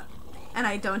grown-up and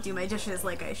I don't do my dishes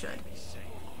like I should.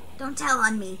 Don't tell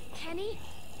on me. Kenny?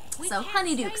 So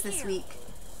Honeydukes this week.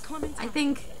 Clementine, I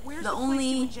think where's the place you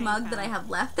only and Jane mug that I found? have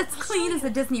left that's clean is the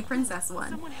Disney Princess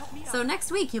one. Someone help me So out.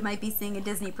 next week you might be seeing a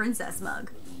Disney Princess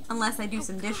mug. Unless I do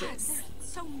some dishes.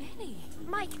 So many.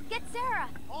 Mike, get Sarah!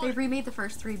 They remade the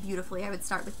first 3 beautifully. I would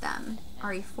start with them.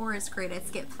 RE4 is great. I'd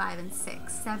skip 5 and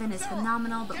 6. 7 is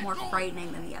phenomenal, but more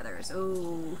frightening than the others.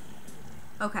 Ooh.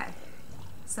 Okay.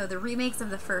 So the remakes of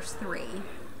the first 3.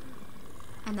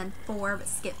 And then 4, but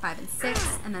skip 5 and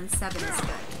 6. And then 7 is good.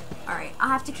 Alright, I'll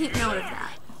have to keep note of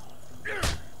that.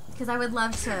 Because I would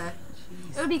love to...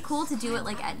 It would be cool to do it,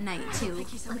 like, at night, too.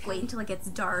 Like, wait until it gets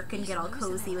dark and get all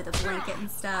cozy with a blanket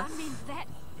and stuff. I mean,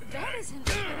 that isn't...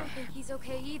 I don't think he's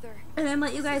okay either. And then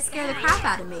let you guys scare the crap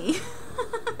out of me.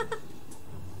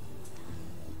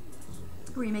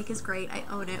 Remake is great. I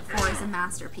own it. 4 is a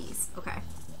masterpiece. Okay.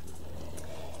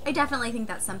 I definitely think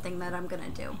that's something that I'm gonna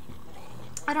do.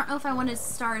 I don't know if I want to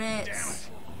start it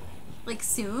like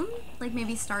soon, like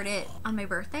maybe start it on my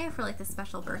birthday for like the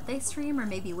special birthday stream, or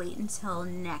maybe wait until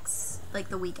next, like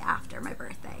the week after my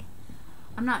birthday.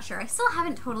 I'm not sure. I still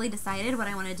haven't totally decided what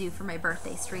I want to do for my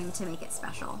birthday stream to make it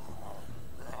special.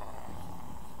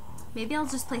 Maybe I'll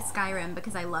just play Skyrim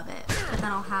because I love it, but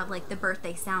then I'll have like the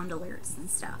birthday sound alerts and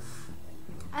stuff.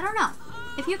 I don't know.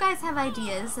 If you guys have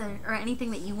ideas or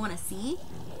anything that you want to see,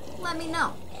 let me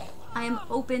know. I am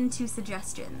open to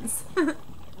suggestions. It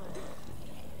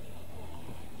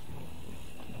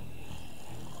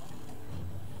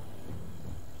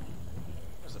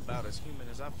was about as human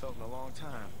as I've felt in a long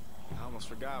time. I almost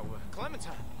forgot what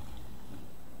Clementine.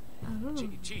 Oh.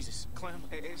 Jesus, Clem,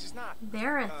 it's just not.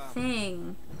 They're a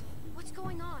thing. What's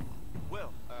going on?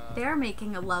 Well, they're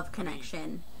making a love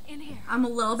connection. In here. I'm a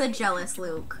little bit jealous,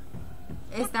 Luke.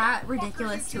 Is that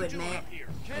ridiculous to admit?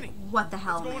 Like, what the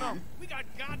hell, man? We got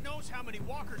God knows how many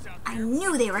walkers out I there.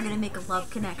 knew they were gonna make a love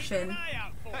connection.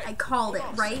 I called it,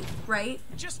 right? Right?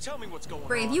 Just tell me what's going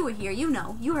Brave, on. you were here. You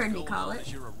know. You heard me call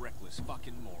it. You're a reckless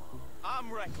fucking moron.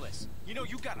 I'm reckless. You know,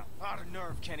 you got a lot of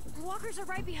nerve, Kenny. The walkers are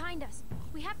right behind us.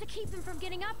 We have to keep them from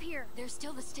getting up here. There's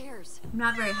still the stairs. I'm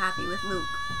not very happy with Luke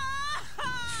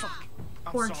Fuck.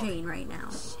 I'm or sorry. Jane right now.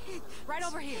 Right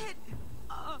over here.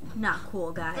 Not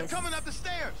cool, They're guys. coming up the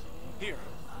stairs. Here,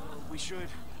 we should.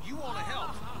 You want to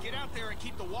help? Get out there and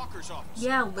keep the walkers off us.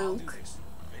 Yeah, I'll do Luke. this.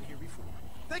 Been here before.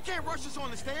 They can't rush us on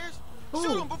the stairs. Ooh.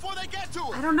 Shoot them before they get to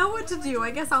us. I don't know what to do.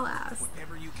 I guess I'll ask.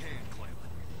 Whatever you can, Clem.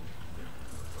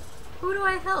 Who do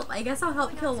I help? I guess I'll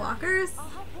help kill walkers. I'll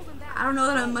help hold them back. I don't know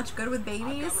that I'm much good with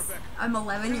babies. I'm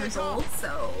 11 years old,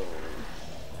 so...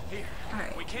 Here.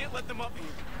 Alright. We can't let them up here.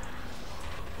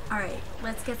 Alright,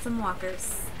 let's get some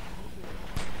walkers.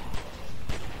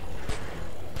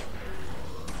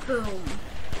 Boom.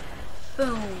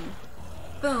 Boom.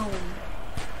 Boom.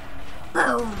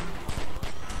 Boom.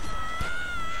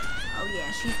 Oh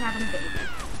yeah, she's having a baby.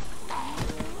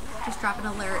 Just drop an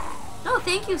alert. No,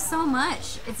 thank you so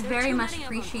much. It's very much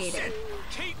appreciated.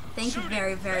 Thank you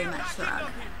very, very much, Throg.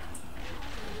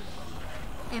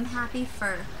 I'm happy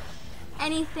for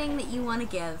anything that you want to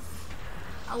give.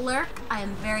 A lurk, I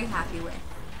am very happy with.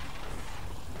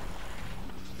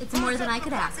 It's more than I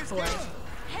could ask for.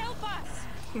 Help us!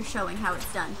 You're showing how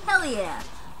it's done. Hell yeah!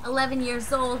 11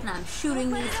 years old and I'm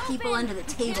shooting these people under the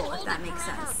table, if that makes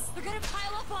sense. They're gonna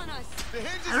pile up on us.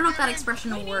 I don't know if that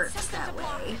expression works that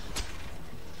way.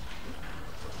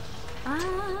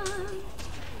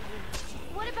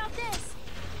 What about this?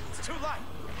 It's too light.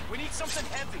 We need something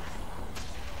heavy.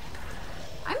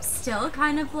 I'm still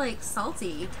kind of like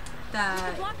salty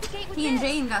that he and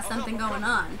Jane got something going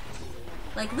on.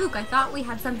 Like, Luke, I thought we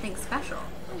had something special.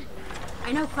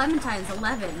 I know Clementine's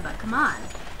 11, but come on.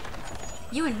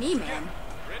 You and me, man.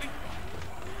 Ready?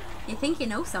 You think you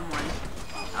know someone.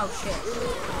 Oh, shit.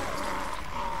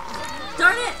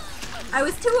 Darn it! I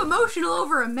was too emotional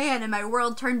over a man and my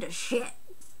world turned to shit.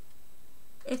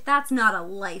 If that's not a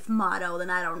life motto, then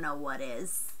I don't know what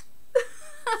is.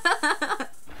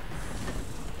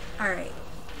 Alright.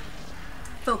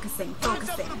 Focusing,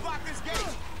 focusing.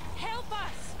 Help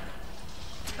us!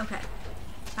 Okay.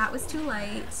 That was too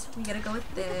light. We gotta go with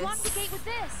Block the this. gate with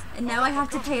this. And now I have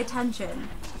to pay attention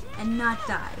and not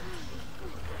die.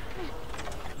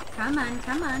 Come on,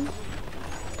 come on.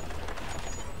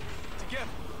 Together.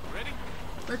 Ready?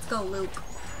 Let's go, Luke.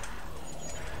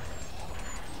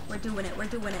 We're doing it, we're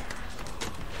doing it.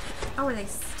 Oh, are they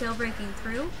still breaking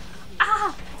through?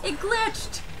 Ah! It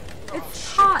glitched!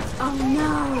 It's hot! Oh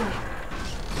no!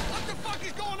 What the fuck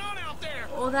is going on out there?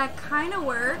 Well, that kind of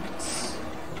worked,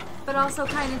 but also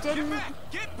kind of didn't.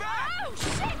 Get back! Oh,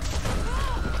 shit!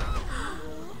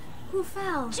 Who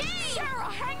fell? Jane! Sarah,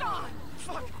 hang on!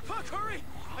 Fuck! Fuck! Hurry!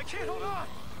 I can't hold on.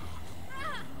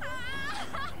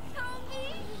 Help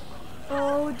me!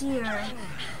 Oh dear.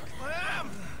 Clem!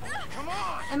 Come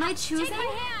on! Am I choosing? Take my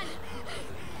hand!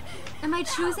 Am I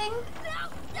choosing?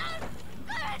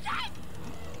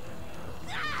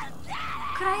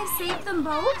 Could I have saved them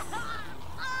both?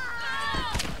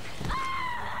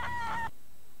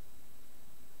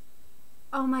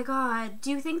 Oh my god.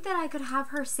 Do you think that I could have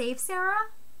her save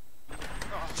Sarah?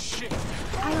 Oh shit!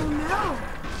 I don't know.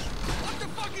 What the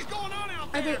fuck is going on out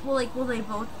Are there? they, will they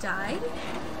both die?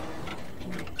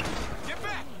 Get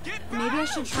back! Get back! Maybe I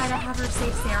should try to have her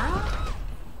save Sarah?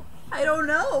 I don't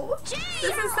know.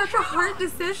 This is such a hard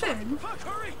decision. Fuck!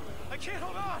 Hurry! I can't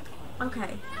hold on.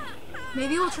 Okay.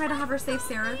 Maybe we'll try to have her save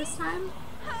Sarah this time?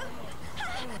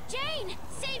 Jane!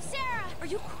 Save Sarah! Are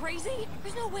you crazy?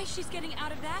 There's no way she's getting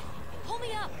out of that. Pull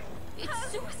me up.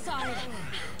 It's suicide.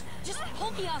 Just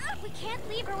pull me up. We can't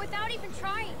leave her without even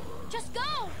trying. Just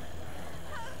go!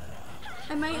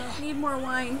 I might need more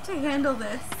wine to handle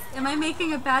this. Am I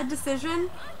making a bad decision?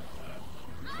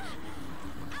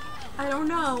 I don't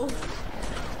know.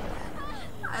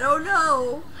 I don't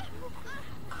know.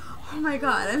 Oh my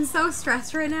god, I'm so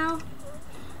stressed right now.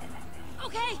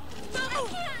 Okay,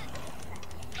 move!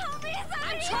 Help me,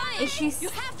 I'm trying! Is she, You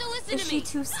have to listen is to she me!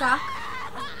 too stuck?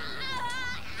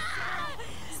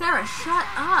 Sarah, shut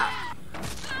up.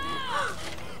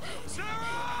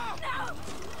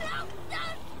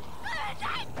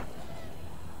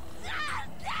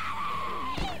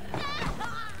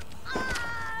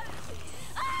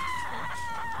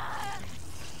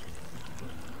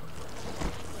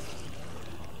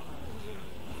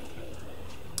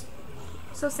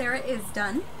 So Sarah is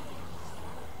done.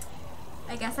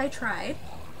 I guess I tried.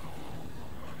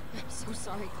 I'm so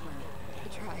sorry, Claire. I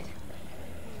tried.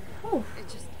 Ooh. It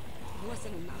just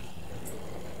wasn't enough.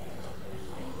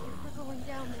 Thank you for going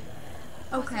down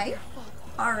there. Okay.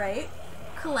 Alright.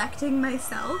 Collecting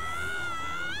myself.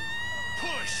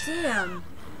 Push! Damn.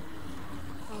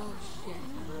 Oh, shit.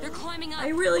 They're climbing up. I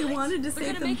really wanted to They're save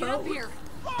gonna them make it up both. here.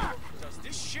 Does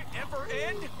this shit ever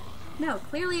end? No,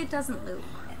 clearly it doesn't, Luke.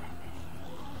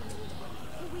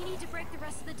 We need to break the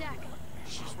rest of the deck.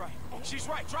 She's right. She's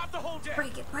right. Drop the whole deck.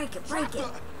 Break it, break it, break it.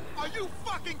 Are you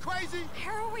fucking crazy?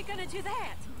 How are we gonna do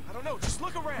that? I don't know. Just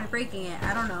look By around. breaking it,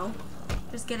 I don't know.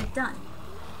 Just get it done.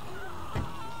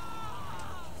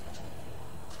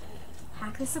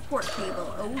 Hack the support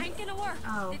cable. Oh. Ain't gonna work.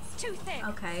 Oh. It's too thick.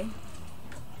 Okay.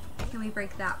 Can we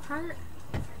break that part?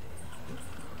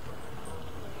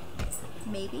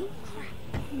 Maybe?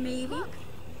 Maybe?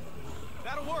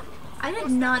 That'll work. I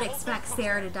did not expect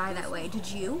Sarah to die that way,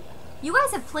 did you? You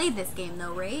guys have played this game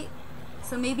though, right?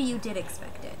 So maybe you did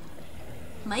expect it.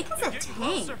 Mike is a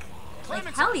tank. Like,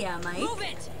 hell yeah, Mike. Move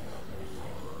it!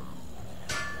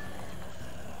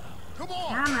 Come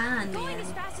on! Come on, Going as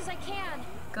man. fast as I can.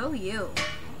 Go you.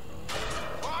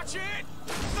 Watch it!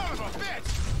 Son of a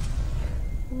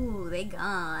bitch! Ooh, they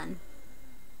gone.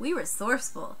 We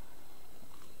resourceful.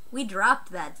 We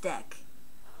dropped that deck.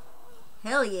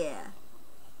 Hell yeah.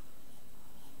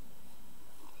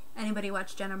 Anybody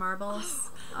watch Jenna Marbles?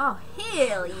 Oh,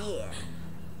 hell yeah.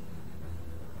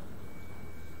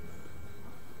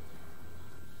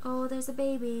 Oh, there's a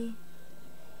baby.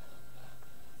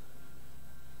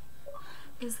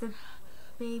 Is the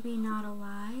baby not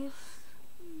alive?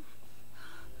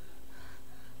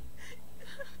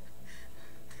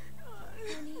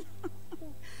 Honey,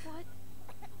 what?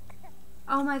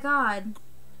 Oh my god.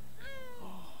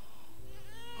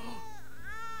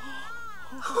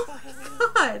 Oh my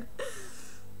god.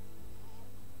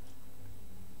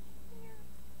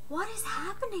 What is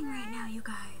happening right now, you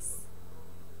guys?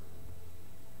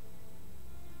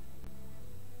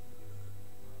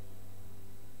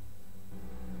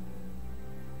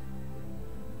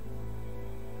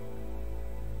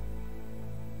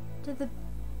 Did the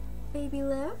baby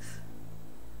live?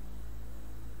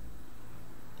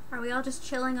 Are we all just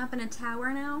chilling up in a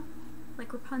tower now?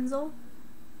 Like Rapunzel?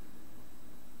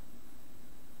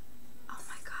 Oh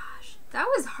my gosh. That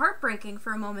was heartbreaking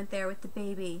for a moment there with the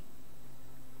baby.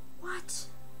 What?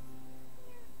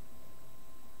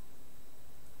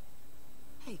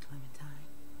 Hey, Clementine.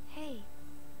 Hey,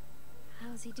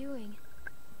 how's he doing?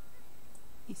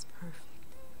 He's perfect.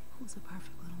 Who's a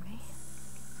perfect little man?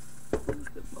 Who's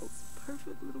the most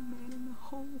perfect little man in the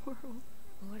whole world?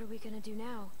 What are we gonna do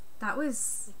now? That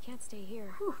was We can't stay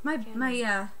here. whew, Can we?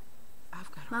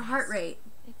 I've got my heart rate.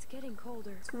 It's getting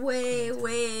colder. It's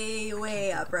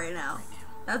way up right now.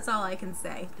 That's all I can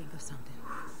say. Think of something.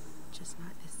 Just not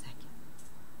this second.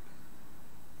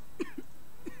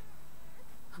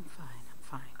 I'm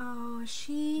fine. Oh, Just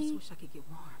she... wish I could get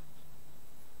warm.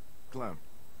 Clem,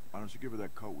 why don't you give her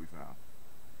that coat we found?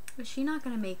 Is she not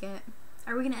gonna make it?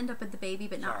 Are we gonna end up with the baby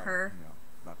but not Sorry, her? You know,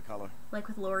 not the color. Like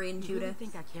with Lori and You really Judith?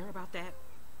 think I care about that?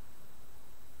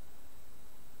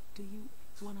 Do you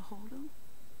want to hold him?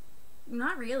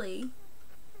 Not really.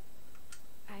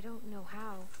 I don't know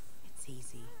how. It's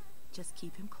easy. Just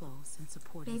keep him close and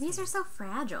support his Babies are head. so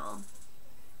fragile.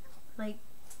 Like,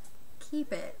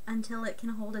 keep it until it can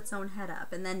hold its own head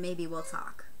up, and then maybe we'll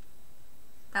talk.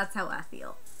 That's how I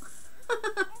feel.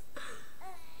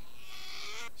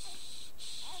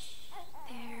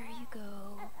 There you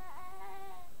go.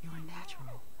 You're a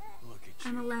natural. Look at you.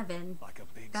 I'm 11. Like a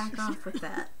big Back sister. off with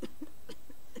that.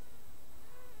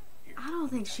 Here, I don't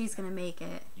think she's gonna make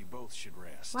it. You both should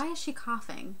rest. Why is she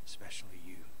coughing? Especially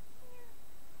you.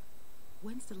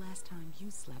 When's the last time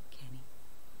you slept, Kenny?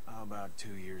 About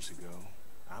 2 years ago.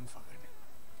 I'm fine.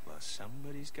 Plus,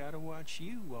 somebody's gotta watch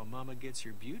you while Mama gets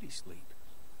her beauty sleep.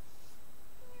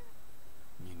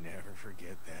 You never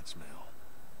forget that smell.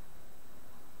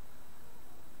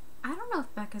 I don't know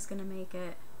if Becca's gonna make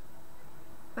it,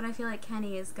 but I feel like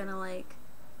Kenny is gonna, like,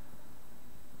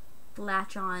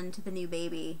 latch on to the new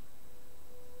baby.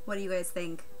 What do you guys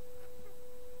think?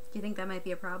 Do you think that might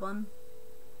be a problem?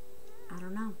 I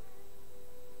don't know.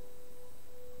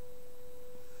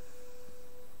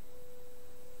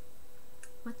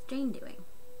 What's Jane doing?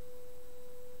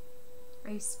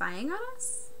 Are you spying on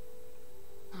us?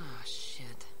 Oh,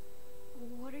 shit.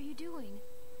 What are you doing?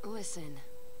 Listen,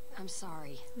 I'm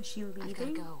sorry. Is she leaving? I've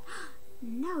gotta go.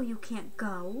 No, you can't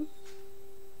go.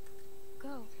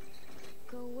 Go.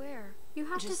 Go where? You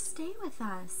have to stay with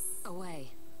us.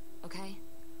 Away, okay?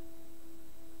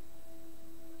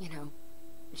 You know,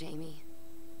 Jamie,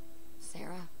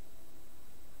 Sarah,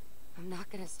 I'm not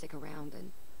gonna stick around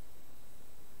and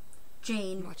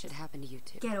Jane, watch it happen to you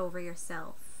too. Get over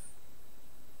yourself.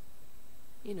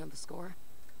 You know the score.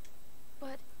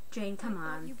 But Jane, come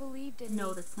on. You believed in No,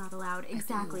 me. that's not allowed.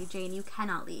 Exactly, Jane. You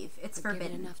cannot leave. It's But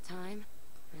forbidden. Give it enough time,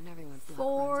 and everyone's luck runs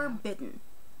out. Forbidden.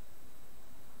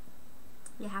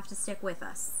 You have to stick with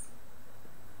us.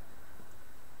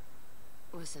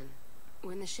 Listen,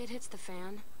 when the shit hits the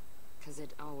fan, because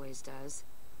it always does,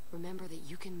 remember that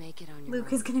you can make it on your own.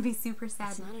 Luke is going to be super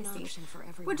sad It's and not an pissy, option for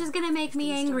everyone. which is going to make If me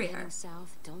things start angrier. heading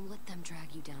south, don't let them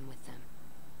drag you down with them.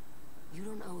 You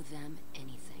don't owe them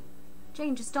anything.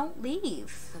 Jane, just don't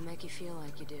leave. They'll make you feel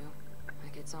like you do.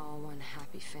 Like it's all one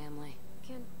happy family.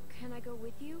 Can I go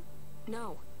with you?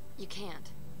 No, you can't.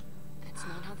 That's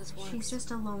not how this works. She's just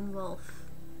a lone wolf.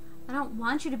 I don't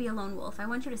want you to be a lone wolf. I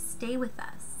want you to stay with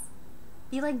us.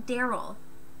 Be like Daryl.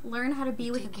 Learn how to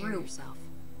be with a Take care of group. yourself.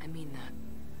 I mean that.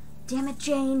 Damn it,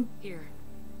 Jane. Here.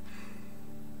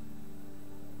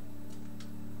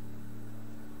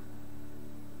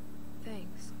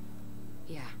 Thanks.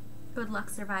 Yeah. Good luck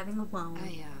surviving alone.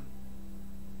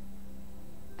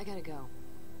 I gotta go.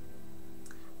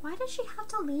 Why does she have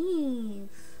to leave?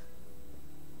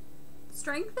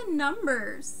 Strength in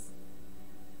numbers.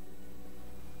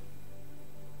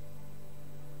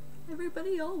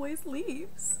 Everybody always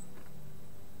leaves.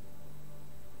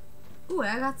 Ooh,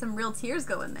 I got some real tears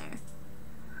going there.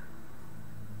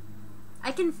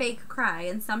 I can fake cry,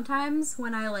 and sometimes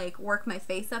when I, like, work my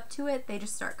face up to it, they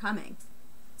just start coming.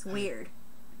 It's weird.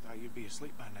 Thought you'd be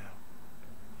asleep by now.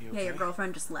 You Yeah, your okay?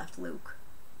 girlfriend just left Luke.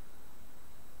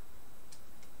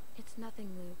 It's nothing,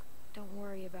 Luke. Don't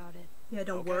worry about it. Yeah,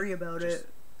 don't Okay, worry about just it.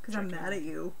 Because I'm checking mad in. at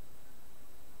you.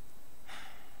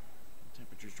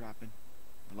 Temperature's dropping.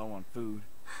 We're low on food.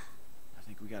 I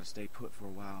think we gotta stay put for a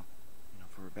while. You know,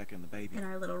 for Rebecca and the baby. In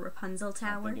our little Rapunzel I'm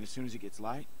tower. thinking as soon as it gets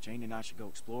light, Jane and I should go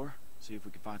explore. See if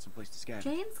we can find some place to scavenge.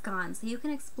 Jane's gone, so you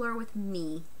can explore with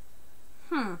me.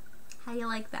 How you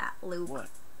like that, Luke? What?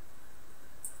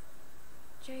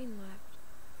 Jane left.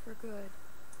 For good.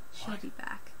 She'll be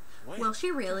back. When? Will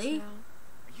she really? Just now.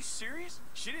 Are you serious?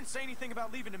 She didn't say anything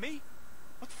about leaving to me?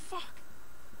 What the fuck?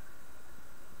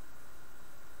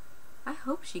 I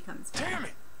hope she comes back. Damn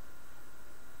it!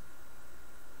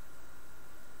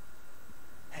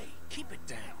 Hey, keep it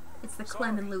down. It's the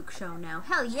Clem and Luke show now.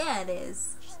 Hell yeah, it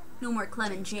is. No more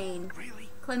Clem and Jane. Really?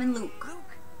 Clem and Luke.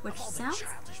 Which Of all the sounds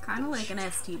childish kind of like an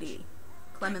bullshit. STD.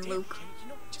 Clem and Damn, Luke. Kenny, you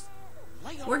know what, just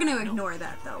lay We're gonna off. ignore No,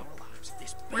 that, though.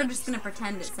 this We're baby's just gonna life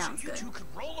pretend it so sounds you good. two could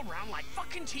roll around like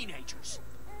fucking teenagers.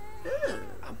 Ooh.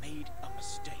 I made a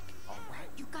mistake, all right?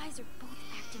 You guys are both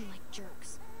acting like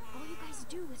jerks. All you guys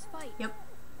do is fight. Yep.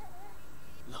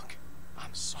 Look,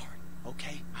 I'm sorry,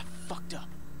 okay? I fucked up.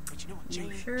 But you know what, You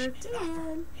Jane? sure She did an offer,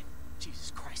 did. and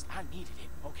Jesus Christ, I needed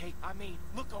it, okay? I mean,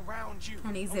 look around you.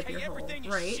 Kenny, zip okay? your hole, Everything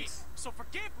is right? shit. So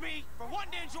forgive me for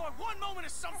wanting to enjoy one moment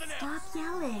of something Stop else.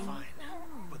 yelling. Fine.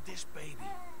 But this baby,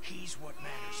 he's what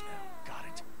matters now. Got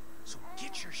it? So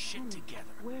get your shit together.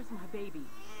 Where's my baby?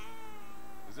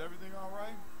 Is everything all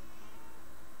right?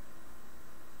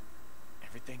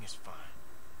 Everything is fine.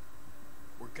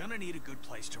 We're gonna need a good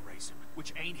place to raise him,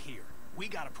 which ain't here. We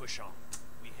gotta push on.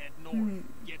 We head north,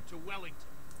 get to Wellington.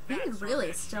 He That's our really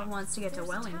next still stop. wants to get to There's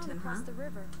a town Wellington, across huh? the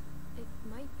river. It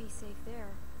might be safe there.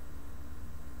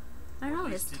 I don't know,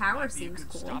 At this least it tower might be a seems good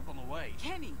cool. Stop on the way.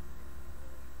 Kenny!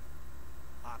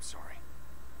 I'm sorry.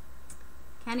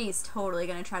 Kenny's totally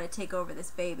gonna try to take over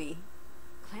this baby.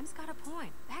 Clem's got a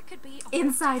point. That could be a whole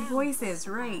Inside town voices,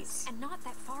 full of right. us, and not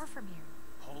that far from here.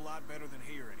 Whole lot better than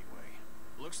here, anyway.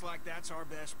 Looks like that's our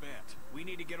best bet. We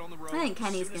need to get on the road. I think as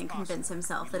Kenny's soon as gonna convince possible.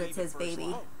 himself We that it's leave his at first baby.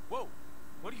 light. Whoa,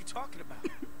 what are you talking about?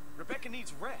 Rebecca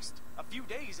needs rest. A few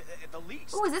days at the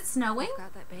least. Oh, is it snowing? We've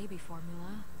got that baby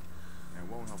formula. And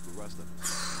won't help the rest of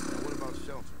us. Now, what about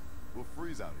shelter? We'll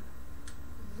freeze out here.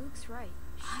 Luke's right.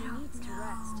 She needs to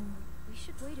rest. We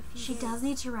should wait a few She days. does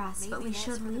need to rest, but Maybe we that's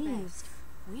should for the leave. best.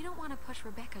 We don't want to push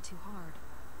Rebecca too hard.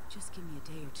 Just give me a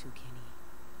day or two, Kenny.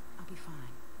 I'll be fine.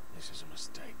 This is a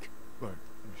mistake. Look,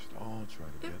 we should all try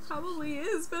to get It some probably sleep.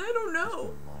 is, but I don't It's know.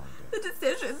 been a long day. The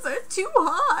decisions are too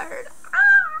hard. Ah!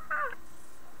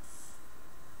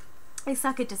 I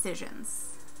suck at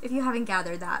decisions. If you haven't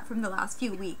gathered that from the last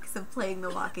few weeks of playing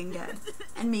The Walking Dead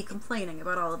and me complaining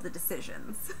about all of the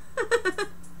decisions.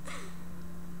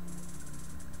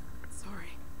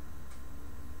 Sorry.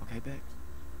 Okay, Beck.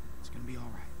 It's gonna be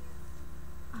all right.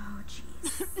 Oh,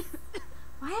 jeez.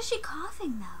 Why is she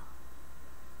coughing, though?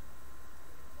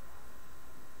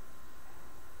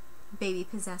 Baby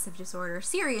possessive disorder.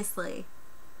 Seriously.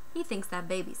 He thinks that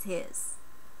baby's his.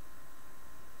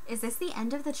 Is this the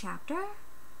end of the chapter?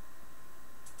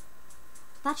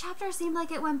 That chapter seemed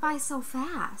like it went by so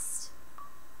fast.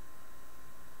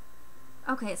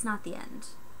 Okay, it's not the end.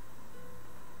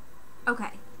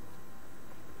 Okay.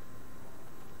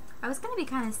 I was gonna be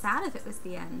kind of sad if it was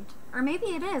the end. Or maybe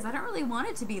it is. I don't really want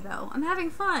it to be, though. I'm having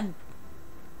fun.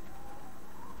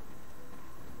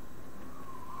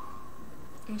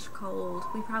 Ish cold.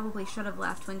 We probably should have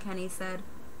left when Kenny said,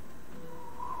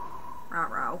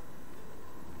 "Row."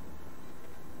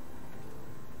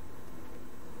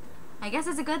 I guess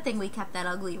it's a good thing we kept that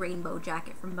ugly rainbow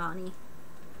jacket from Bonnie.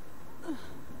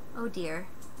 Oh dear.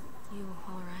 You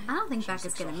alright? I don't think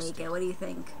Becca's gonna make it. What do you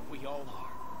think? We all are.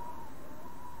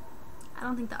 I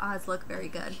don't think the odds look very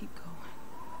good. Keep going.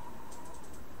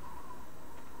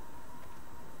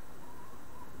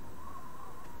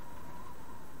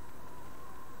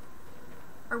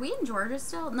 Are we in Georgia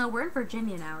still? No, we're in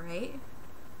Virginia now, right?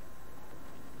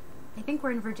 I think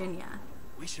we're in Virginia.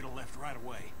 We should have left right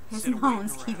away. His Instead of waiting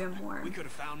moans keep him around. warm. We could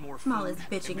have found more food. Small is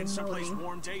bitching and been and someplace moaning.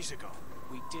 warm days ago.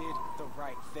 We did the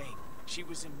right thing. She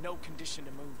was in no condition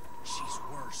to move. She's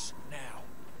worse now.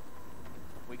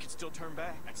 We could still turn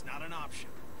back. That's not an option.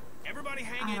 Everybody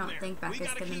hang I in don't there. think We Becca's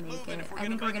gotta gonna keep make moving it. if we're I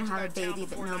think we're make gonna it have to a that town baby, but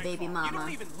before no baby nightfall. You mama. don't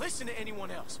even listen to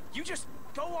anyone else. You just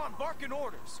go on barking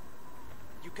orders.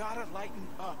 You gotta lighten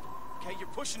up, okay? You're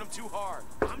pushing them too hard.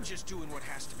 I'm just doing what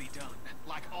has to be done.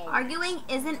 Like always. Arguing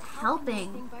isn't How can you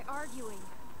helping. think by arguing?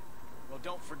 Well,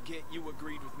 don't forget you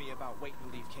agreed with me about waiting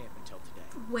to leave camp until today.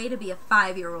 Way to be a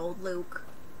 5-year-old, Luke.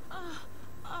 Oh.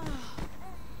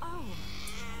 Oh,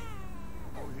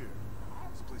 here.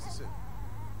 It's a place to sit.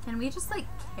 Can we just, like,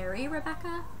 carry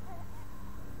Rebecca?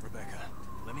 Rebecca,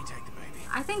 let me take the baby.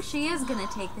 I think she is gonna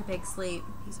take the big sleep.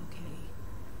 He's okay.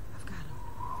 I've got him.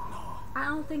 No. I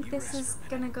don't think You this rest is for a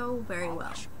gonna minute. go very I'll well.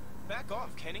 watch. Back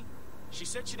off, Kenny. She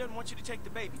said she doesn't want you to take the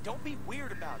baby. Don't be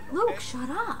weird about it, okay? Luke, shut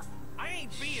up. I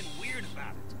ain't being weird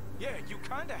about it. Yeah, you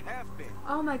kinda have been.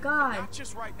 Oh my god. Not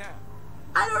just right now.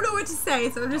 I don't know what to say,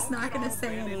 so I'm just Don't not get gonna all say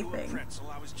bent into a anything. pretzel.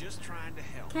 I was just trying to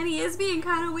help. Kenny is being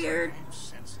kind of weird, I'm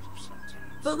sensitive sometimes.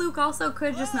 but Luke also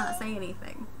could just not say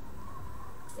anything.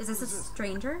 Is this a Who's this?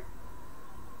 stranger?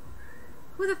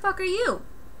 Who the fuck are you?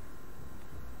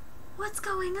 What's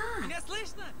going on?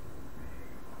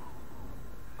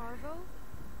 Arvo?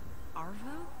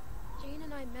 Arvo? Jane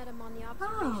and I met him on the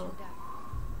observation Oh. deck.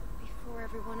 Before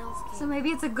everyone else came. So maybe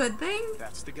it's a good thing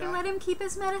That's the to guy. let him keep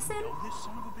his medicine? Know this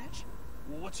son of a bitch?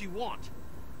 Well, what's he want?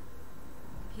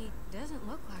 He doesn't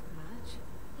look like much.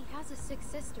 He has a sick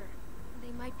sister.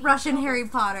 They might be in Russian trouble. Harry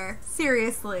Potter.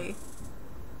 Seriously.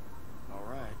 All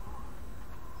right.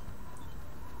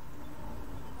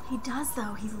 He does,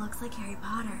 though. He looks like Harry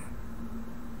Potter.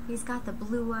 He's got the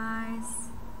blue eyes.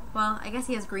 Well, I guess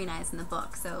he has green eyes in the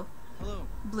book, so Hello.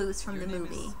 blues from Your the name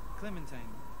movie. is Clementine.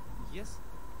 Yes?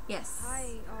 Yes. Hi,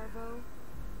 Arvo.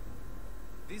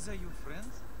 These are your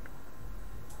friends?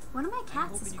 One of my I'm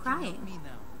cats hoping is you can help crying. me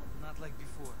now, not like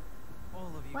before. All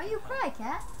of you. Why can you help. cry,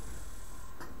 cat?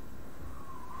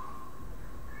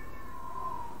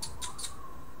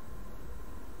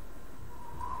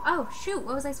 Oh, shoot.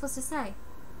 What was I supposed to say?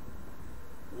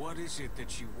 What is it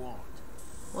that you want?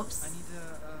 Whoops. I need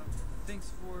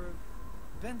things for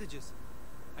bandages.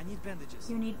 I need bandages.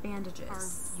 You need bandages.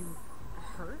 Are you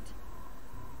hurt?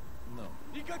 No.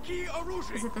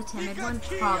 Is it the timid one?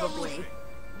 Probably.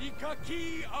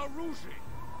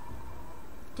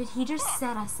 Did he just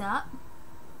set us up?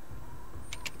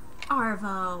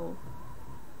 Arvo.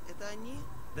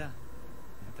 Да,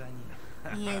 это они.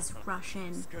 He is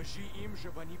Russian. Скажи им,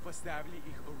 чтобы они поставили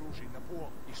их оружие на пол,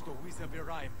 и что мы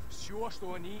забираем все,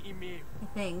 что они имеют. I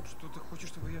think. Что ты хочешь,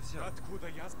 чтобы я взял? Откуда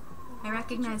я? I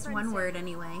recognized one word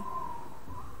anyway.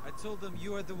 I told them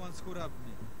you are the ones who robbed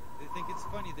me. They think it's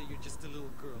funny that you're just a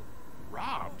little girl.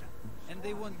 Robbed? And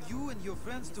they want you and your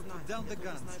friends to put down the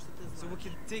guns so we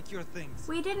can take your things.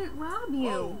 We didn't rob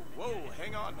you. Whoa,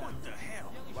 hang on now. What the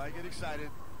hell? Why get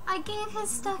excited? I gave his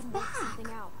stuff back.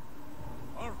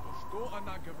 Arvo, что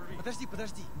она говорит? Подожди.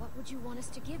 What would you want us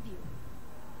to give you?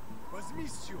 Возьми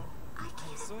всё.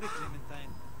 I'm sorry,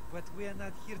 Clementine, but we are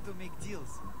not here to make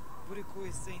deals. Buriko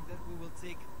is saying that we will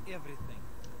take everything.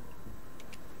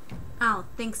 I don't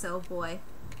think so, boy.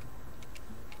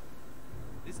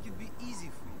 This can be easy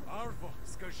for you. Арво,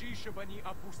 скажи, чтобы они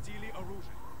опустили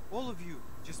оружие. All of you,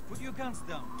 just put your guns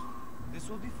down. This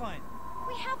will be fine.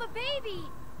 We have a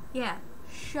baby! Yeah,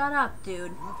 shut up,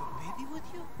 dude. You have a baby with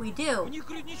you? We do. У них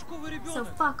грудничковый ребенок. So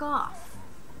fuck off.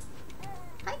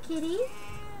 Hi, kitty.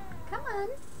 Come on.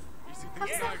 Если ты Come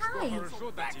say знаешь, что hi.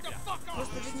 хорошо для тебя,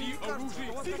 опусти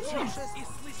оружие сейчас. Их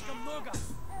слишком много.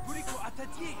 Buriko,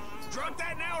 отойди. Drop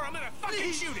that now or I'm gonna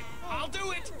fucking shoot it. I'll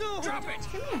do it. No. Drop it.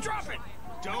 Drop it.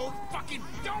 Don't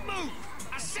move.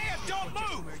 I said don't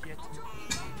move.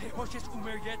 Ты хочешь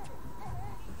умереть?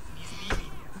 Не сбей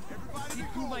меня. Ты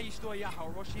думаешь, что я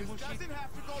хороший мужчина?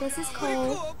 This is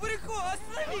Cole. Бурiko,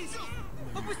 остановись!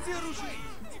 Опусти оружие!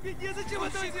 Тебе незачем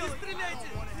это делать! Стреляйте!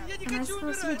 Я не Am I хочу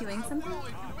supposed to be умирать! doing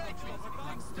something?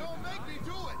 Don't make me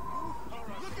do it.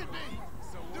 Look at me.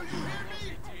 Do you hear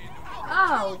me?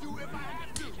 Oh.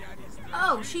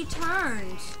 Oh, she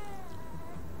turned.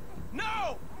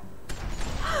 No!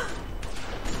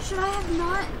 Should I have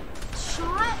not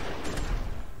shot?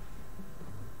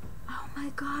 Oh my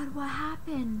god, what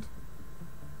happened?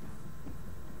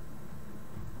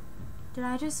 Did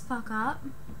I just fuck up?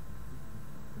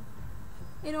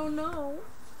 I don't know.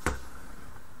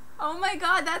 Oh my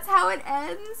god, that's how it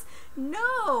ends?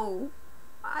 No!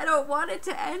 I don't want it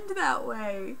to end that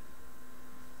way.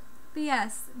 But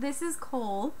yes, this is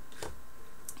Cole.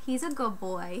 He's a good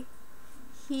boy.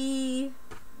 He's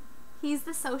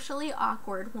the socially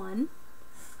awkward one,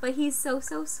 but he's so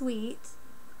sweet.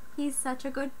 He's such a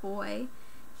good boy.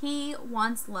 He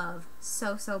wants love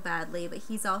so badly, but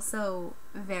he's also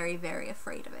very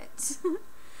afraid of it.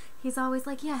 He's always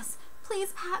like, yes,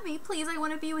 please pat me, please, I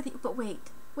want to be with you. But wait,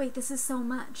 this is so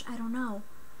much, I don't know.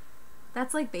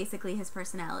 That's like basically his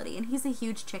personality, and he's a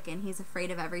huge chicken. He's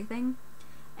afraid of everything,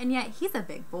 and yet he's a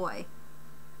big boy.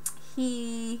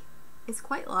 He is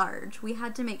quite large. We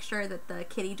had to make sure that the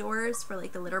kitty doors for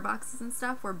like the litter boxes and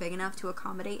stuff were big enough to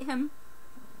accommodate him.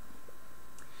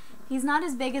 He's not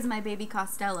as big as my baby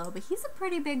Costello, but he's a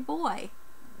pretty big boy.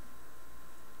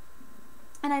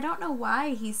 And I don't know why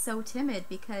he's so timid,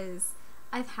 because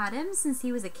I've had him since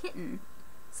he was a kitten.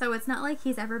 So it's not like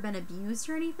he's ever been abused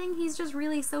or anything. He's just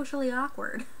really socially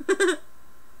awkward.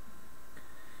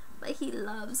 But he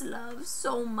loves love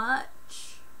so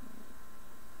much.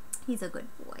 He's a good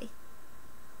boy.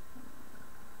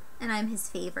 And I'm his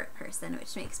favorite person,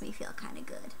 which makes me feel kind of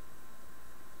good.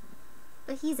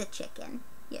 But he's a chicken.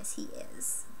 Yes, he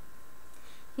is.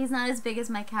 He's not as big as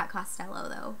my cat Costello,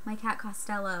 though. My cat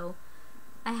Costello,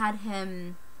 I got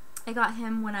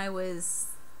him when I was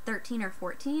 13 or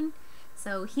 14,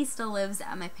 so he still lives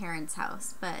at my parents'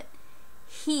 house, but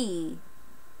he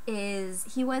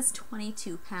was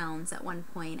 22 pounds at one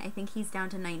point. I think he's down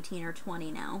to 19 or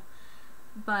 20 now,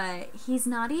 but he's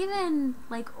not even,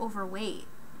 like, overweight.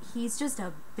 He's just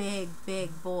a big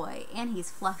boy, and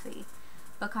he's fluffy.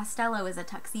 But Costello is a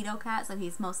tuxedo cat, so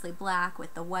he's mostly black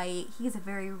with the white. He's a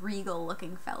very regal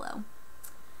looking fellow.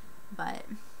 But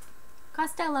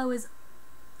Costello is,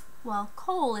 well,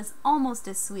 Cole is almost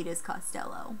as sweet as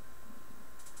Costello.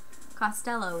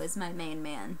 Costello is my main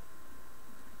man.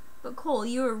 But Cole,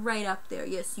 you're right up there.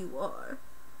 Yes, you are.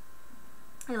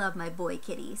 I love my boy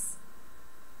kitties.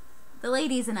 The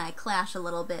ladies and I clash a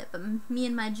little bit, but me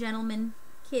and my gentleman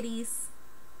kitties,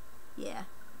 yeah,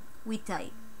 we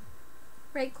tight.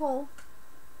 Right, Cole?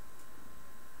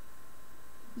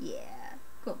 Yeah,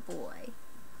 good boy.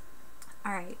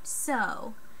 Alright,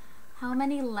 so, how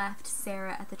many left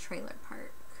Sarah at the trailer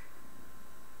park?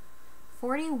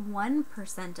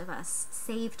 41% of us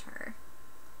saved her.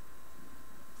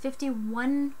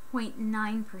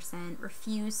 51.9%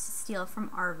 refused to steal from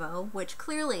Arvo, which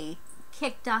clearly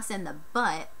kicked us in the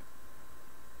butt.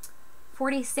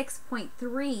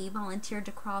 46.3% volunteered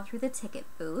to crawl through the ticket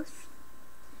booth.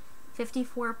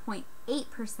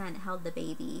 54.8% held the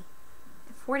baby.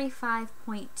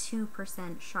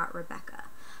 45.2% shot Rebecca.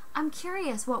 I'm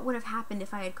curious what would have happened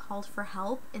if I had called for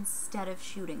help instead of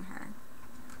shooting her.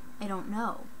 I don't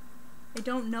know. I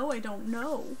don't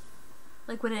know.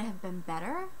 Like, would it have been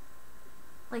better?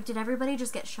 Like, did everybody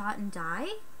just get shot and die?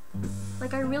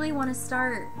 Like, I really want to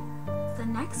start the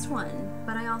next one,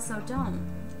 but I also don't.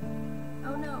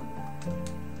 Oh no.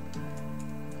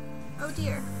 Oh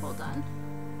dear, hold on.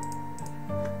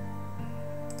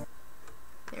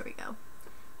 There we go.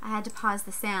 I had to pause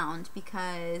the sound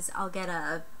because I'll get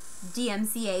a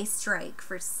DMCA strike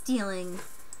for stealing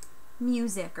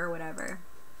music or whatever.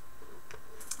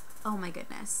 Oh my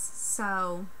goodness.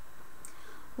 So,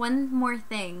 one more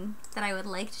thing that I would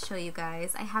like to show you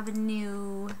guys. I have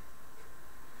another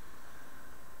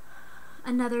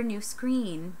new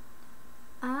screen.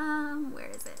 Where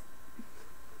is it?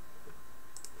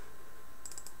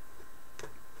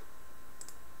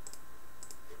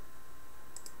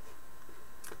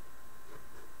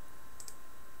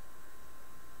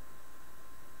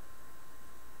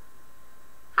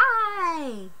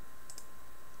 Hi!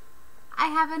 I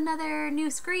have another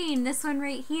new screen, this one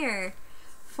right here,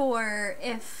 for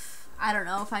if, I don't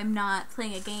know, if I'm not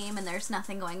playing a game and there's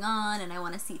nothing going on and I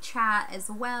want to see chat as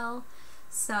well.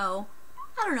 So,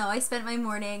 I don't know, I spent my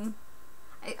morning,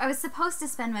 I was supposed to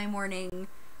spend my morning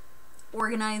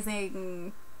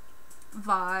organizing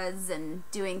VODs and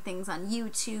doing things on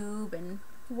YouTube and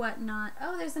whatnot.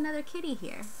 Oh, there's another kitty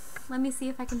here. Let me see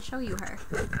if I can show you her.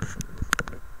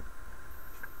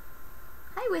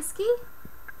 Hi, Whiskey.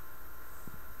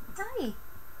 Hi.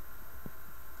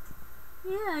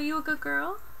 Yeah, you a good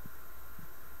girl?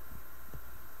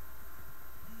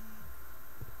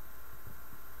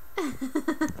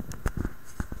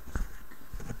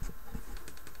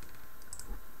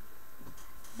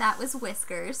 That was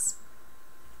Whiskers.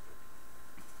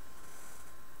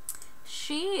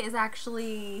 She is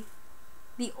actually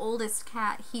the oldest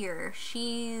cat here.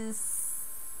 She's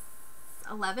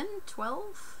 11,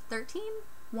 12, 13?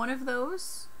 One of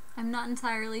those. I'm not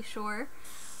entirely sure.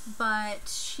 But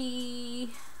she's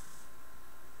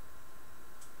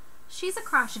a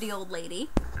crotchety old lady.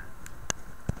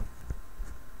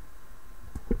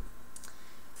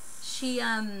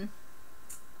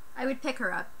 I would pick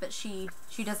her up, but she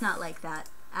does not like that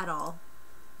at all.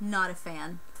 Not a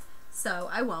fan. So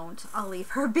I won't. I'll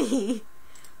leave her be.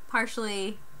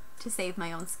 Partially to save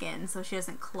my own skin so she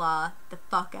doesn't claw the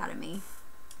fuck out of me.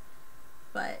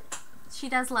 But she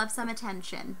does love some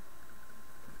attention.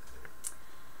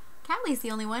 Callie's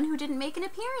the only one who didn't make an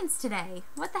appearance today.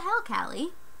 What the hell, Callie?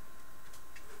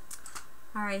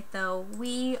 Alright, though,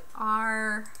 we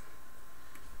are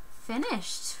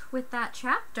finished with that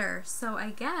chapter, so I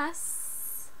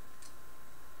guess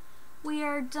we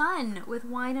are done with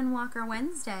Wine and Walker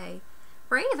Wednesday.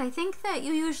 Brave, I think that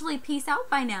you usually peace out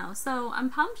by now, so I'm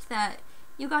pumped that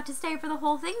you got to stay for the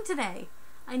whole thing today.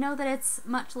 I know that it's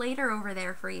much later over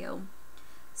there for you.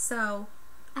 So,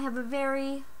 I have a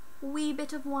very wee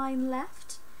bit of wine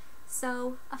left,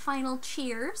 so a final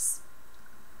cheers.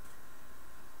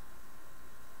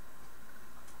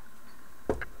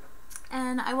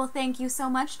 And I will thank you so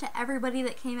much to everybody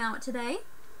that came out today.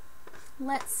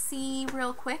 Let's see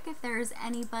real quick if there's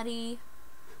anybody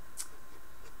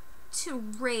to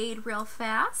raid real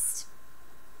fast.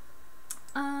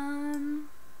 I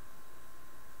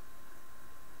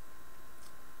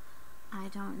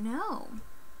don't know.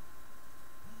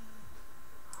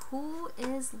 Who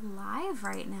is live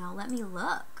right now? Let me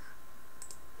look.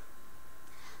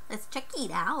 Let's check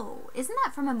it out. Isn't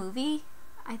that from a movie?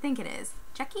 I think it is.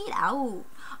 Check it out.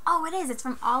 Oh, it is. It's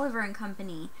from Oliver and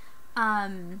Company.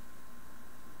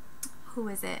 Who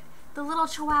is it? The little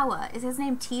chihuahua. Is his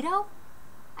name Tito?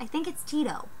 I think it's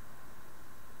Tito.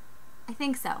 I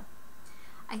think so.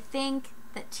 I think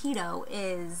that Tito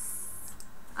is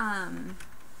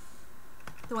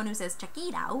the one who says check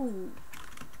it out.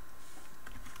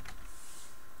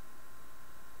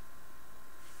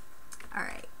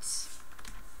 Alright.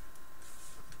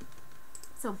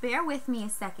 So bear with me a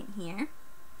second here.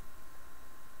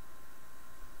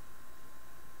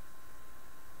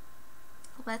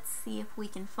 Let's see if we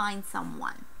can find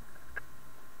someone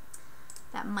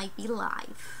that might be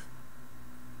live.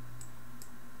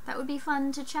 That would be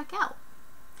fun to check out.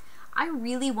 I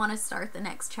really want to start the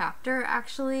next chapter,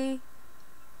 actually,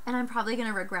 and I'm probably going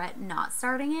to regret not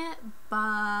starting it,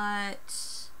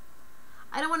 but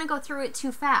I don't want to go through it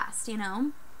too fast, you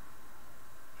know?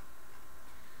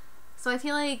 So I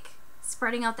feel like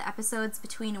spreading out the episodes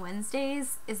between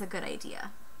Wednesdays is a good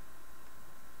idea.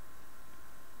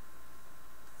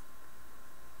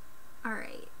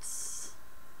 Alright.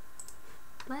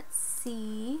 Let's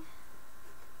see.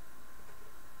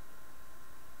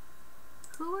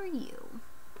 Who are you?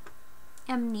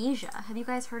 Amnesia. Have you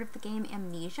guys heard of the game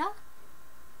Amnesia?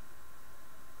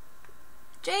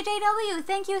 JJW,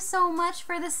 thank you so much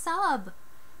for the sub.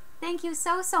 Thank you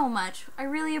so much. I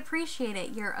really appreciate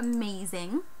it. You're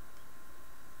amazing.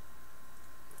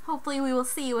 Hopefully we will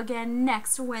see you again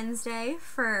next Wednesday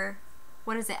for,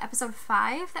 what is it, episode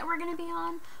 5 that we're going to be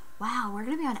on? Wow, we're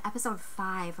gonna be on episode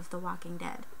 5 of The Walking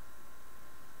Dead.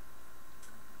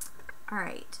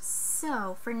 Alright,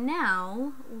 so for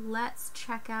now, let's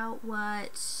check out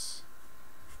what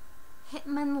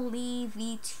Hitman Lee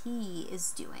VT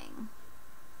is doing.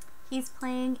 He's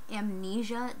playing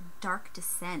Amnesia Dark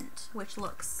Descent, which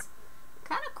looks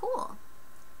kind of cool.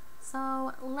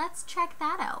 So let's check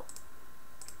that out.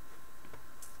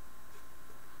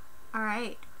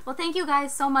 Alright, well thank you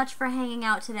guys so much for hanging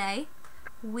out today.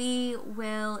 We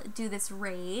will do this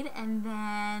raid and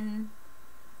then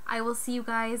I will see you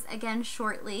guys again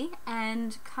shortly.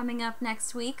 And coming up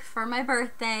next week for my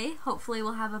birthday, hopefully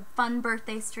we'll have a fun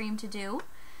birthday stream to do.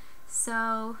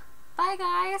 So, bye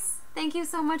guys. Thank you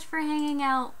so much for hanging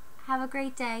out. Have a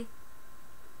great day.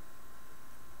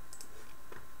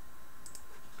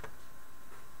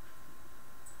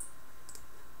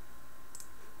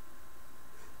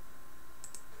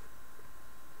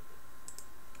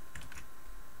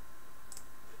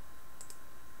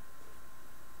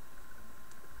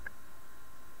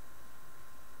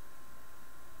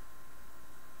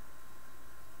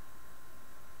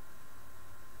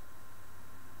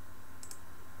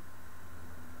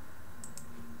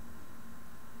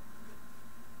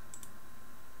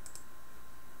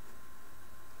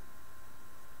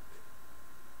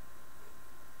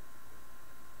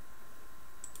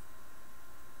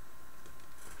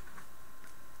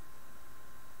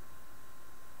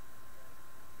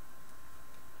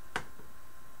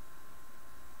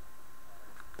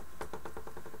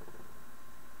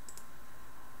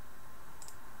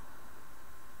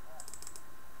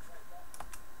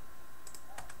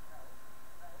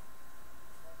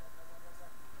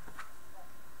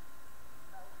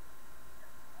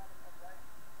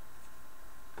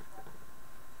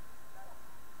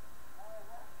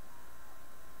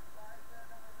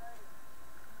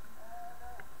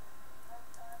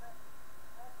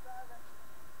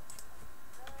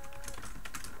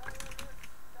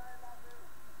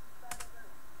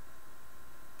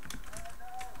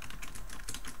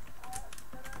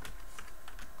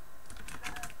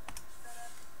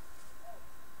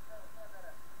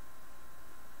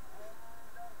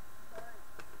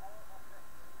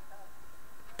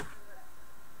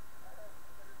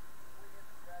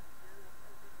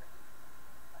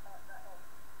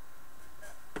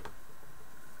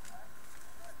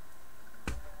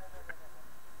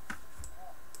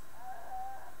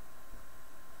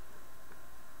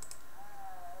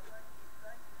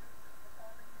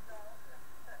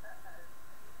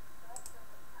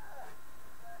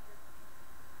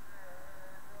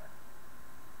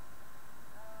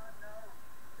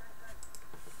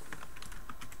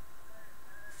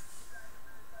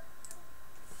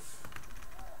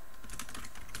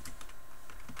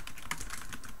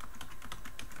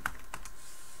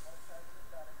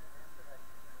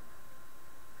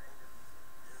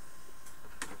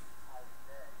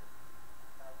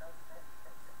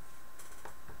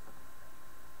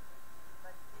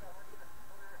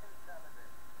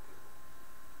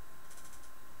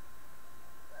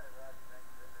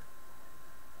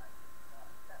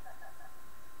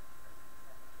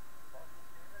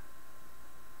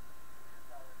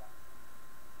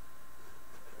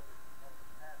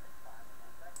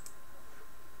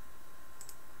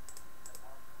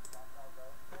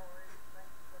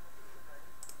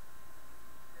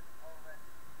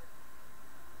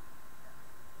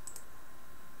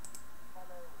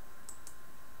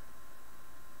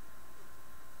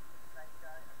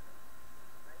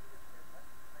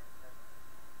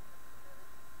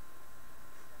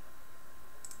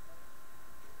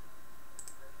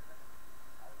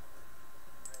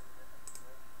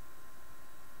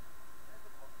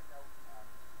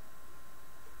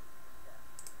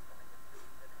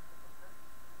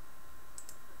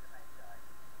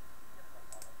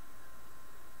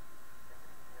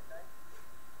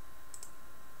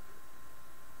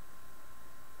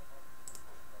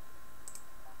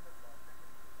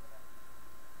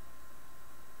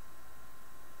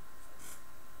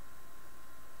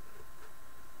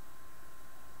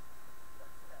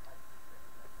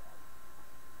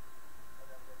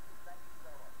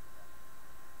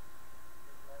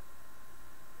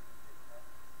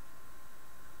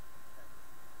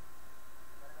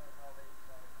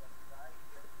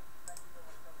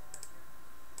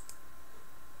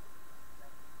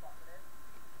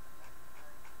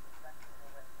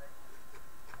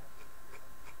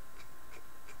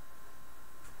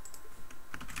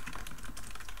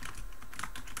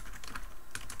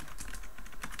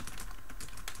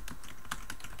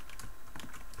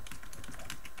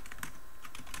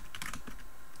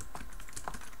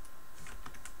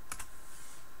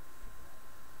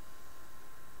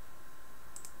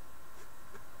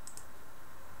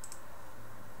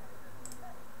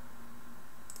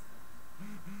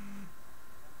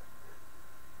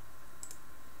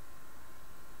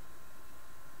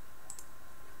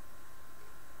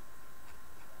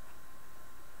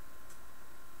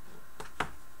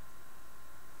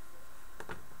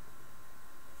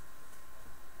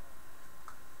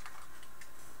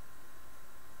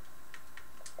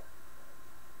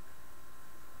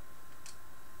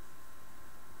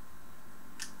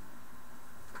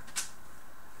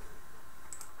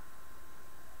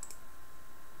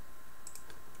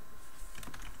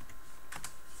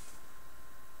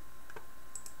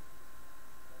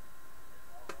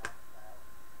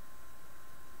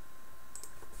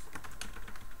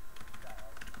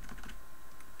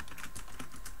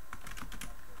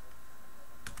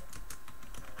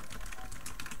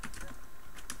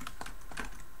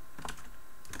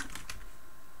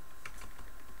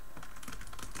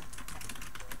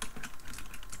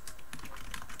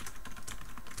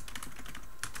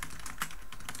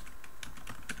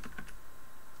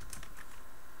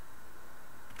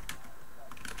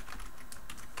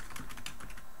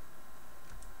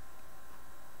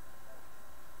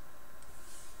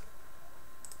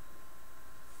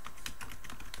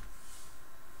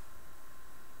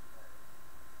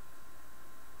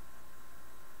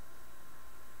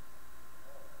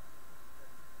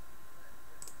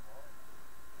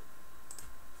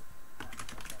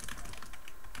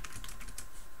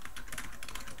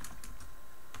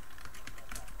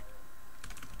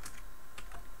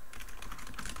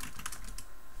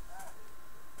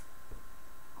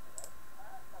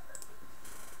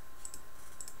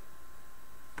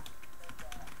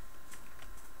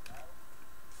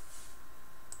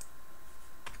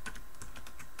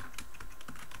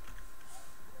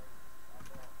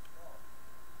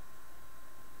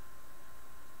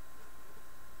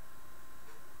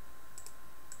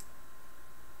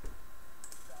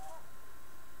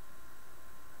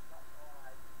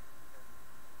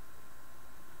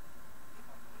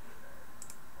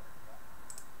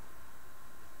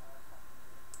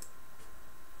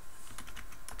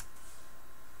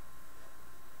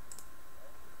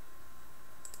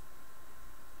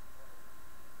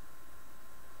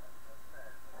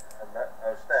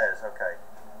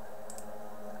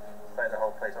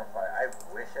 place on fire.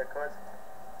 I wish I could.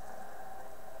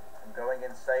 I'm going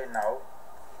insane now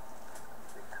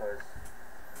because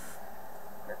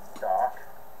it's dark.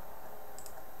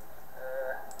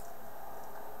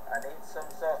 I need some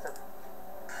sort of...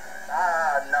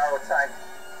 Ah, no, tank.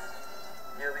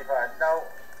 You'll be fine. No.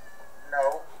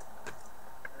 No.